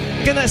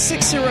 Again, that's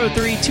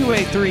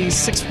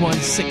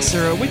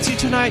 603-283-6160. With you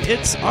tonight,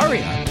 it's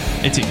Aria.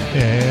 It's Ian.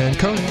 And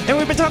Conan. And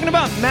we've been talking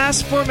about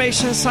mass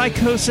formation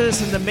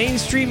psychosis and the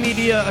mainstream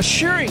media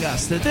assuring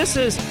us that this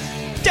is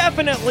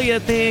definitely a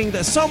thing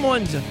that some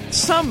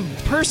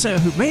person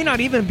who may not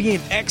even be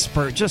an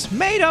expert just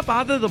made up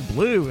out of the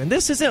blue. And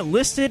this isn't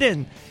listed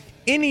in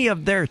any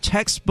of their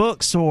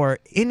textbooks or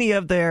any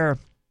of their...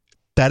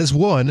 That's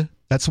one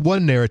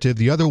narrative.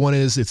 The other one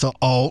is it's an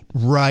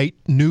alt-right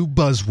new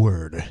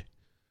buzzword.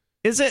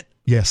 Is it?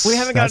 Yes. We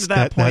haven't gotten to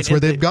that point. That's where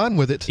they've gone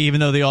with it. Even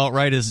though the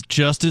alt-right is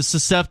just as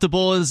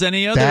susceptible as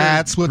any other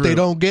That's what group. they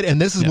don't get.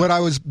 And this is what I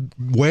was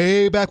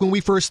way back when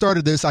we first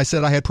started this. I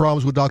said I had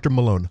problems with Dr.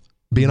 Malone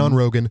being on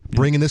Rogan,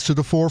 bringing this to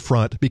the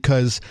forefront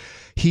because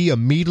he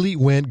immediately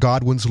went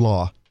Godwin's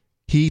Law.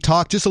 He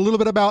talked just a little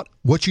bit about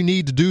what you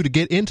need to do to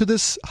get into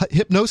this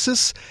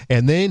hypnosis,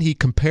 and then he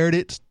compared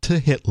it to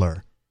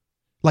Hitler.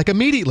 Like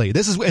immediately.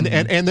 This is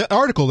and the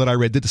article that I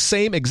read did the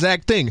same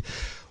exact thing.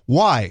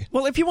 Why?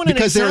 Well, if you want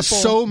because an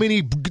example...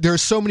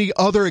 there's so many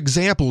other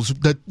examples.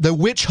 The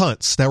witch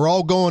hunts, they're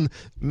all going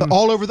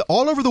all over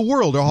the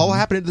world. They're all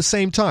happening at the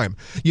same time.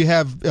 You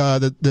have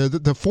the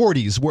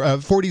 40s,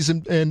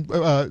 40s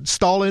and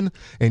Stalin,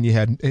 and you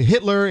had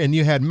Hitler, and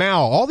you had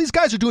Mao. All these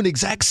guys are doing the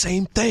exact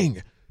same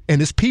thing, and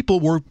his people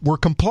were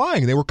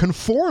complying. They were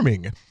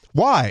conforming.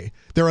 Why?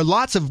 There are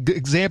lots of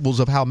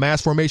examples of how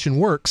mass formation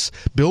works.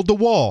 Build the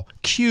wall.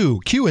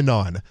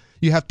 QAnon.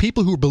 You have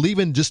people who believe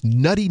in just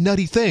nutty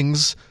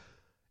things.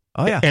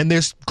 Oh yeah, and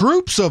there's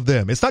groups of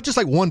them. It's not just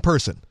like one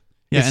person.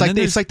 Yeah,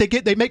 it's like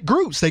they make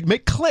groups, they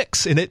make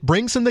cliques, and it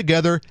brings them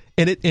together,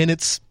 and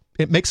it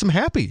makes them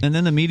happy. And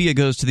then the media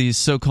goes to these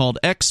so-called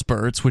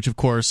experts, which of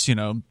course,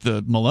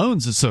 the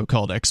Malone's a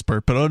so-called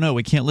expert, but oh no,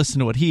 we can't listen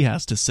to what he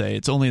has to say.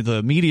 It's only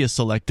the media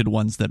selected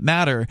ones that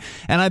matter.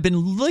 And I've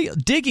been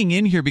digging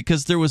in here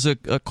because there was a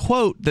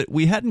quote that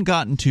we hadn't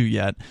gotten to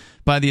yet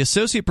by the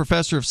associate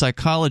professor of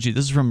psychology.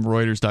 This is from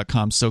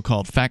Reuters.com,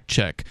 so-called fact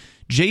check.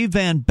 Jay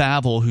Van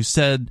Bavel, who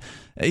said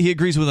he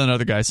agrees with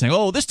another guy saying,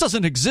 oh, this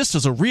doesn't exist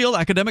as a real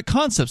academic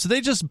concept. So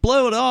they just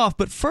blow it off.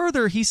 But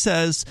further, he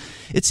says,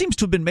 it seems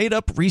to have been made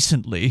up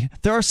recently.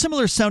 There are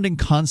similar sounding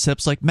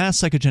concepts like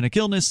mass psychogenic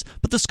illness,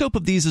 but the scope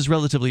of these is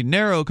relatively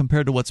narrow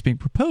compared to what's being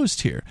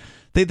proposed here.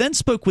 They then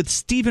spoke with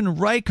Stephen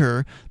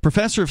Riker,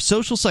 professor of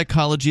social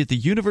psychology at the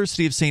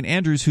University of St.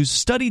 Andrews, who's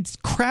studied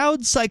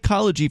crowd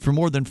psychology for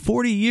more than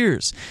 40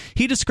 years.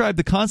 He described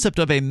the concept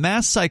of a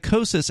mass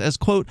psychosis as,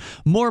 quote,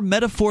 more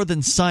metaphor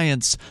than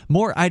science,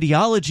 more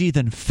ideology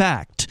than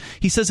fact.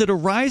 He says it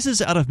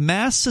arises out of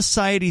mass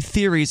society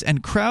theories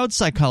and crowd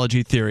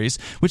psychology theories,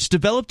 which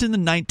developed in the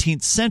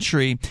 19th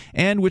century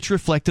and which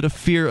reflected a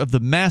fear of the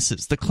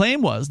masses. The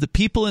claim was that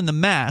people in the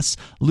mass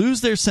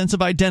lose their sense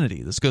of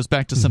identity. This goes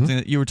back to something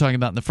that you were talking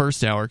about in the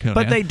first hour, Conan.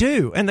 But they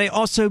do, and they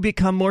also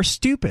become more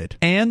stupid.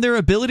 And their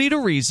ability to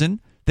reason,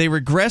 they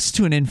regress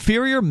to an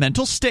inferior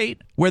mental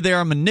state where they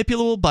are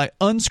manipulable by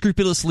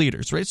unscrupulous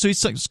leaders, right? So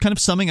he's kind of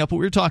summing up what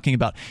we were talking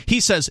about. He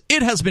says,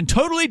 it has been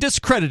totally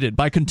discredited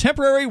by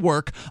contemporary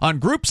work on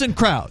groups and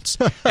crowds,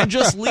 and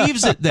just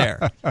leaves it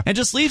there.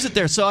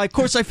 So, of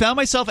course, I found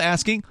myself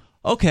asking,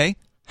 okay,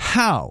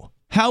 how?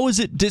 How is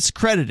it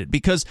discredited?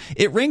 Because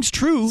it rings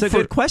true It's a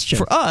good question.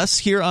 for us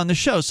here on the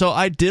show. So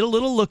I did a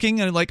little looking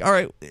and all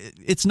right,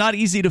 it's not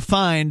easy to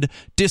find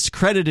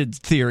discredited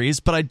theories,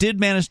 but I did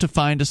manage to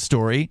find a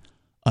story,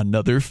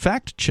 another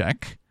fact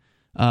check.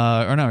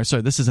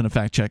 This isn't a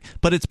fact check,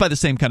 but it's by the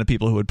same kind of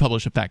people who would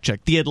publish a fact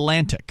check. The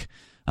Atlantic,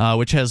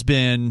 which has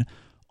been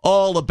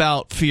all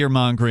about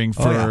fear-mongering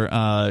for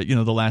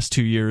the last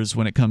 2 years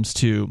when it comes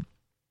to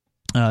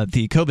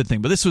the COVID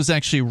thing. But this was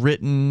actually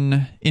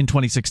written in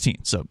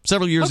 2016, so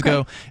several years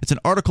ago. It's an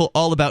article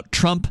all about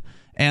Trump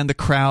and the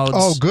crowds.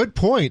 Oh, good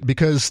point,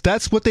 because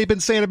that's what they've been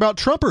saying about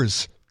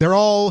Trumpers. They're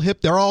all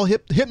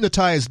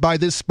hypnotized by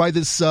this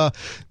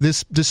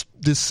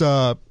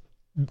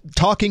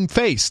talking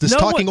face,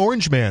 talking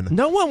orange man.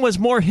 No one was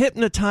more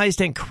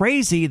hypnotized and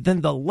crazy than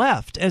the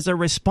left as a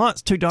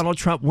response to Donald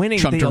Trump winning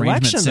the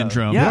election.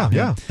 Syndrome.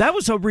 Yeah. That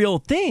was a real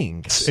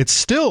thing. It's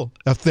still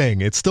a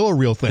thing. It's still a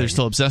real thing. They're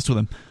still obsessed with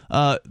him.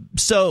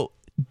 So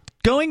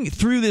going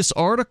through this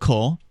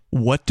article,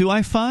 what do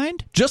I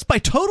find? Just by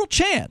total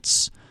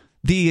chance,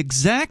 the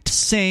exact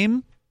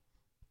same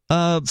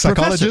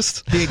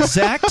psychologist? The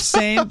exact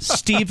same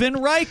Stephen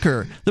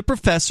Riker, the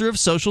professor of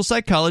social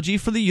psychology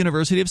for the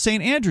University of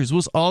St. Andrews,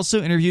 was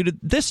also interviewed in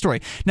this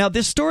story. Now,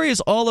 this story is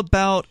all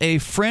about a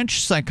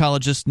French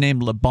psychologist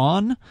named Le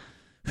Bon,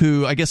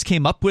 who I guess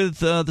came up with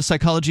the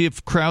psychology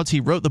of crowds. He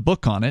wrote the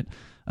book on it,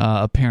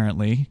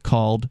 apparently,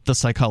 called The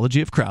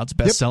Psychology of Crowds,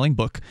 best-selling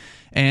book.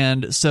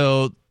 And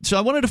so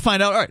I wanted to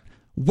find out, all right,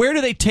 where do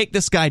they take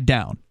this guy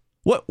down?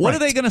 What are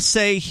they going to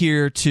say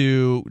here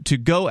to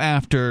go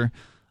after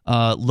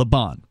Le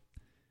Bon?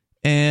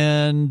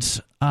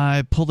 And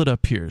I pulled it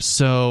up here.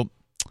 So,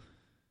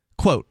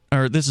 quote,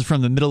 or this is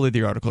from the middle of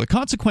the article. The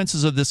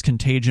consequences of this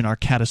contagion are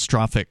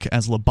catastrophic,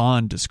 as Le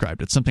Bon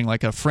described it, something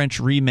like a French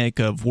remake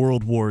of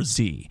World War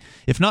Z.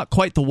 If not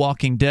quite The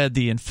Walking Dead,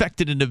 the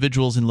infected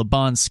individuals in Le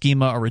Bon's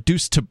schema are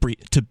reduced to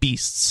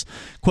beasts.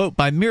 Quote,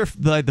 by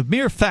the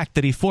mere fact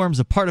that he forms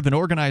a part of an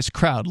organized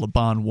crowd, Le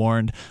Bon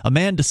warned, a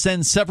man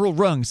descends several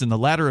rungs in the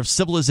ladder of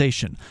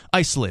civilization.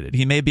 Isolated,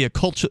 he may be a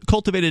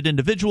cultivated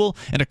individual.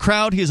 In a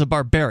crowd, he is a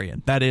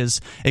barbarian, that is,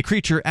 a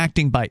creature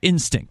acting by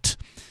instinct.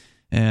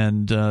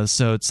 And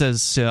so it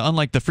says,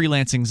 unlike the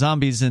freelancing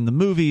zombies in the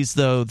movies,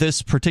 though,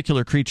 this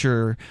particular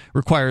creature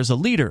requires a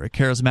leader, a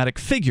charismatic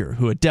figure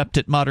who, adept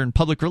at modern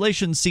public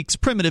relations, seeks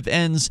primitive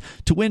ends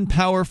to win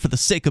power for the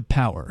sake of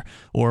power,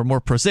 or more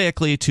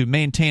prosaically, to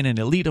maintain an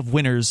elite of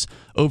winners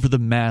over the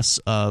mass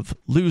of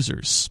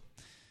losers.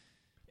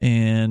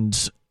 And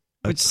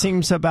which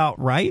seems about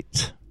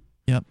right.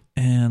 Yep.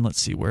 And let's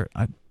see where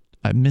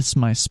I miss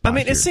my spot. I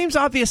mean, here. It seems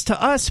obvious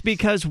to us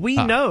because we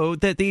know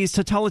that these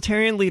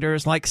totalitarian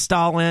leaders like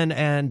Stalin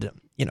and,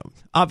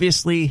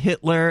 obviously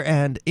Hitler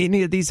and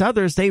any of these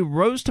others, they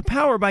rose to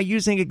power by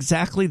using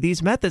exactly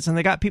these methods, and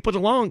they got people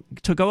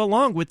to go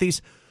along with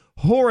these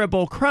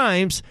horrible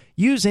crimes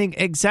using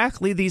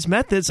exactly these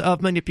methods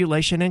of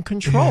manipulation and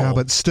control. Yeah,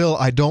 but still,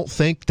 I don't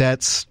think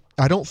it's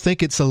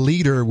a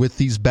leader with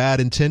these bad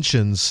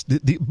intentions.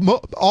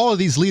 All of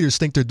these leaders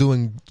think they're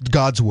doing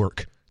God's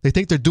work. They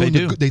think they're doing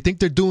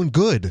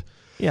good.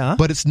 Yeah.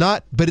 But it's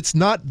not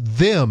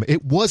them.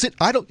 It wasn't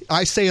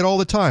I say it all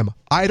the time.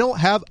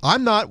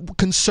 I'm not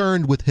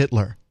concerned with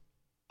Hitler.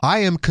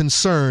 I am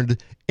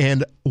concerned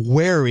and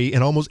wary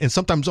and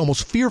sometimes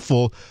almost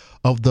fearful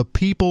of the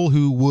people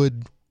who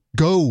would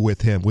go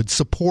with him, would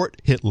support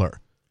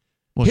Hitler.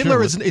 Well,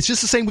 Hitler it's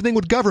just the same thing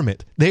with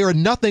government. They are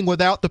nothing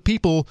without the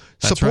people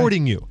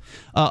supporting you.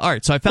 All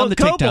right, so I found the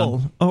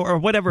takedown. Or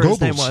whatever his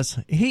name was.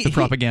 The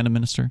propaganda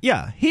minister.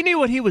 Yeah, he knew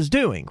what he was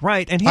doing,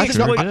 right? And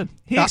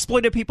he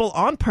exploited people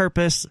on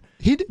purpose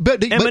and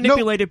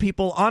manipulated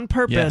people on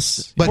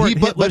purpose. Yes.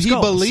 But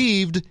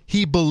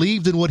he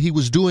believed in what he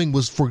was doing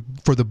was for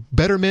the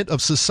betterment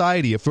of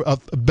society, for a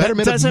betterment of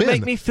men. That doesn't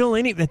make me feel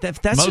any...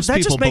 That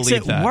just makes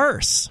it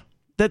worse.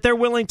 That they're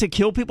willing to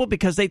kill people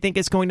because they think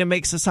it's going to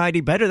make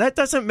society better. That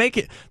doesn't make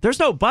it. There's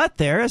no but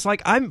there. It's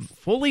like I'm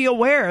fully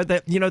aware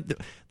that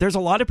there's a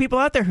lot of people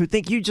out there who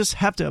think you just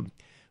have to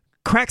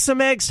crack some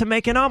eggs to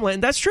make an omelet,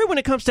 and that's true when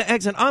it comes to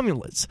eggs and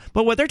omelets.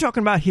 But what they're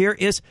talking about here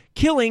is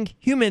killing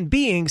human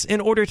beings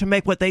in order to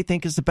make what they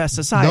think is the best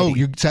society.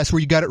 No, that's where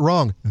you got it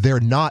wrong. They're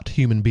not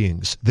human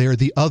beings. They're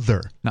the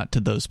other. Not to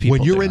those people.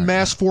 When you're in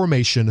mass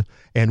formation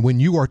and when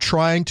you are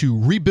trying to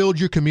rebuild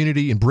your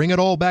community and bring it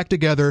all back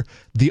together,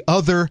 the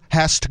other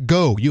has to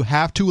go. You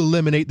have to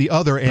eliminate the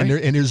other.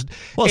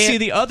 See,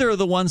 the other are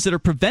the ones that are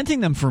preventing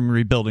them from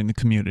rebuilding the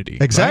community.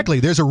 Exactly.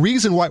 Right? There's a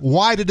reason why.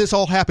 Why did this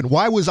all happen?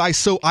 Why was I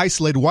so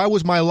isolated? Why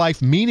was my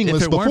life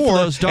meaningless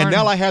before? And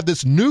now I have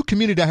this new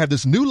community. I have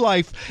this new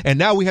life, and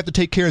now we have to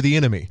take care of the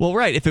enemy. Well,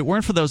 right. If it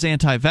weren't for those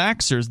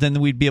anti-vaxxers, then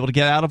we'd be able to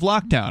get out of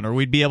lockdown, or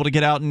we'd be able to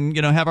get out and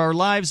have our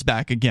lives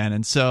back again.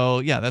 And so,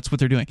 yeah, that's what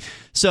they're doing.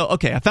 So,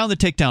 okay, I found the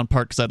takedown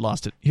part because I'd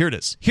lost it. Here it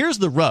is. Here's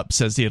the rub,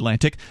 says The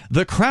Atlantic.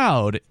 The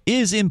crowd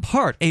is in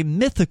part a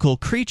mythical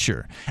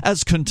creature.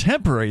 As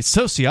contemporary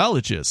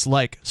sociologists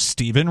like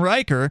Stephen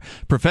Riker,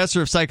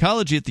 professor of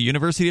psychology at the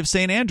University of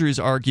St. Andrews,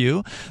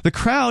 argue, the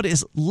crowd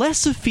is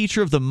less a feature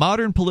feature of the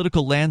modern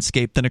political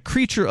landscape than a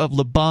creature of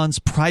Laban's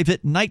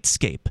private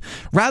nightscape.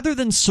 Rather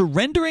than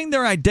surrendering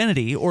their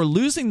identity or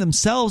losing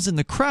themselves in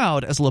the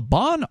crowd, as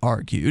Laban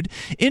argued,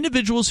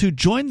 individuals who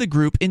join the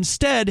group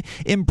instead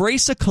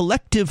embrace a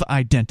collective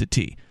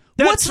identity.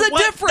 What's the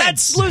difference?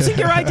 That's losing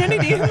your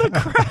identity in the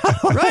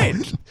crowd.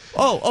 Right.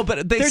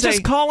 But they're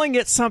just calling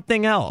it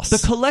something else.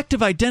 The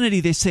collective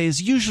identity, they say,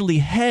 is usually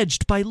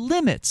hedged by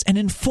limits and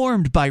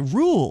informed by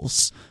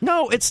rules.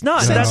 No, it's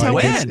not. No, That's how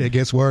it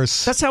gets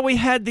worse. That's how we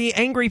had the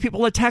angry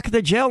people attack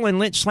the jail and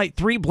lynch like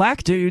 3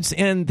 black dudes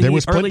in the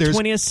early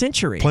 20th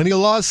century. Plenty of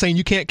laws saying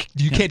you can't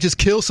just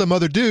kill some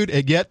other dude,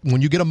 and yet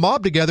when you get a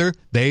mob together,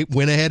 they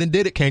went ahead and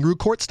did it kangaroo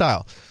court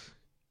style.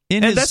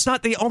 That's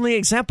not the only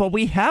example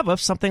we have of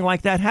something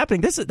like that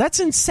happening. That's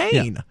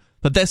insane. Yeah.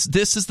 But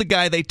this is the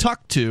guy they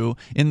talked to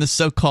in the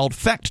so-called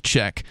fact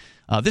check.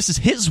 This is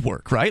his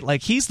work, right?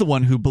 Like, he's the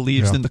one who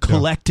believes in the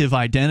collective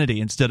identity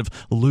instead of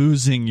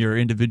losing your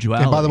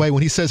individuality. And by the way,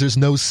 when he says there's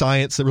no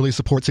science that really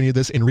supports any of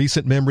this, in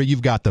recent memory,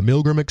 you've got the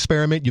Milgram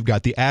experiment, you've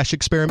got the Ash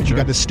experiment, you've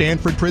got the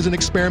Stanford prison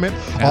experiment.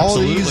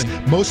 Absolutely.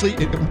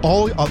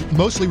 All these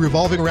mostly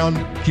revolving around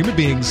human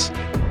beings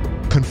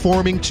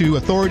conforming to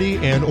authority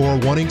and or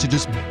wanting to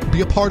just be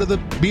a part of the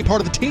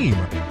team,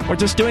 or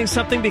just doing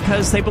something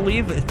because they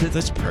believe that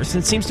this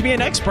person seems to be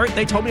an expert.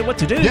 They told me what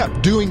to do. Yeah,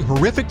 doing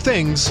horrific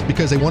things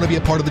because they want to be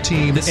a part of the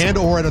team and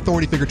or an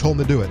authority figure told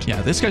them to do it.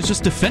 Yeah, this guy's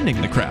just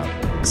defending the crowd.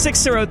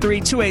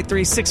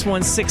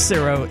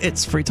 603-283-6160.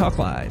 It's Free Talk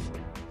Live.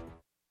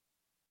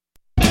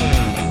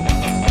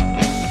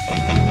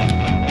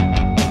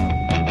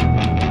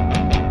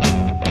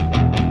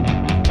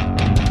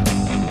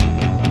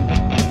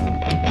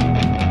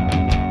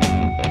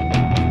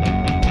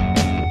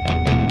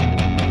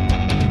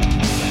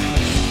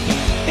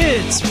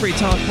 It's Free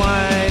Talk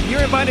Live.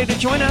 You're invited to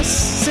join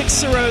us,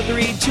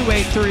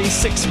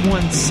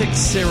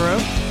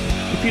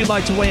 603-283-6160. If you'd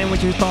like to weigh in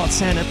with your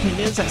thoughts and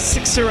opinions, that's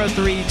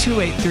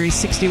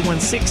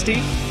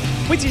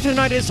 603-283-6160. With you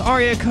tonight is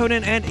Aria,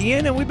 Conan, and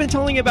Ian, and we've been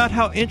telling you about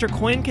how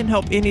Intercoin can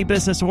help any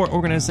business or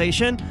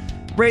organization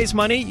raise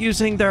money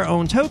using their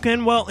own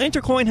token. Well,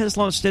 Intercoin has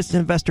launched its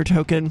investor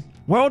token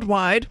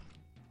worldwide,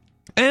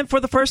 and for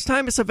the first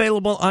time, it's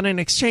available on an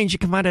exchange. You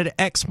can find it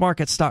at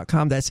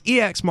xmarkets.com. That's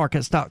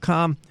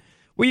exmarkets.com.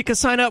 where you can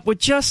sign up with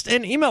just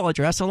an email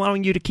address,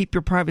 allowing you to keep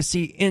your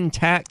privacy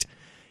intact.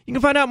 You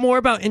can find out more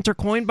about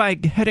Intercoin by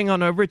heading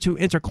on over to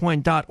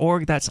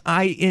intercoin.org. That's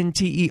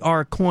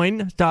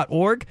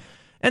intercoin.org.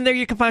 And there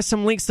you can find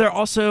some links. They're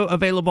also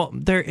available.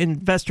 Their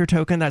investor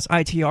token, that's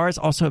ITR, is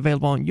also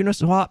available on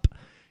Uniswap.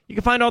 You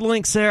can find all the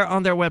links there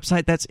on their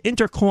website. That's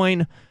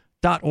intercoin.org,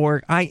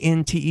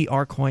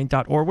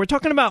 intercoin.org. We're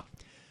talking about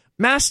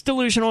mass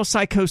delusional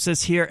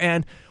psychosis here.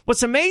 And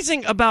what's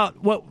amazing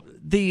about what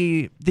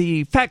the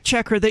fact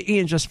checker that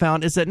Ian just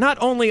found is that not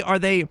only are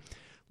they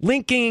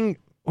linking,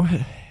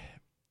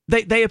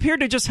 they appear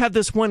to just have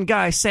this one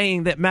guy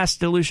saying that mass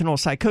delusional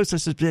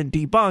psychosis has been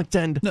debunked,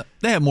 and no,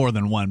 they have more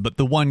than one, but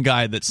the one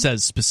guy that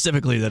says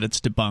specifically that it's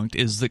debunked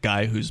is the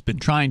guy who's been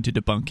trying to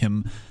debunk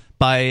him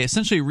by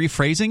essentially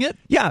rephrasing it.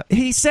 Yeah,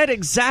 he said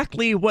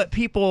exactly what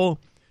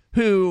people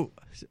who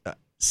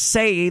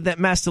say that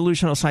mass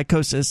delusional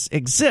psychosis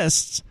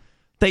exists,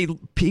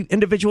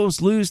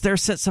 individuals lose their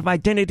sense of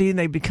identity and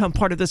they become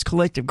part of this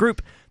collective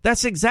group.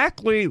 That's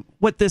exactly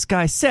what this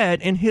guy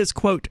said in his,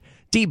 quote,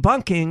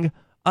 debunking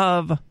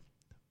of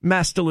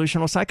mass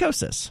delusional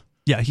psychosis.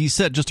 Yeah, he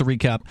said, just to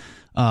recap,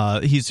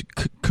 he's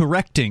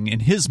correcting in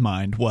his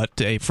mind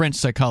what a French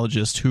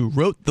psychologist who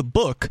wrote the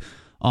book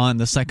on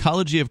the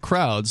psychology of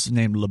crowds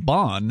named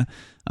Laban.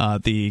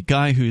 The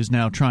guy who's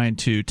now trying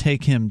to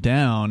take him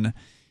down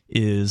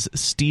is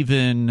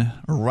Stephen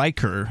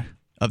Riker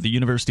of the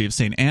University of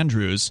St.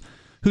 Andrews,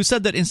 who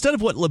said that instead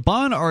of what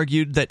Laban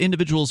argued, that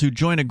individuals who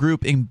join a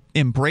group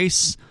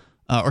lose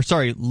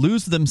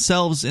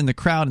themselves in the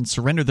crowd and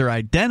surrender their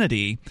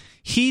identity,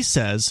 he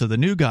says, so the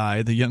new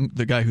guy,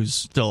 the guy who's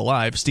still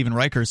alive, Stephen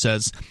Riker,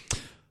 says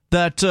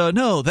that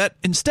that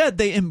instead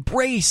they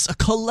embrace a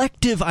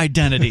collective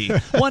identity,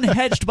 one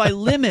hedged by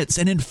limits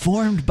and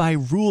informed by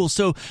rules.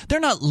 So they're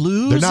not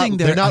losing their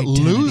identity. They're not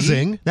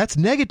losing. That's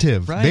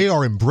negative. Right. They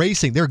are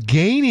embracing. They're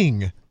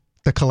gaining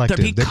the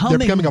collective. They're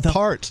becoming a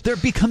part. They're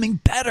becoming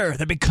better.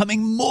 They're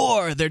becoming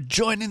more. They're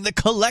joining the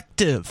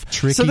collective.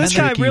 So this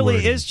guy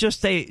really is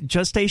just a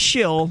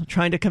shill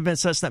trying to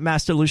convince us that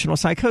mass delusional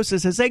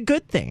psychosis is a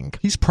good thing.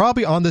 He's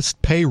probably on this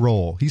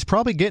payroll. He's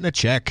probably getting a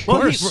check.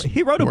 Well,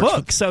 he wrote a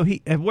book,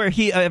 where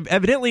he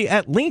evidently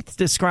at length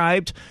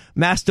described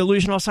mass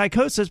delusional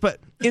psychosis, but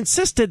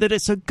insisted that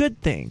it's a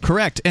good thing.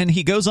 Correct. And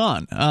he goes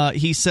on.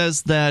 He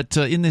says that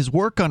in his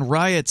work on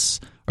riots,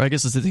 or I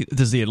guess this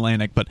is the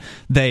Atlantic, but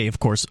they, of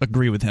course,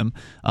 agree with him.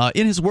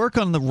 In his work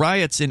on the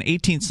riots in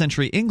 18th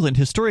century England,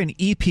 historian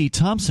E.P.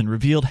 Thompson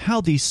revealed how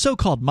the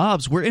so-called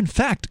mobs were in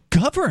fact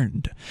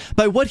governed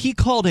by what he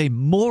called a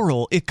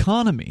moral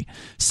economy.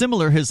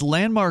 Similar, his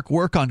landmark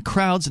work on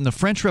crowds in the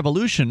French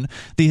Revolution,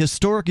 the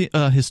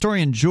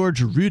historian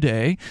Georges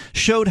Roudet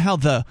showed how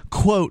the,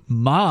 quote,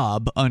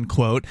 mob,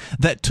 unquote,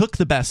 that took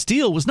the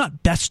Bastille was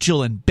not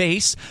bestial and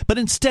base, but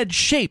instead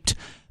shaped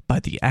by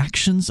the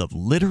actions of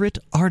literate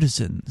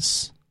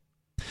artisans.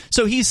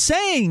 So he's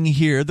saying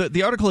here, that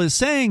the article is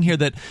saying here,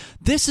 that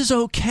this is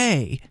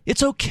okay.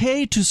 It's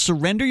okay to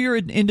surrender your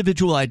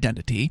individual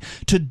identity,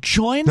 to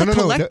join the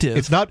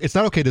collective. No, it's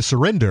not okay to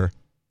surrender.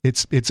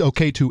 It's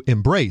okay to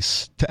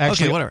embrace, to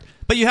actually. Okay, whatever.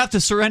 But you have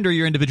to surrender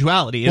your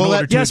individuality in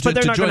order to join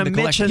the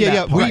collective.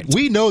 Yeah.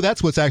 We know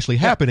that's what's actually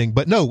happening,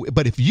 but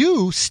if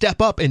you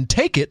step up and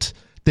take it,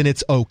 then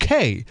it's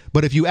okay.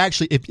 But if you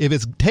actually, if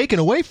it's taken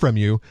away from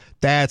you,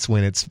 that's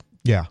when it's.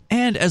 Yeah.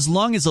 And as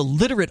long as a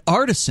literate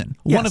artisan,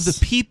 one of the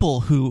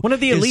people who one of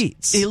the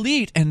elites,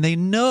 elite, and they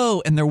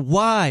know and they're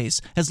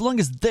wise, as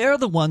long as they're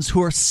the ones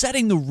who are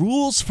setting the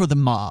rules for the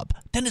mob,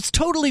 then it's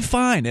totally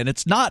fine, and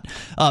it's not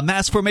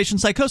mass formation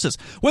psychosis.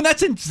 When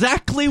that's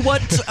exactly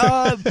what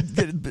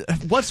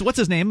what's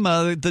his name?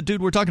 The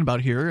dude we're talking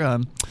about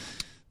here,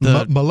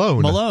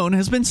 Malone. Malone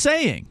has been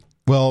saying.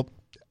 Well,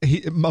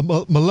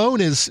 Malone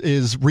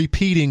is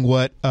repeating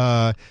what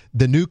the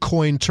new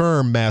coin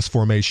term mass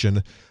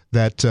formation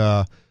that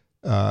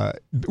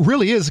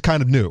really is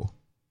kind of new.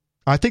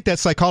 I think that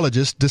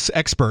psychologist, this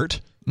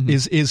expert,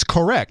 is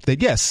correct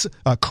that yes,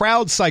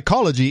 crowd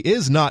psychology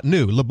is not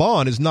new. Le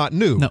Bon is not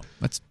new. No,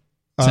 that's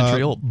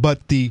century old.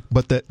 But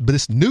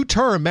this new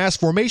term, mass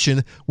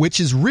formation, which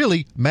is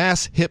really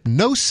mass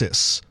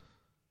hypnosis.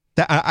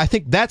 I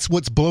think that's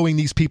what's blowing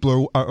these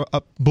people are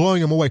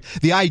blowing them away.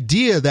 The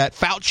idea that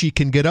Fauci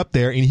can get up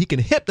there and he can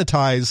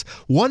hypnotize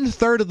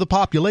 1/3 of the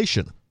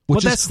population.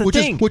 Which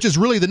is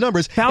really the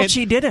numbers.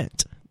 Fauci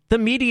didn't. The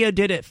media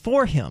did it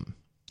for him.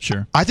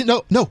 Sure. I think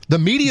no. The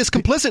media is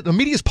complicit. The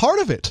media is part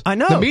of it. I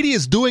know. The media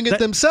is doing it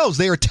themselves.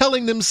 They are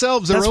telling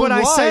themselves their own lies.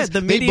 That's what I said.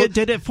 The media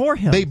did it for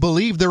him. They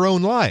believe their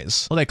own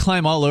lies. Well, they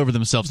climb all over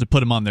themselves to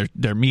put him on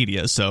their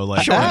media. So,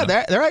 like,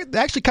 they're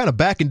actually kind of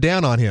backing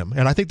down on him,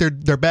 and I think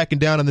they're backing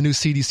down on the new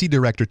CDC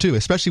director too,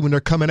 especially when they're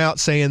coming out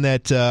saying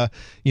that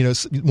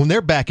when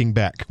they're backing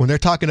back, when they're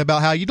talking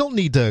about how you don't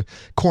need to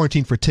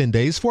quarantine for 10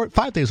 days,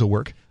 5 days will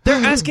work. They're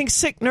asking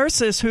sick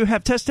nurses who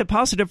have tested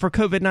positive for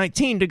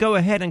COVID-19 to go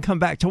ahead and come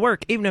back to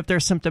work, even if they're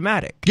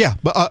symptomatic. Yeah,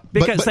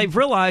 because they've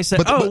realized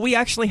that, we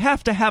actually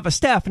have to have a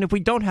staff, and if we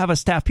don't have a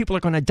staff, people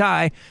are going to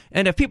die.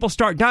 And if people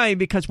start dying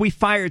because we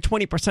fired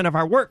 20% of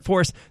our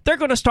workforce, they're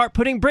going to start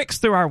putting bricks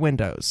through our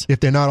windows. If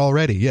they're not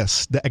already,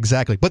 yes,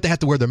 exactly. But they have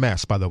to wear their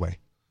masks, by the way.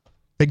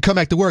 They can come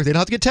back to work. They don't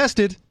have to get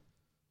tested.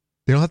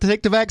 They don't have to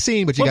take the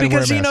vaccine, but you got to wear a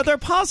mask. Because, they're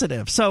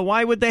positive. So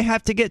why would they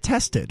have to get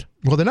tested?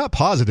 Well, they're not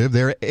positive.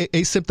 They're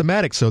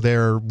asymptomatic, so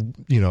they're,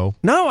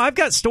 No, I've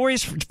got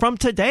stories from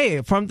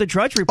today, from the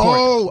Drudge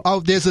Report.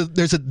 Oh, there's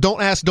a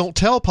don't ask, don't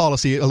tell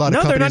policy. A lot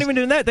of companies. No, they're not even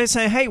doing that. They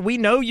say, hey, we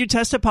know you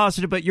tested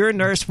positive, but you're a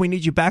nurse. We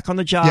need you back on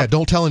the job. Yeah,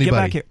 don't tell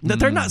anybody. Get back here.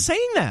 They're not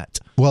saying that.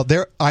 Well,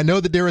 I know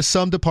that there are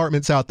some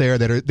departments out there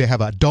that they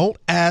have a don't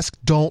ask,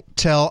 don't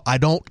tell, I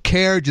don't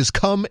care, just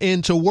come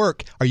into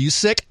work. Are you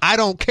sick? I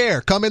don't care.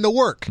 Come into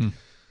work.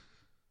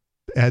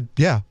 And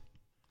yeah.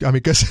 I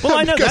mean, because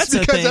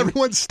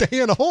everyone's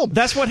staying home.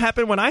 That's what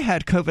happened when I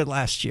had COVID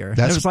last year. It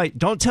was like,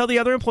 don't tell the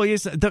other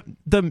employees.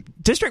 The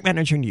district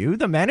manager knew,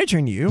 the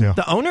manager knew,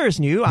 the owners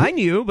knew, I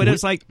knew, but it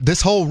was like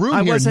this whole room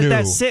I here wasn't knew.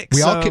 That sick.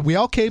 We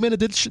all came in and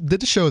did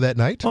the show that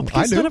night. Well,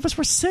 because none of us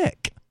were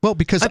sick. Well,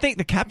 because I think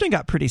the captain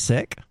got pretty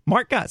sick.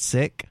 Mark got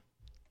sick.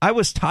 I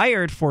was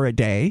tired for a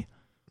day.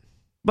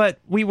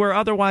 But we were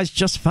otherwise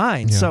just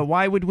fine. Yeah. So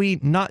why would we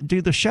not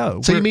do the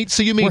show? So you mean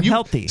we're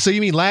healthy? So you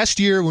mean last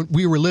year when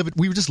we were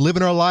just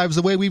living our lives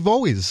the way we've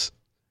always.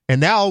 And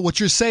now what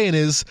you're saying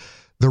is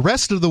the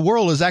rest of the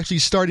world is actually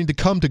starting to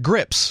come to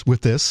grips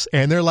with this,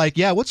 and they're like,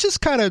 yeah, let's just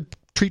kind of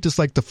treat this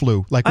like the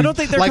flu,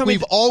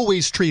 we've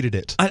always treated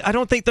it. I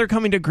don't think they're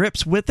coming to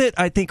grips with it.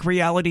 I think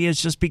reality is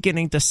just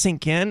beginning to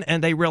sink in,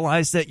 and they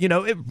realize that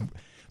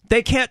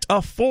they can't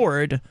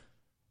afford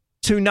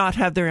to not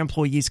have their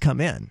employees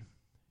come in.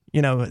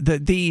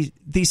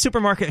 The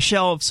supermarket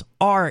shelves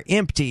are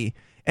empty,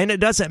 and it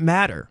doesn't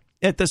matter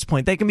at this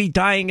point. They can be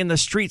dying in the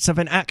streets of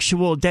an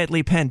actual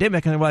deadly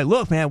pandemic, and they're like,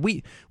 look, man,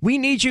 we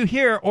need you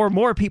here or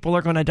more people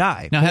are going to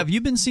die. Now, have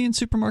you been seeing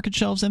supermarket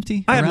shelves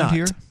empty I around have not.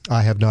 here?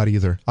 I have not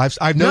either. I've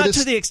noticed. Not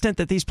to the extent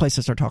that these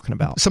places are talking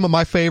about. Some of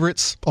my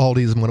favorites,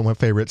 Aldi's is one of my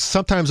favorites.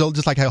 Sometimes they'll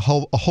just like a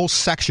whole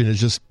section is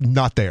just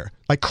not there,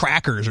 like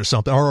crackers or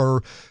something,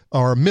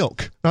 or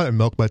milk. Not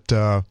milk, but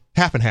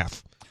half and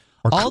half.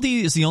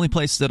 Aldi is the only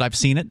place that I've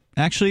seen it,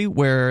 actually,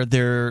 where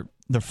the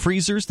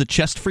freezers, the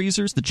chest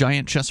freezers, the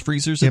giant chest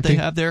freezers that they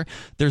have there,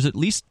 there's at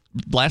least,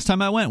 last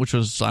time I went, which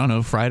was, I don't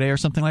know, Friday or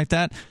something like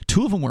that,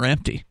 2 of them were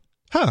empty.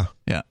 Huh.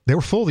 Yeah. They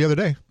were full the other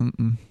day.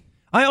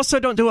 I also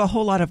don't do a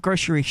whole lot of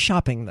grocery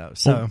shopping, though.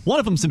 So well, one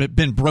of them's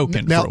been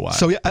broken now, for a while.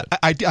 So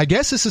I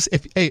guess this is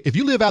if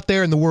you live out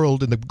there in the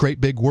world, in the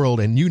great big world,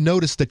 and you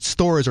notice that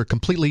stores are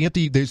completely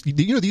empty. There's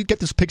you get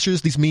these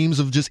pictures, these memes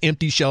of just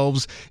empty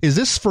shelves. Is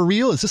this for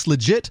real? Is this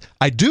legit?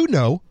 I do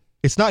know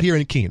it's not here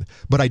in Keene,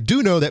 but I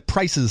do know that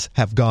prices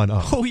have gone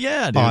up. Oh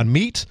yeah, dude. On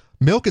meat.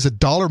 Milk is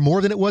 $1 more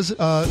than it was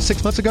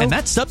 6 months ago. And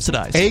that's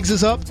subsidized. Eggs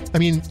is up. I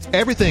mean,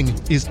 everything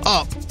is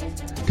up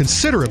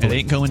considerably. It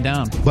ain't going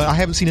down. But I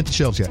haven't seen empty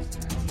shelves yet.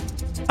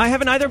 I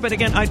haven't either, but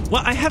again,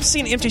 I have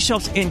seen empty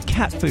shelves in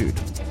cat food.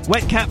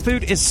 Wet cat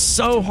food is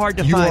so hard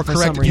to find for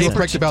some reason. You are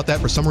correct about that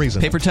for some reason.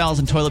 Paper towels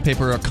and toilet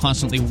paper are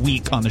constantly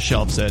weak on the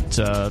shelves at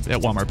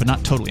Walmart, but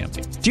not totally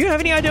empty. Do you have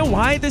any idea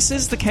why this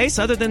is the case,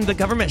 other than the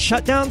government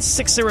shutdown?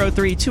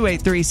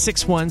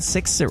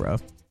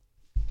 603-283-6160.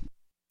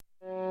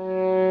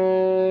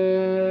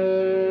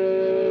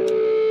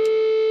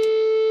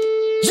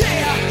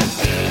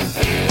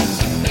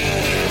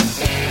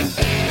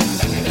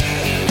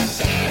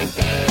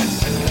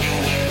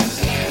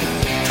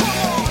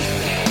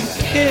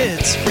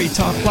 It's Free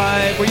Talk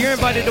Live, where you're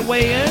invited to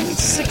weigh in.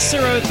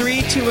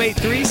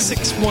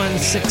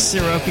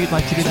 603-283-6160 if you'd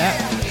like to do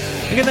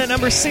that. Again, that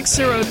number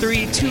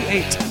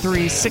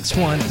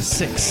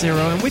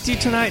 603-283-6160. And with you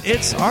tonight,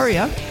 it's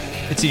Aria.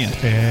 It's Ian.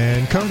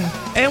 And Conan.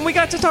 And we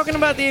got to talking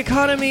about the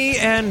economy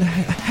and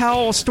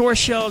how store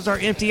shelves are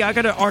empty. I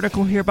got an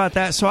article here about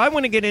that, so I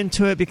want to get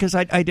into it because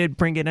I did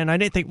bring it in. I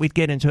didn't think we'd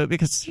get into it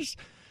because there's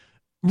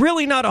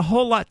really not a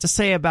whole lot to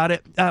say about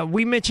it.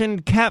 We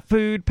mentioned cat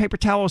food, paper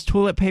towels,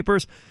 toilet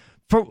papers.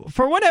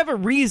 For whatever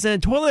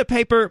reason, toilet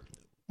paper,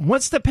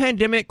 once the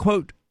pandemic,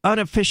 quote,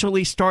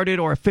 unofficially started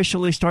or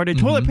officially started,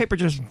 toilet paper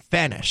just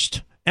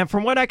vanished. And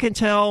from what I can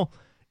tell,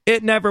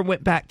 it never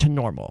went back to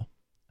normal.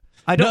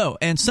 No,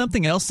 and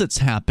something else that's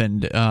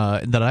happened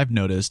that I've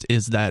noticed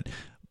is that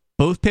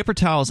both paper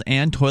towels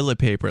and toilet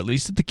paper, at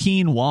least at the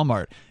Keene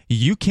Walmart,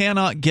 you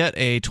cannot get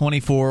a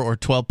 24 or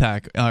 12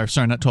 pack,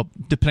 sorry, not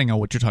 12, depending on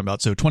what you're talking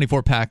about. So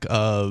 24 pack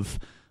of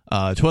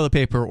toilet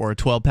paper or a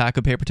 12 pack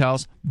of paper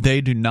towels,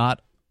 they're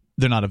not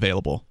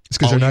available. It's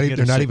because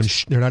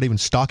they're not even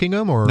stocking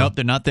them, or nope,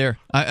 they're not there.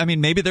 I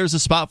mean, maybe there's a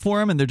spot for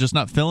them and they're just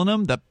not filling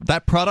them.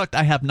 That product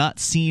I have not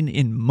seen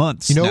in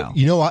months. Now.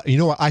 You know what?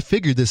 I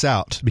figured this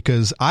out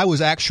because I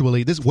was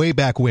actually this way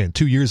back when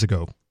 2 years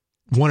ago.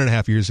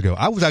 1.5 years ago,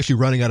 I was actually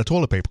running out of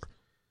toilet paper.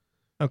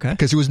 Okay.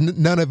 Because there was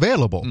none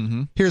available.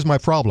 Mm-hmm. Here's my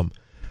problem.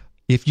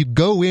 If you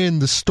go in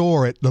the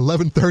store at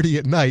 11:30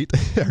 at night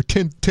or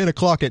 10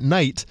 o'clock at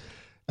night,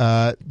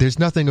 there's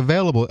nothing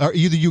available. Or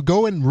either you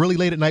go in really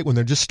late at night when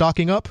they're just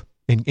stocking up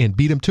and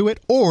beat them to it,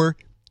 or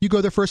you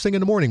go there first thing in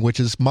the morning, which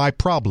is my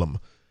problem.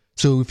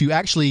 So if you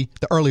actually,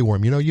 the early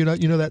worm, you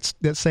know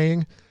that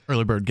saying?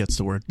 Early bird gets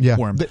the word. Yeah,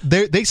 worm.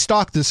 They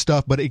stock this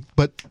stuff, but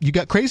you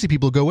got crazy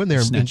people who go in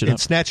there and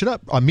snatch it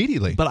up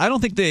immediately. But I don't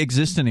think they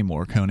exist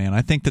anymore, Conan.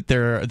 I think that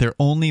they're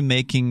only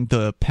making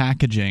the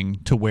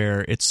packaging to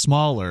where it's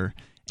smaller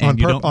and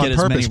you don't get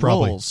as many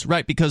rolls.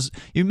 Right, because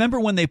you remember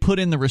when they put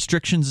in the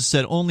restrictions that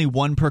said only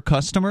one per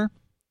customer?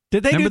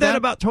 Did they do that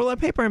about toilet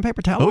paper and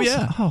paper towels? Oh,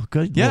 yeah. Oh,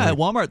 good. Yeah, Lord. at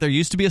Walmart, there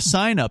used to be a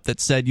sign up that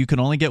said you can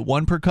only get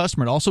one per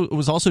customer. It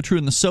was also true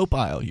in the soap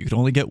aisle. You could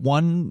only get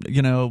one,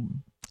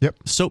 Yep.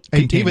 soap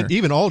and container.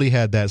 Even Aldi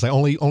had that. It's like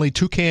only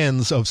 2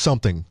 cans of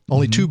something,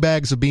 only 2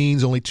 bags of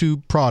beans, only 2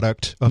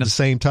 product of the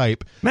same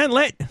type. Man,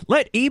 let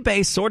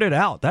eBay sort it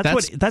out.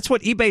 That's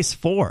what eBay's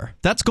for.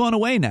 That's gone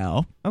away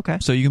now. Okay.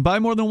 So you can buy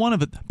more than one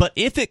of it. But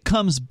if it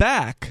comes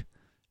back,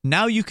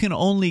 now you can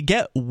only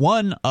get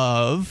one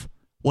of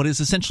what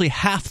is essentially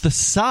half the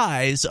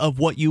size of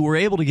what you were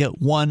able to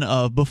get one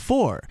of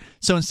before.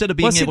 So instead of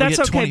being able to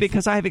get 20...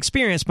 because I have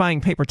experience buying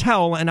paper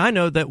towel, and I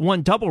know that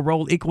one double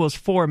roll equals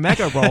 4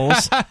 mega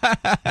rolls.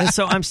 And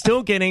so I'm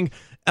still getting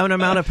an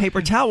amount of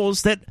paper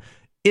towels that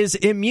is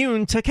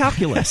immune to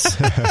calculus.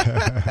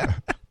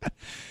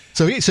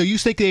 So you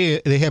think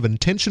they have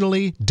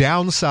intentionally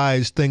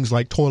downsized things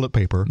like toilet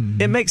paper?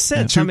 It makes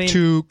sense.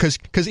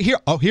 Because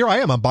here I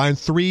am. I'm buying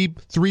three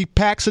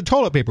packs of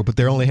toilet paper, but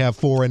they only have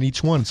 4 in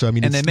each one. So I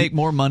mean, and they make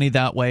more money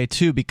that way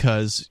too,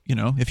 because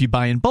if you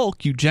buy in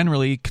bulk, you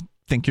generally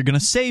think you're going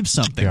to save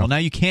something. Yeah. Well, now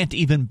you can't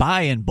even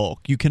buy in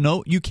bulk. You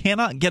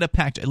cannot get a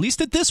pack. At least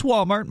at this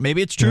Walmart,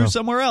 maybe it's true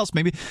somewhere else.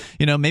 Maybe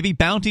maybe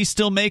Bounty's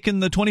still making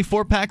the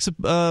 24 packs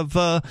of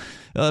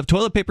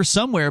toilet paper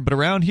somewhere, but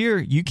around here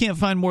you can't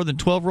find more than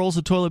 12 rolls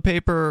of toilet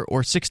paper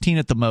or 16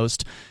 at the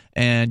most,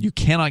 and you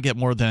cannot get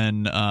more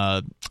than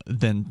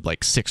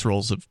like 6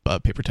 rolls of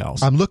paper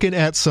towels. I'm looking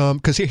at some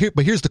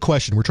but here's the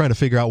question: we're trying to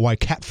figure out why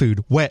cat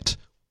food, wet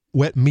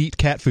meat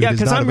cat food is not available. Yeah,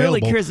 because I'm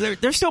really curious.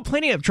 There's still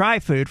plenty of dry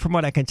food from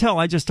what I can tell.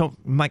 I just don't,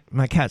 my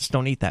cats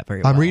don't eat that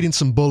very well. I'm reading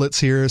some bullets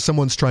here.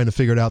 Someone's trying to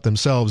figure it out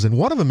themselves. And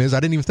one of them is, I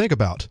didn't even think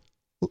about,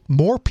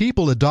 more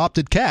people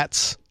adopted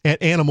cats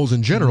and animals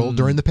in general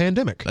during the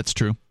pandemic. That's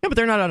true. Yeah, but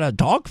they're not out of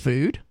dog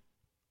food.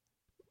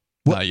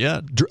 Not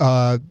yet.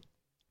 But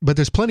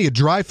there's plenty of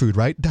dry food,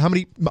 right?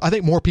 I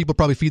think more people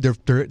probably feed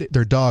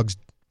their dogs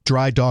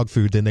dry dog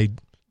food than they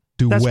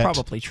do That's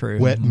probably true.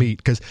 Wet meat.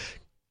 Because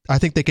I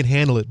think they can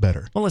handle it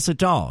better. Well, it's a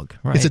dog,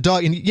 right? It's a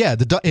dog, and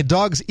and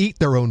dogs eat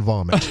their own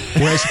vomit.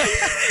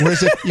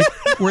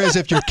 Whereas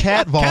if your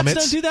cat vomits,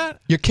 cats don't do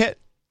that. Your cat,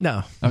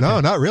 no, no,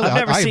 not really.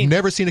 I've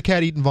never seen a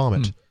cat eating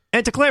vomit.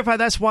 And to clarify,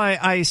 that's why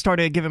I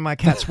started giving my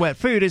cats wet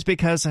food, is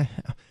because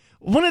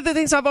one of the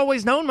things I've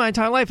always known my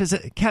entire life is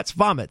that cats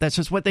vomit. That's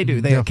just what they do.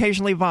 They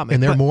occasionally vomit,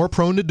 and they're more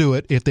prone to do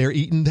it if they're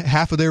eating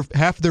half of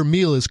their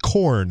meal is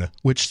corn,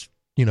 which.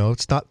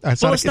 It's not a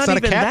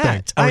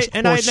cat thing. I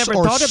had never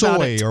thought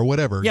about it. Or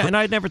whatever. Yeah, and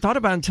I had never thought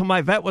about it until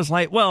my vet was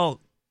like,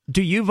 well,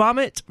 do you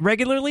vomit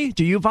regularly?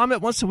 Do you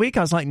vomit once a week? I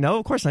was like, no,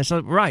 of course not. I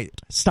said, right,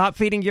 stop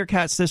feeding your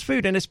cats this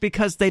food. And it's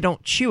because they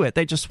don't chew it.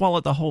 They just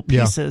swallow the whole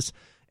pieces,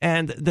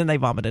 and then they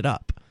vomit it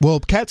up. Well,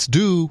 cats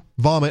do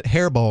vomit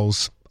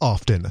hairballs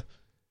often.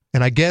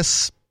 And I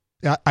guess,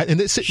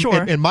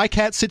 in my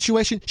cat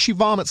situation, she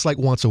vomits like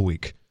once a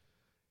week.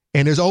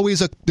 And there's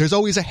always a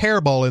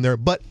hairball in there,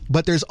 but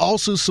there's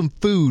also some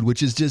food,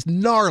 which is just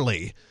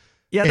gnarly.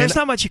 Yeah, there's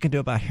not much you can do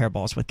about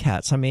hairballs with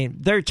cats. I mean,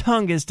 their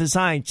tongue is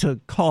designed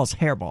to cause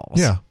hairballs.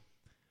 Yeah.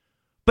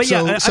 But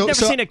I've never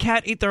seen a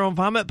cat eat their own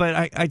vomit,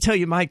 but I tell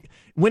you,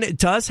 when it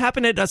does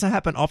happen, it doesn't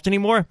happen often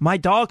anymore. My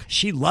dog,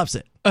 she loves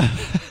it.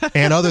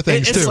 And other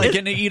things, it's too. It's like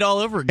getting to eat all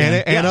over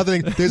again. And other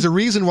things. There's a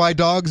reason why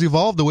dogs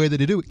evolved the way that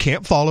they do.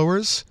 Camp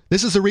followers.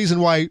 This is the reason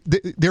why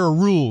there are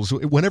rules.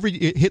 Whenever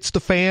it hits the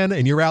fan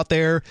and you're out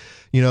there,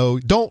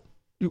 don't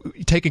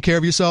taking care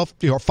of yourself,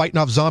 or fighting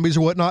off zombies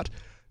or whatnot.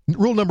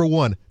 Rule number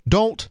 1,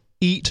 don't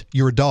eat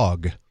your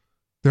dog.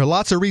 There are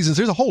lots of reasons.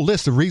 There's a whole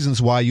list of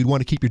reasons why you'd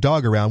want to keep your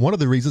dog around. One of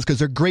the reasons, because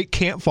they're great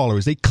camp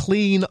followers. They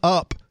clean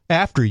up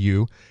after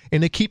you,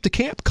 and they keep the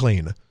camp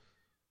clean.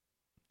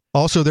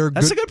 Also,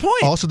 That's a good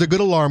point. Also, they're good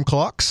alarm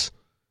clocks.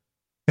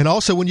 And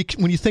also, when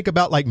you think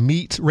about like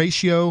meat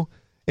ratio,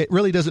 it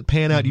really doesn't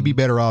pan out. You'd be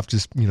better off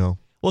just, Well,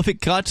 if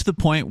it got to the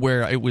point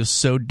where it was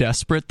so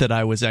desperate that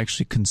I was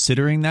actually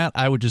considering that,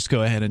 I would just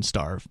go ahead and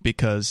starve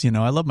because,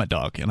 I love my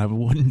dog and I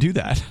wouldn't do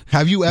that.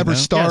 Have you ever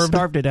starved? Yeah,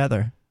 starved to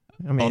death.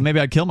 Well, maybe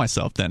I'd kill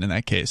myself then in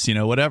that case.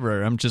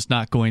 Whatever. I'm just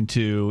not going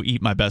to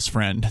eat my best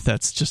friend.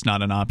 That's just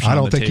not an option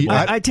on the table.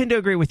 I tend to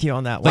agree with you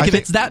on that one. If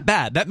it's that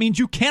bad, that means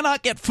you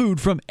cannot get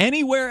food from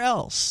anywhere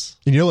else.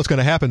 And you know what's going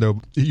to happen,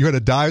 though? You're going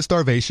to die of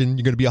starvation.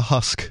 You're going to be a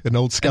husk, an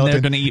old skeleton.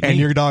 And they're going to eat me. And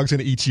your dog's going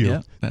to eat you.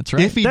 Yeah, that's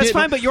right. That's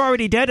fine, but you're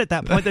already dead at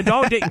that point. The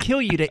dog didn't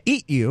kill you to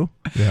eat you.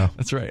 Yeah.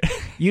 That's right.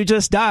 You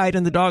just died,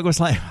 and the dog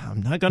was like,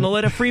 I'm not going to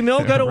let a free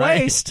meal go to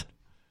waste.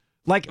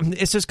 Like,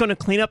 it's just going to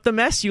clean up the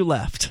mess you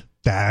left.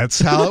 That's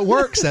how it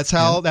works. That's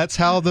how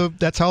the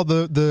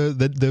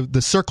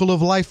circle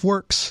of life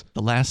works.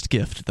 The last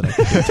gift that I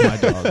could give to my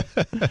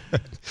dog.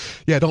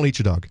 Yeah, don't eat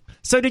your dog.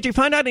 So did you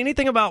find out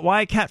anything about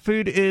why cat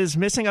food is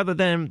missing other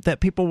than that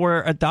people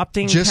were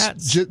adopting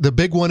cats? The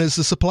big one is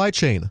the supply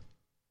chain.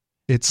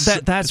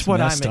 That's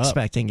what I'm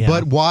expecting, yeah.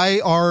 But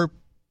why I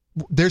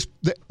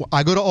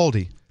go to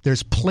Aldi.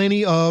 There's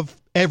plenty of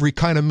every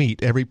kind of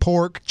meat, every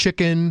pork,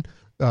 chicken,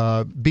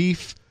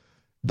 beef.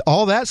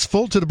 All that's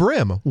full to the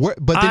brim. But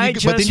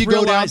then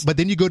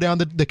you go down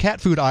the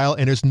cat food aisle,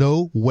 and there's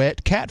no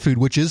wet cat food,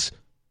 which is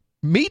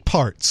meat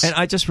parts. And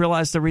I just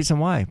realized the reason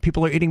why.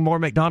 People are eating more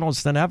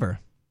McDonald's than ever.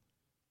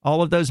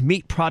 All of those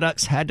meat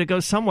products had to go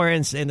somewhere, and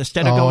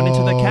instead of going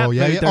into the cat food,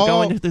 they're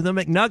going into the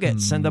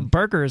McNuggets and the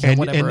burgers and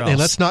whatever else. And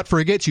let's not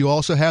forget, you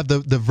also have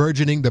the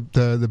burgeoning,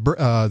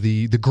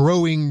 the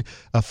growing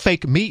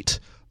fake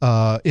meat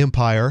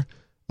empire.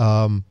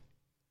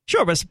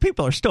 Sure, but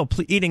people are still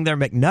eating their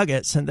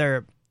McNuggets and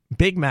their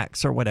Big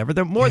Macs or whatever.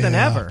 They're more than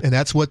ever. And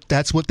that's what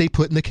they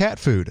put in the cat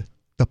food,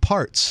 the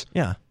parts.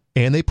 Yeah.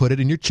 And they put it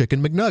in your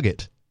chicken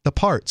McNugget, the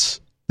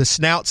parts, the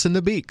snouts and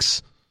the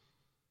beaks.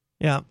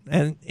 Yeah,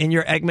 and in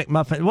your Egg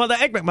McMuffin. Well, the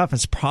Egg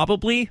McMuffin's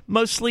probably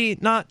mostly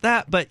not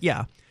that, but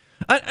yeah.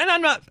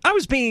 And I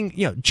was being,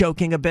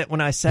 joking a bit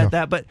when I said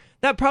that, but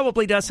that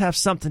probably does have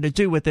something to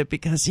do with it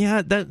because,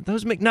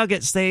 those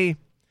McNuggets,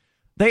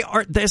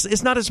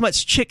 it's not as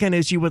much chicken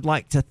as you would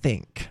like to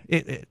think.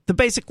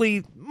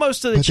 Basically,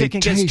 most of the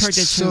chicken gets turned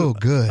into so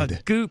good.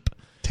 A goop.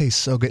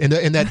 Tastes so good.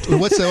 And that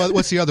what's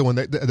the other one?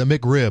 The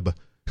McRib.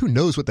 Who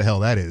knows what the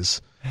hell that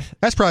is?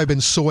 That's probably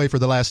been soy for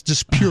the last,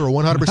 just pure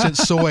 100%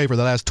 soy for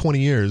the last 20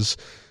 years.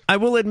 I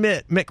will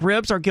admit,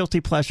 McRibs are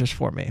guilty pleasures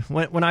for me.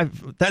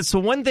 That's the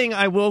one thing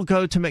I will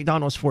go to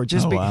McDonald's for.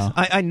 Because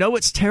I know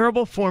it's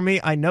terrible for me.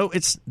 I know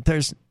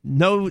there's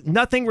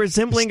nothing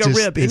resembling a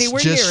rib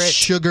anywhere near it. It's just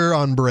sugar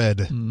on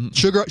bread.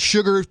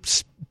 Sugar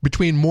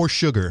between more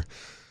sugar.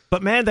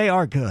 But man, they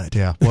are good.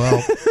 Yeah.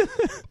 Well,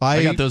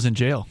 I got those in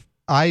jail.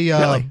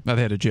 Really? I've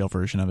had a jail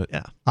version of it.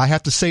 Yeah. I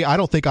have to say, I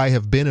don't think I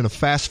have been in a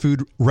fast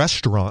food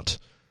restaurant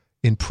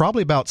in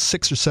probably about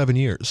 6 or 7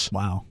 years.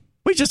 Wow.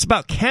 We just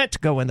about can't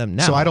go in them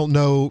now. So I don't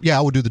know. Yeah,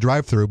 I would do the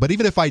drive-through, but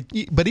even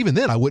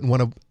then, I wouldn't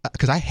want to,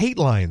 because I hate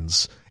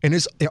lines, and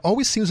there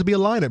always seems to be a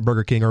line at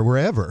Burger King or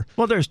wherever.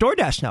 Well, there's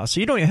DoorDash now, so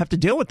you don't even have to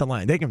deal with the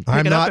line. They can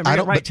pick it up and bring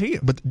it right to you.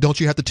 But don't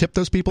you have to tip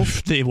those people?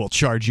 They will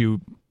charge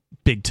you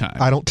big time.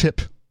 I don't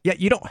tip. Yeah,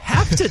 you don't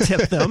have to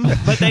tip them,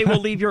 but they will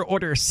leave your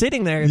order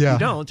sitting there if you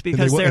don't,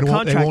 because their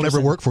contract won't ever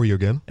work for you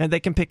again. And they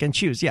can pick and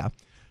choose. Yeah.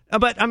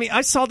 But, I mean,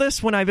 I saw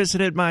this when I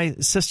visited my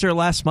sister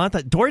last month.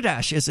 That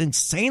DoorDash is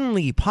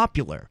insanely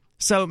popular.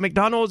 So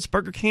McDonald's,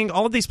 Burger King,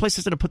 all of these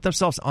places that have put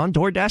themselves on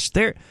DoorDash,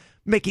 they're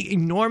making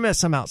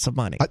enormous amounts of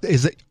money. What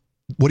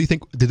do you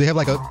think? Did they have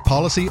like a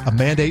policy, a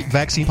mandate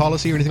vaccine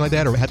policy or anything like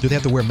that? Or do they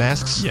have to wear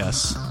masks?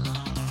 Yes.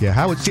 Yeah,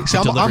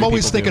 I'm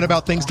always thinking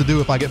about things to do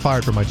if I get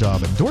fired from my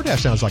job, and DoorDash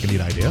sounds like a neat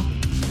idea.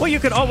 Well, you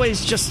could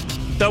always just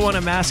throw on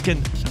a mask,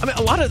 and I mean,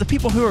 a lot of the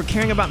people who are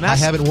caring about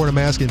masks, I haven't worn a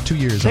mask in 2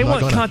 years. They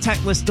want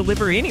contactless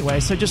delivery anyway,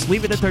 so just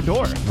leave it at their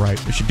door. Right.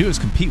 What you should do is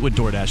compete with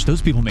DoorDash.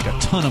 Those people make a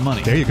ton of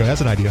money. There you go.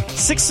 That's an idea.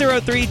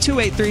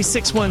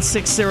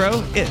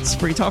 603-283-6160. It's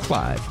Free Talk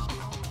Live.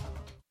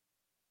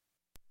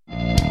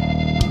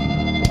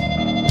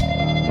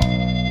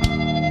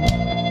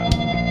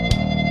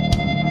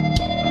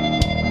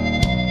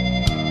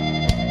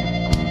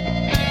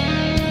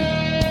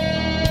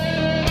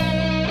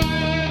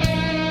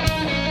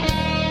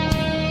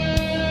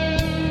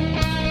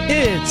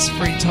 It's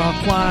Free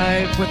Talk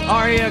Live with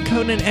Aria,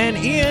 Conan, and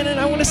Ian, and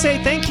I want to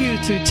say thank you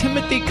to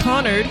Timothy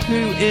Connard,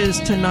 who is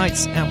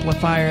tonight's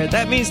amplifier.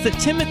 That means that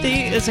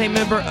Timothy is a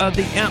member of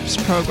the AMPS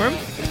program.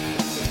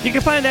 You can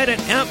find that at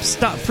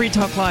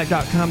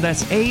amps.freetalklive.com.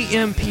 That's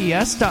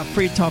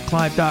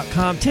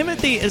amps.freetalklive.com.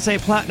 Timothy is a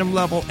platinum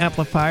level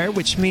amplifier,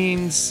 which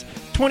means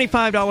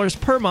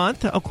 $25 per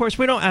month. Of course,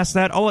 we don't ask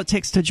that. All it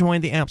takes to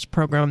join the AMPS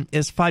program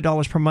is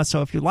 $5 per month.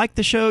 So if you like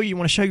the show, you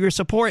want to show your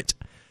support,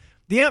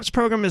 the AMPS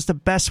program is the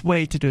best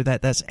way to do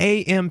that. That's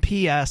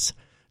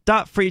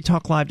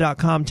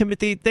amps.freetalklive.com.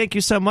 Timothy, thank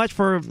you so much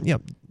for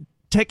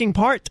taking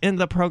part in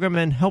the program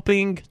and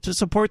helping to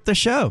support the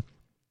show.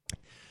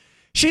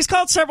 She's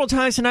called several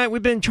times tonight.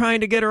 We've been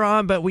trying to get her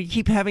on, but we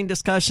keep having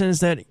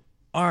discussions that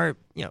are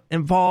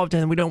involved,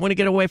 and we don't want to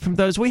get away from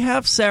those. We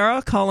have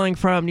Sarah calling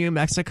from New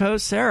Mexico.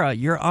 Sarah,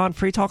 you're on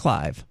Free Talk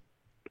Live.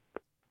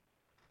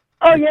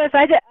 Oh yes,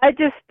 I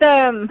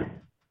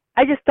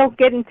just don't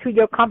get into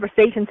your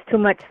conversations too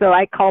much, so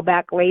I call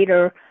back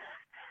later.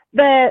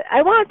 But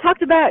I want to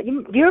talk about,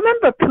 do you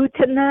remember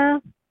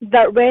Putina,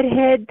 that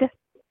redhead?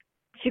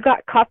 She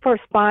got caught for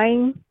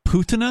spying.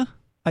 Putina?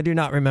 I do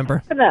not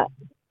remember. Putina.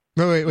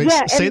 Wait.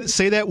 Yeah,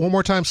 say that one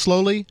more time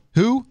slowly.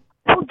 Who?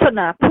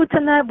 Putina.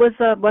 Putina was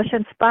a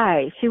Russian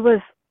spy. She was.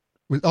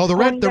 Oh, the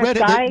redhead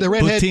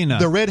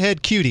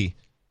cutie.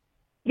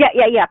 Yeah.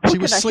 Putina. She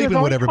was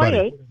sleeping with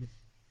everybody. 28.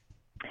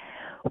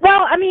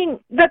 Well, I mean,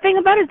 the thing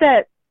about it is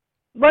that,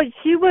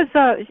 she was.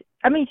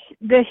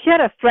 She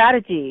had a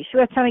strategy. She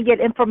was trying to get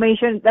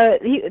information.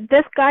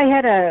 This guy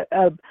had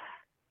a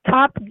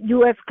top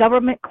U.S.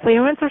 government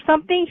clearance or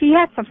something. He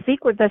had some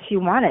secret that she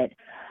wanted.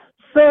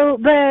 So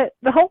the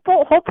whole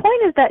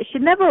point is that she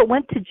never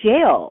went to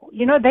jail.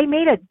 They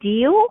made a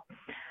deal.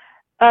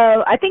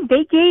 I think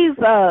they gave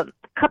a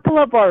couple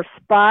of our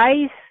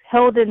spies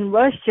held in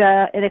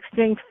Russia in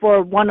exchange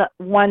for one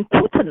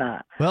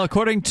Putina. Well,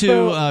 according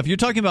to, if you're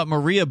talking about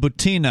Maria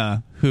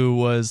Butina, who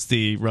was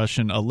the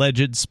Russian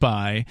alleged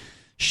spy,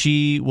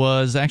 she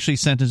was actually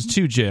sentenced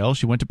to jail.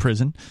 She went to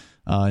prison,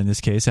 in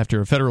this case, after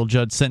a federal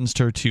judge sentenced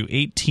her to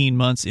 18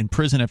 months in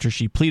prison after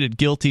she pleaded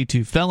guilty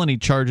to felony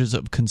charges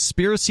of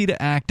conspiracy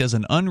to act as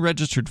an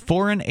unregistered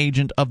foreign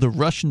agent of the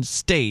Russian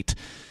state.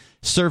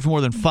 Served more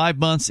than 5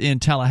 months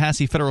in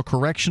Tallahassee Federal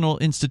Correctional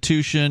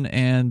Institution,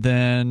 and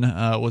then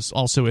was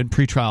also in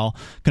pretrial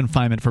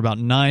confinement for about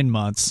 9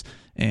 months,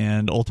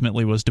 and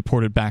ultimately was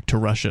deported back to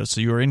Russia.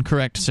 So you are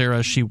incorrect,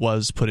 Sarah. She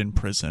was put in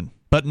prison,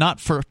 but not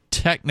for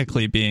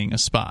technically being a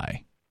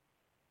spy.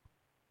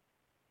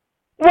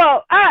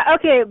 Well,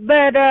 okay,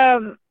 but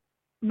didn't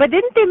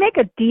they make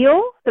a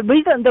deal? The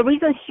reason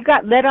she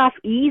got let off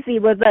easy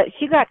was that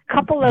she got a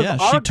couple of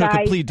our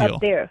guys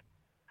up there.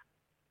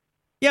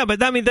 Yeah,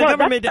 but I mean, the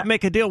government didn't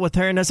make a deal with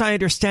her, and as I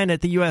understand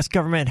it, the U.S.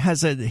 government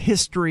has a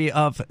history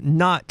of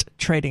not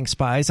trading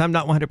spies. I'm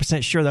not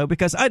 100% sure, though,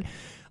 because I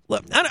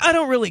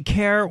don't really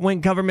care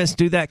when governments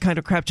do that kind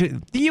of crap.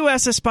 The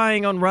U.S. is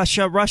spying on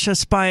Russia, Russia's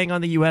spying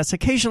on the U.S.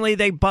 Occasionally,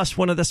 they bust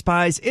one of the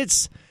spies.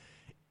 It's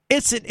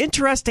an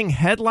interesting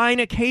headline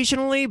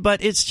occasionally,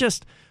 but it's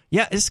just,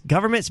 it's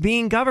governments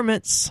being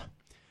governments.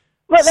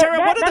 Well, Sarah,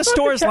 what are the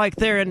stores like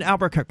there in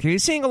Albuquerque? Are you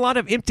seeing a lot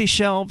of empty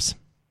shelves?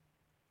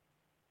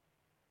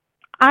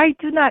 I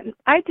do not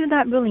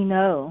really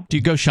know. Do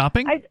you go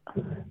shopping?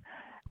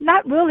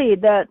 Not really.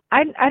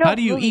 I don't How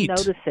do you really eat?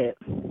 Notice it.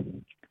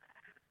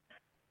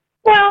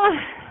 Well,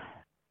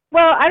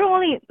 I don't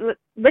really.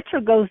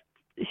 Richard goes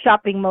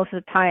shopping most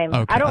of the time.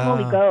 Okay. I don't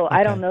really go. Okay.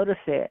 I don't notice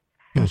it.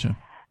 Gotcha.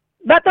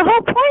 But the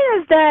whole point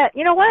is that,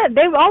 you know what,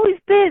 there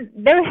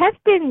has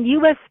been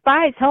U.S.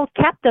 spies held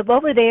captive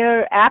over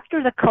there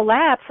after the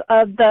collapse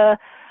of the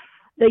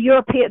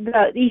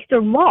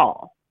Eastern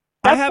Wall.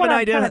 I have an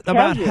idea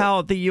about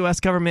how the U.S.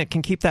 government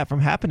can keep that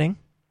from happening.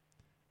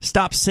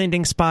 Stop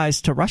sending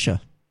spies to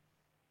Russia.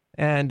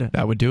 And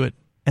that would do it.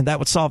 And that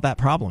would solve that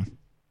problem.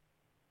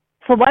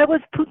 So why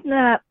was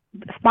Putin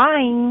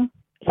spying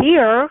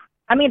here?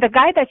 I mean, the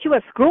guy that she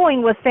was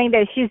screwing was saying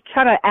that she's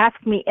trying to ask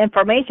me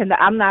information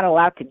that I'm not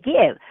allowed to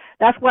give.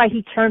 That's why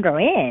he turned her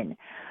in.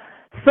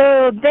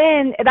 So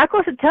then that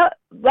goes to tell.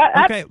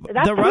 Okay,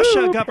 the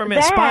Russia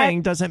government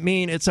spying doesn't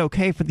mean it's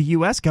okay for the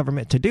U.S.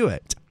 government to do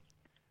it.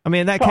 I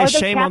mean, in that case,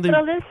 shame on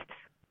the.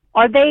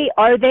 Are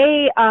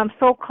they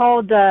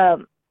so-called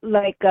don't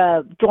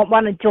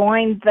want to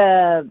join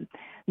the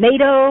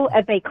NATO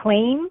as they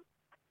claim?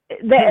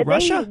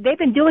 Russia? They've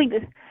been doing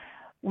this.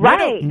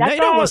 Right.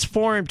 NATO was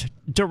formed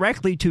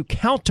directly to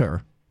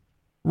counter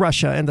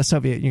Russia and the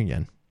Soviet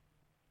Union.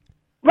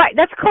 Right,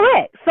 that's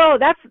correct. So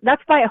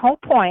that's my whole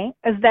point,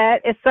 is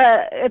that it's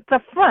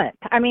a front.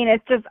 I mean,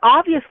 it's just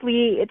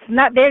obviously it's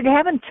not there. They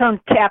haven't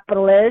turned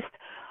capitalist.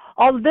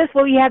 All of this,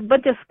 well, we had a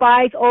bunch of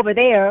spies over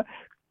there.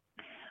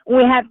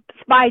 We had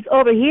spies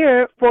over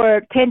here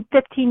for 10,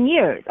 15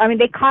 years. I mean,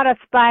 they caught a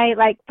spy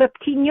like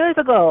 15 years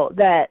ago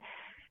that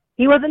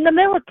he was in the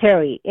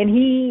military and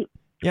he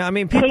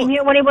came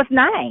here when he was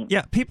 9.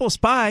 Yeah, people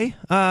spy.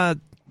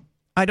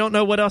 I don't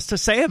know what else to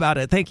say about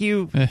it. Thank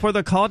you for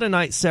the call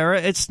tonight, Sarah.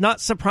 It's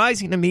not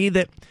surprising to me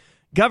that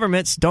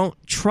governments don't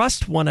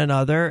trust one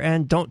another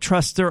and don't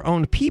trust their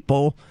own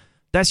people.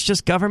 That's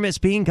just governments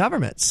being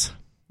governments.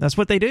 That's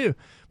what they do.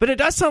 But it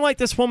does sound like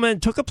this woman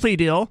took a plea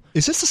deal.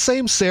 Is this the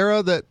same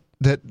Sarah that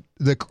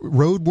the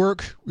road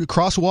work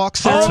crosswalk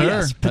Sarah? Oh,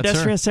 yes.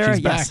 Pedestrian Sarah,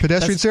 She's yes. back.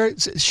 Pedestrian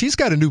Sarah? She's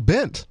got a new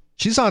bent.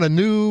 She's on a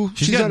new...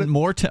 She's got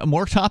more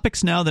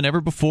topics now than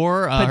ever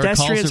before.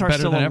 Pedestrians her calls are better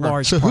still than a ever.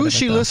 large So part who's of it,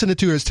 she though. listening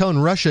to is telling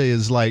Russia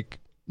is like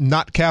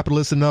not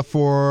capitalist enough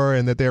for her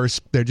and that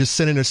they're just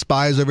sending their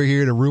spies over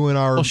here to ruin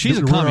our, she's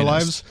a ruin our communist.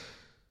 lives?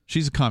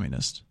 She's a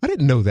communist. I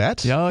didn't know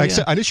that. Yeah,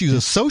 I knew she was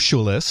a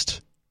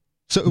socialist.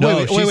 So No,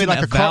 wait, she's like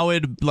an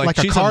avowed, like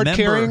a she's card a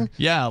member. carrying?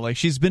 Yeah, like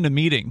she's been to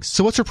meetings.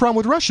 So what's her problem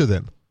with Russia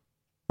then?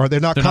 Are they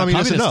not They're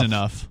communist, not communist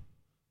enough?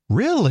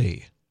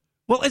 Really?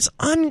 Well, it's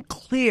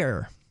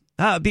unclear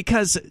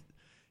because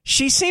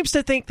she seems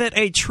to think that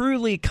a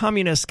truly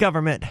communist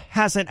government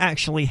hasn't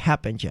actually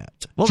happened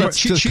yet. Well,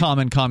 that's the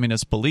common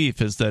communist belief,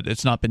 is that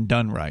it's not been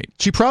done right.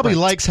 She probably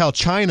likes how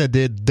China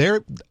did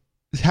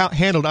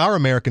handled our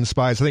American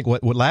spies. I think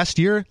what last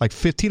year, like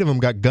 15 of them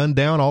got gunned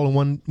down all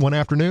in one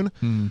afternoon.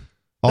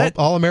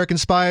 All American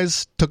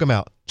spies took them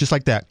out just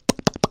like that.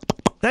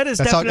 That's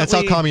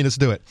how communists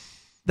do it.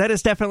 That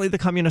is definitely the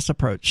communist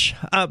approach.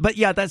 But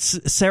yeah,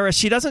 that's Sarah.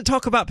 She doesn't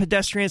talk about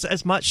pedestrians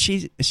as much.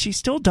 She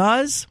still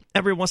does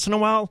every once in a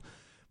while,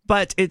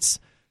 but it's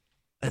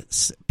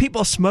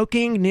people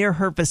smoking near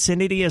her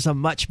vicinity is a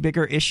much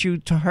bigger issue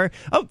to her.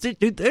 Oh,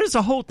 there's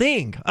a whole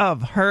thing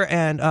of her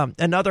and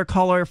another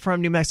caller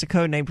from New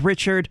Mexico named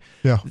Richard.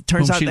 Yeah,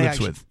 turns whom out she they lives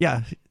with.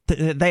 Yeah,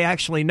 they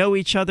actually know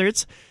each other.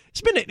 It's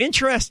been an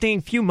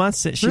interesting few months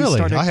since she really?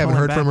 started. I haven't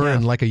heard from her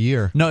in like a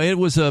year. No, it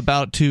was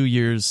about 2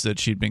 years that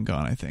she'd been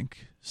gone, I think.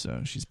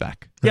 So she's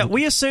back. Yeah,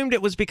 we assumed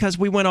it was because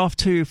we went off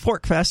to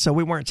Fork Fest, so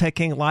we weren't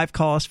taking live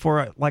calls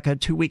for like a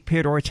 2-week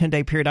period or a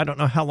 10-day period. I don't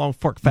know how long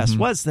Fork Fest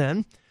was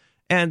then.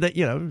 And that,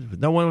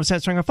 no one was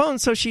answering her phone,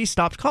 so she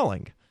stopped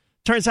calling.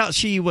 Turns out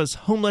she was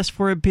homeless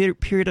for a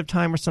period of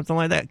time or something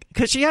like that,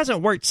 because she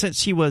hasn't worked since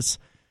she was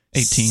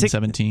 18,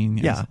 17.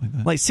 Yeah,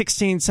 like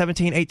 16,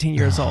 17, 18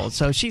 years old.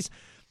 So she's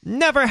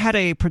never had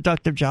a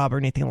productive job or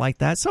anything like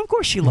that. So, of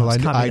course, she loves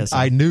communism.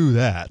 I knew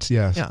that,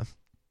 yes. Yeah.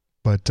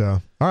 But,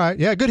 all right.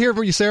 Yeah, good hearing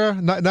from you, Sarah.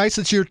 Nice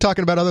that you're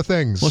talking about other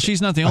things. Well,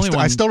 she's not the only one.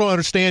 I still don't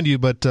understand you,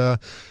 but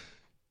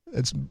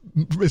it's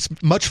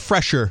much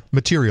fresher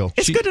material.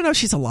 It's good to know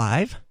she's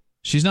alive.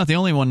 She's not the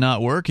only one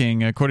not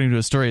working. According to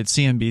a story at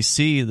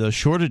CNBC, the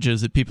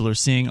shortages that people are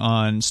seeing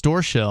on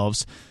store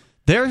shelves,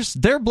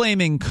 they're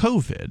blaming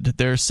COVID.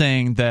 They're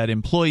saying that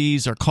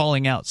employees are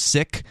calling out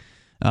sick.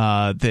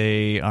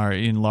 They are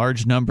in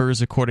large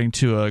numbers, according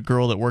to a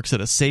girl that works at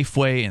a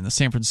Safeway in the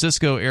San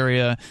Francisco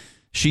area.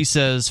 She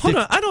says... Hold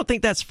on, I don't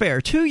think that's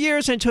fair. 2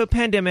 years into a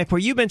pandemic where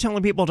you've been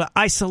telling people to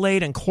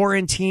isolate and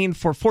quarantine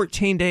for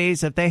 14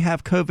 days if they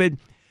have COVID,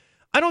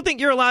 I don't think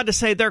you're allowed to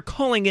say they're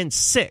calling in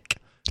sick.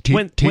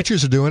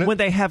 Teachers are doing it? When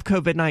they have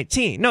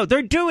COVID-19. No,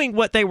 they're doing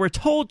what they were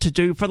told to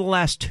do for the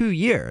last 2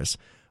 years.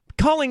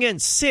 Calling in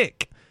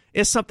sick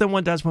is something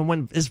one does when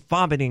one is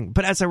vomiting.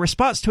 But as a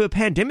response to a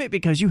pandemic,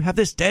 because you have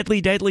this deadly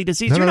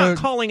disease, you're not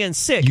calling in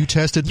sick. You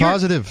tested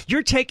positive.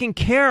 You're taking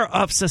care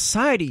of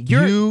society.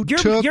 You're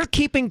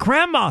keeping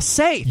grandma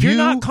safe. You're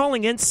not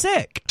calling in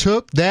sick.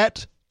 Took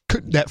that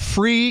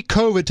free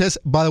COVID test.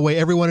 By the way,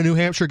 everyone in New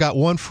Hampshire got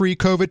one free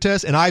COVID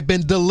test, and I've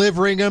been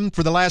delivering them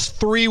for the last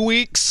 3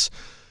 weeks.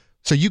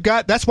 So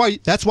that's why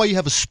you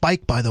have a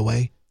spike, by the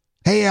way.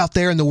 Hey, out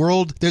there in the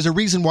world, there's a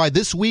reason why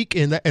this week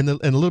and a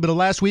little bit of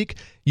last week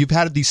you've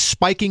had these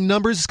spiking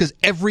numbers. It's because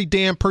every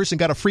damn person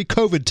got a free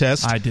COVID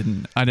test. I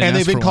didn't. And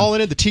they've been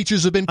calling in. The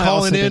teachers have been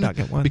calling in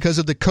because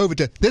of the COVID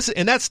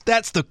test.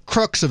 That's the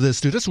crux of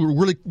this, dude. This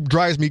really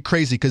drives me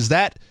crazy because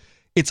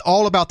it's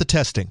all about the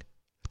testing.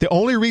 The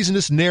only reason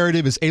this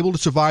narrative is able to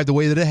survive the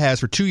way that it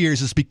has for 2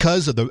 years is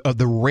because of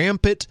the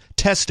rampant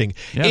testing.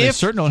 Yeah, they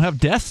certainly don't have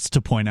deaths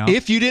to point out.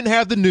 If you didn't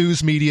have the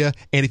news media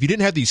and if you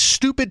didn't have these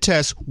stupid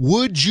tests,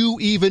 would you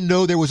even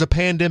know there was a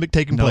pandemic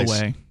taking place? No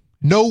way.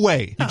 No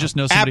way. You just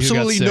know somebody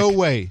Absolutely who got sick. No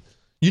way.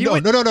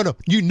 No.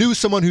 You knew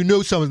someone who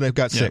knew someone that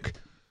got sick.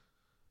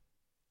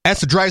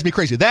 That's what drives me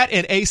crazy. That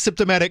and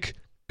asymptomatic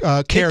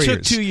carriers. It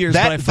took 2 years,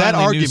 but I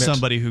finally knew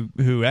somebody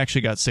who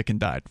actually got sick and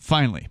died.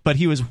 Finally. But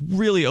he was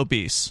really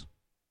obese.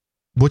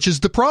 Which is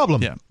the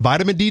problem. Yeah.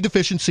 Vitamin D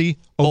deficiency,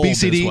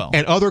 obesity,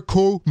 and other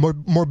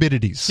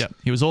comorbidities. Yeah,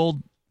 he was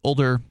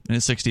older in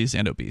his 60s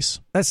and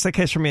obese. That's the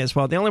case for me as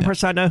well. The only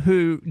person I know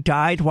who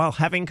died while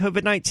having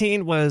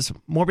COVID-19 was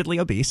morbidly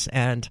obese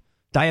and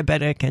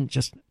diabetic and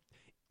just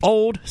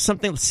old,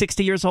 something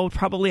 60 years old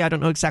probably. I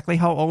don't know exactly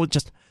how old,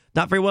 just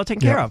not very well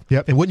taken care of.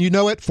 Yep. And wouldn't you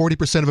know it,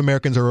 40% of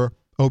Americans are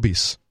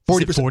obese.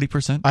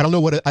 40%? I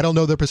don't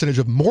know the percentage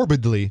of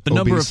morbidly obese. The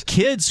number of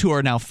kids who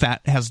are now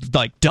fat has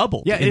like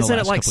doubled. Yeah, isn't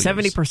it like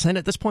 70%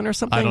 at this point or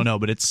something? I don't know,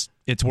 but it's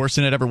worse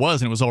than it ever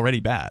was, and it was already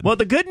bad. Well,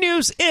 the good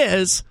news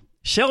is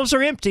shelves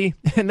are empty,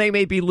 and they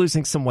may be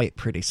losing some weight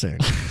pretty soon.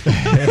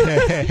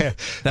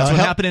 That's what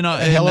happened in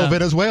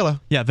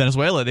Venezuela. Yeah,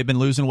 Venezuela. They've been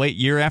losing weight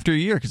year after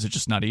year because they're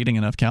just not eating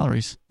enough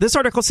calories. This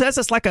article says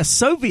it's like a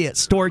Soviet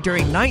store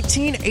during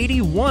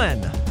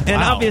 1981.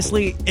 And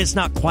obviously, it's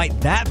not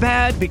quite that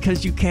bad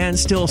because you can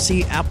still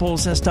see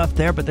apples and stuff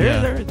there. But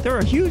there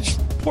are huge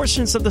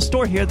portions of the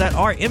store here that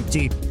are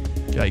empty.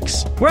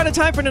 Yikes. We're out of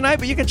time for tonight,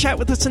 but you can chat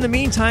with us in the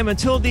meantime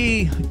until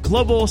the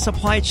global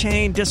supply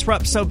chain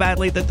disrupts so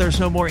badly that there's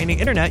no more any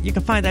internet. You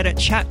can find that at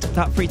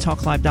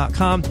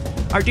chat.freetalklive.com,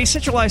 our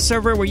decentralized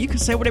server where you can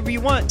say whatever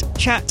you want,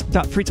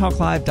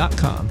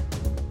 chat.freetalklive.com.